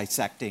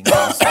dissecting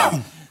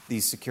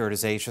these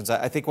securitizations.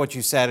 I think what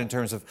you said in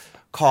terms of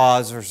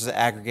cause versus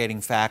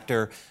aggregating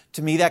factor,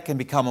 to me that can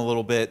become a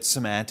little bit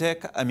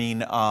semantic. I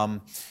mean,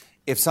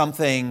 if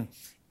something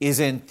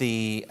isn't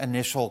the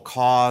initial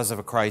cause of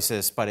a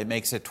crisis, but it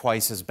makes it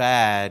twice as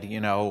bad,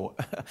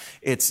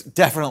 it's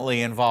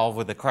definitely involved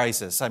with the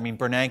crisis. I mean,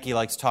 Bernanke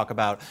likes to talk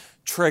about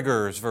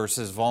triggers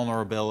versus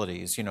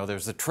vulnerabilities.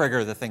 There's the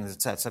trigger, the thing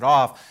that sets it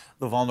off,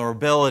 the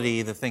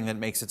vulnerability, the thing that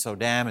makes it so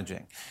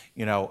damaging.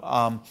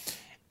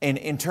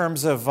 In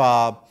terms of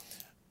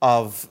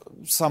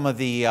some of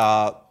the,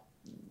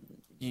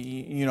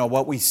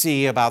 what we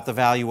see about the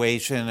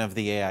valuation of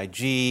the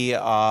AIG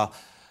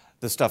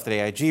the stuff that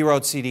AIG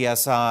wrote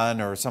CDS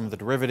on, or some of the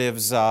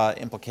derivatives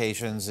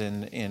implications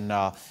in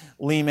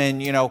Lehman.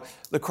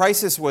 The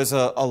crisis was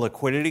a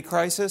liquidity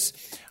crisis.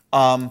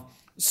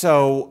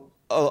 So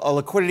a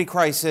liquidity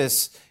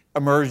crisis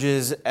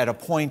emerges at a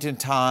point in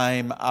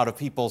time out of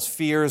people's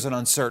fears and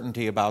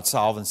uncertainty about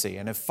solvency.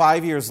 And if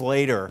 5 years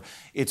later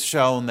it's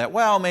shown that,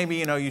 well, maybe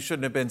you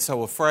shouldn't have been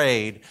so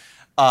afraid,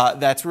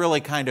 that's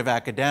really kind of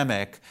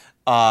academic.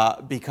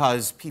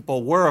 Because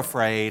people were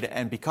afraid,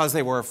 and because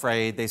they were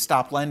afraid, they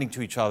stopped lending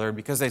to each other. And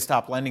because they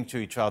stopped lending to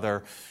each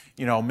other,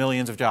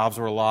 millions of jobs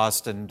were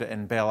lost, and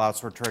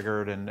bailouts were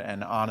triggered,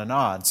 and on and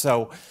on.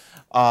 So,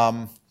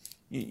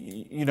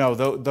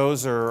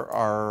 those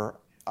are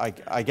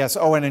I guess.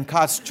 Oh, and in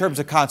terms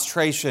of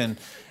concentration,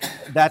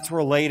 that's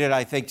related,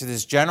 I think, to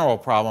this general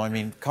problem. I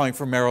mean, coming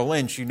from Merrill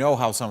Lynch,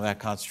 how some of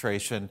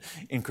that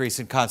increase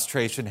in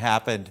concentration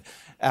happened.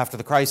 After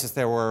the crisis,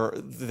 there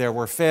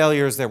were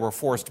failures, there were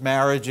forced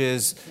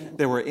marriages,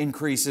 there were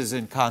increases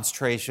in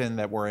concentration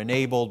that were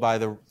enabled by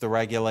the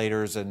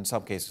regulators, and in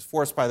some cases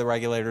forced by the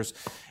regulators,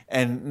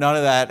 and none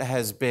of that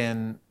has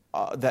been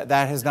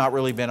that has not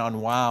really been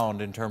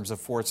unwound in terms of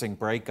forcing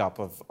breakup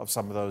of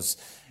some of those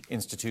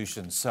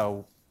institutions.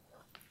 So,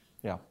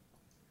 yeah.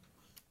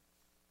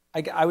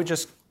 I would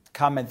just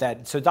comment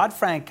that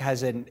Dodd-Frank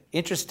has an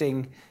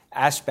interesting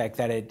aspect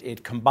that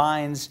it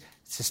combines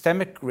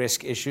systemic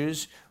risk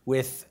issues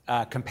with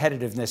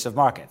competitiveness of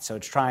markets. So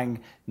it's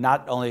trying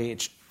not only,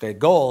 the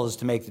goal is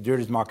to make the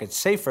derivatives markets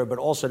safer, but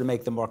also to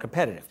make them more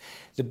competitive.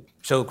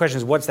 So the question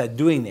is, what's that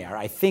doing there?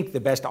 I think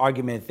the best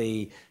argument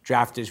the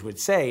drafters would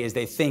say is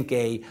they think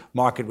a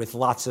market with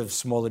lots of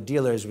smaller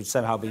dealers would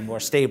somehow be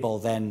more stable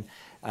than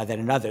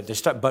another.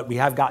 But we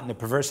have gotten the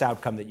perverse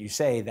outcome that you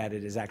say, that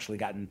it has actually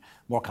gotten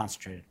more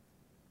concentrated.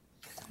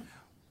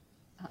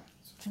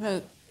 Do you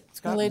have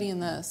a lady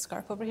in the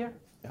scarf over here?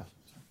 Yeah.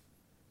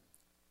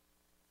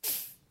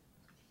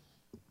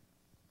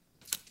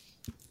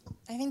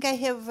 I think I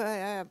have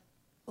a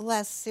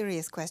less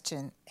serious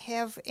question.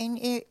 Have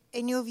any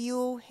of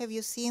you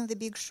seen The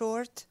Big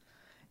Short?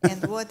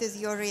 And what is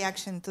your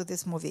reaction to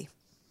this movie?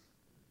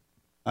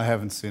 I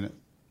haven't seen it.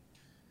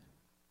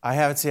 I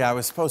haven't seen it. I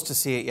was supposed to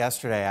see it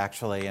yesterday,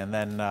 actually, and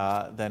then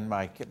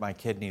my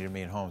kid needed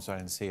me at home, so I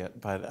didn't see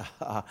it. But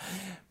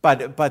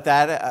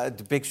that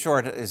The Big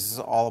Short is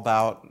all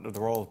about the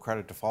role of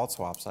credit default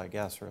swaps, I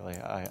guess. Really,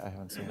 I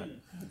haven't seen it.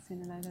 I haven't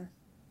seen it either.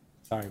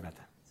 Sorry about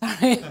that.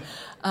 Sorry.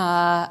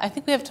 I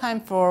think we have time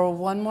for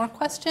one more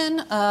question.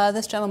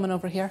 This gentleman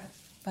over here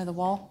by the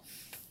wall.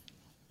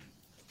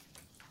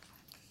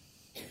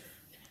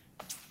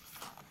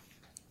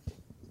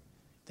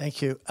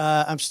 Thank you.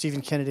 I'm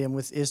Stephen Kennedy. I'm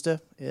with ISDA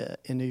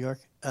in New York.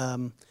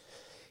 And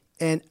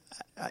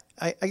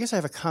I guess I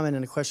have a comment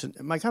and a question.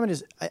 My comment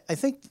is, I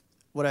think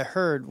what I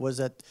heard was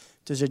that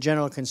there's a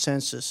general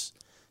consensus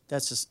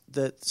that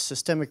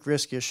systemic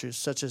risk issues,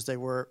 such as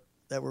that were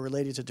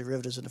related to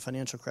derivatives in the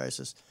financial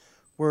crisis,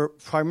 were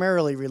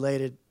primarily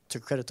related to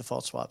credit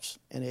default swaps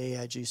in the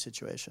AIG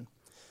situation.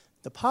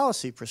 The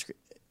policy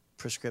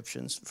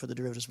prescriptions for the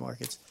derivatives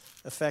markets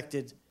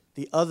affected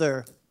the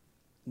other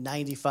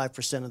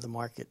 95% of the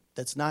market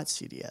that's not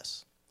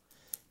CDS.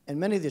 And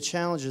many of the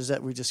challenges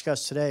that we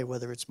discussed today,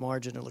 whether it's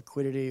margin or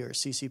liquidity or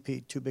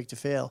CCP too big to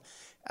fail,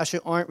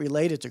 actually aren't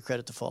related to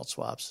credit default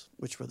swaps,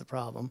 which were the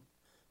problem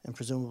and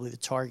presumably the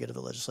target of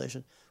the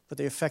legislation, but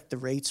they affect the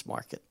rates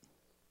market.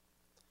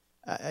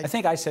 I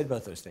think I said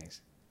both those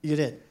things. You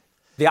did.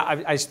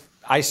 Yeah,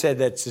 I said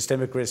that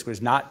systemic risk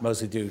was not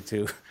mostly due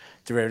to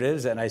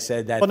derivatives, and I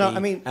said that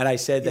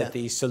that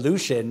the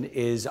solution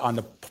is on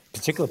the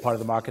particular part of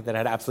the market that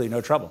had absolutely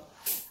no trouble.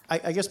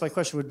 I guess my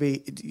question would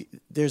be,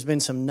 there's been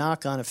some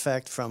knock-on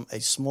effect from a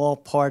small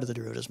part of the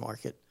derivatives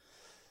market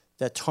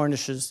that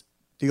tarnishes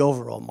the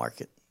overall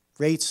market.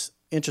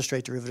 Interest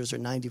rate derivatives are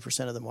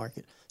 90% of the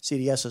market.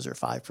 CDSs are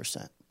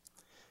 5%.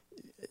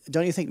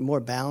 Don't you think more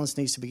balance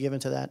needs to be given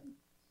to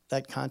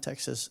that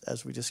context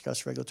as we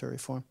discuss regulatory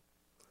reform?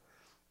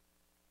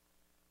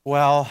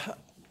 Well,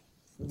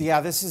 yeah,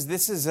 this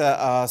is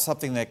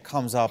something that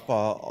comes up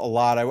a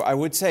lot. I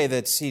would say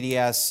that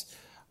CDS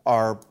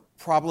are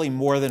probably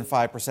more than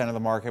 5% of the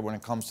market when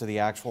it comes to the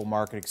actual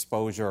market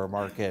exposure or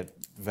market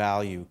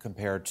value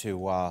compared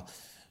to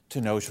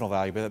notional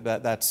value. But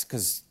that's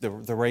because the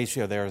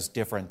ratio there is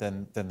different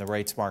than the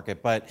rates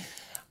market. But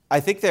I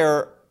think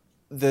the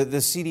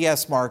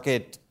CDS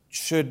market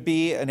should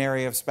be an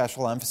area of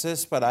special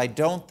emphasis, but I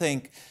don't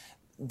think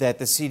that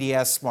the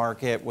CDS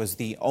market was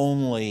the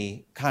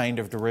only kind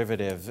of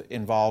derivative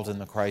involved in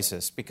the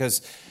crisis,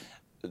 because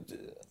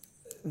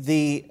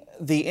the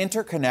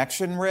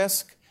interconnection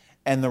risk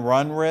and the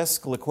run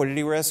risk,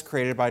 liquidity risk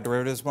created by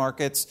derivatives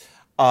markets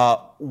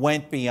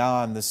went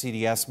beyond the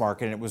CDS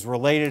market. And it was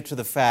related to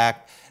the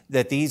fact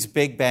that these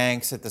big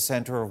banks at the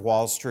center of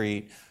Wall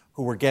Street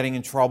who were getting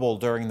in trouble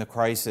during the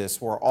crisis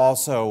were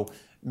also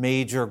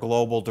major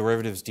global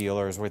derivatives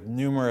dealers with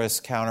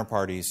numerous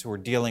counterparties who were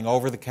dealing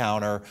over the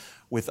counter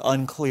with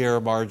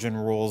unclear margin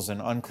rules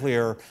and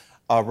unclear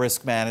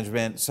risk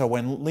management. So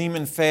when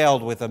Lehman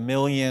failed with 1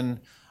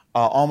 million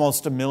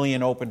almost 1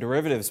 million open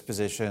derivatives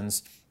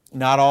positions.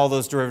 Not all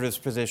those derivatives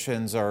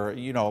positions are,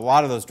 a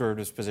lot of those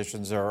derivatives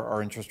positions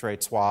are interest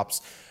rate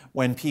swaps.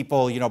 When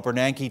people,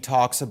 Bernanke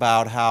talks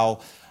about how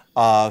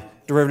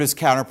derivatives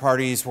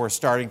counterparties were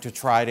starting to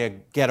try to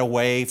get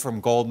away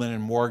from Goldman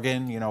and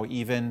Morgan,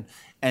 even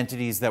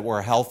entities that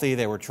were healthy,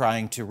 they were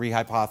trying to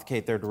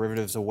rehypothecate their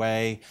derivatives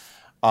away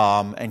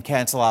and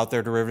cancel out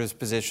their derivatives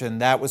position.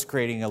 That was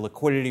creating a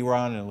liquidity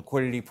run and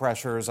liquidity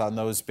pressures on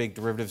those big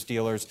derivatives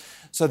dealers.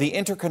 So the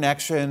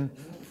interconnection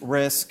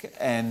risk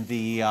and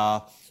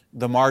the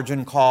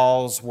margin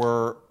calls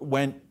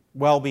went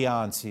well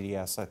beyond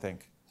CDS, I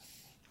think.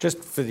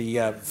 Just for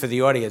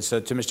the audience, so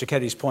to Mr.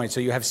 Kennedy's point,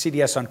 so you have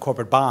CDS on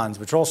corporate bonds,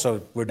 which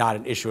also were not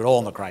an issue at all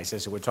in the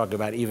crisis. So we're talking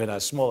about even a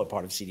smaller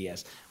part of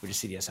CDS, which is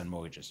CDS on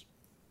mortgages.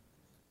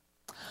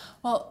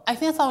 Well, I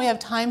think that's all we have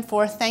time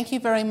for. Thank you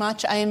very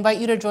much. I invite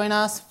you to join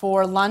us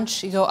for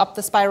lunch. You go up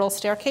the spiral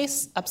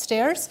staircase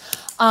upstairs.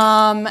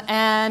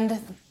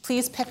 And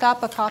please pick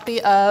up a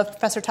copy of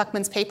Professor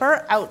Tuchman's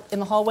paper out in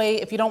the hallway.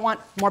 If you don't want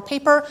more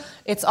paper,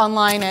 it's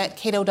online at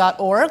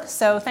cato.org.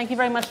 So thank you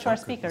very much to our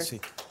speakers.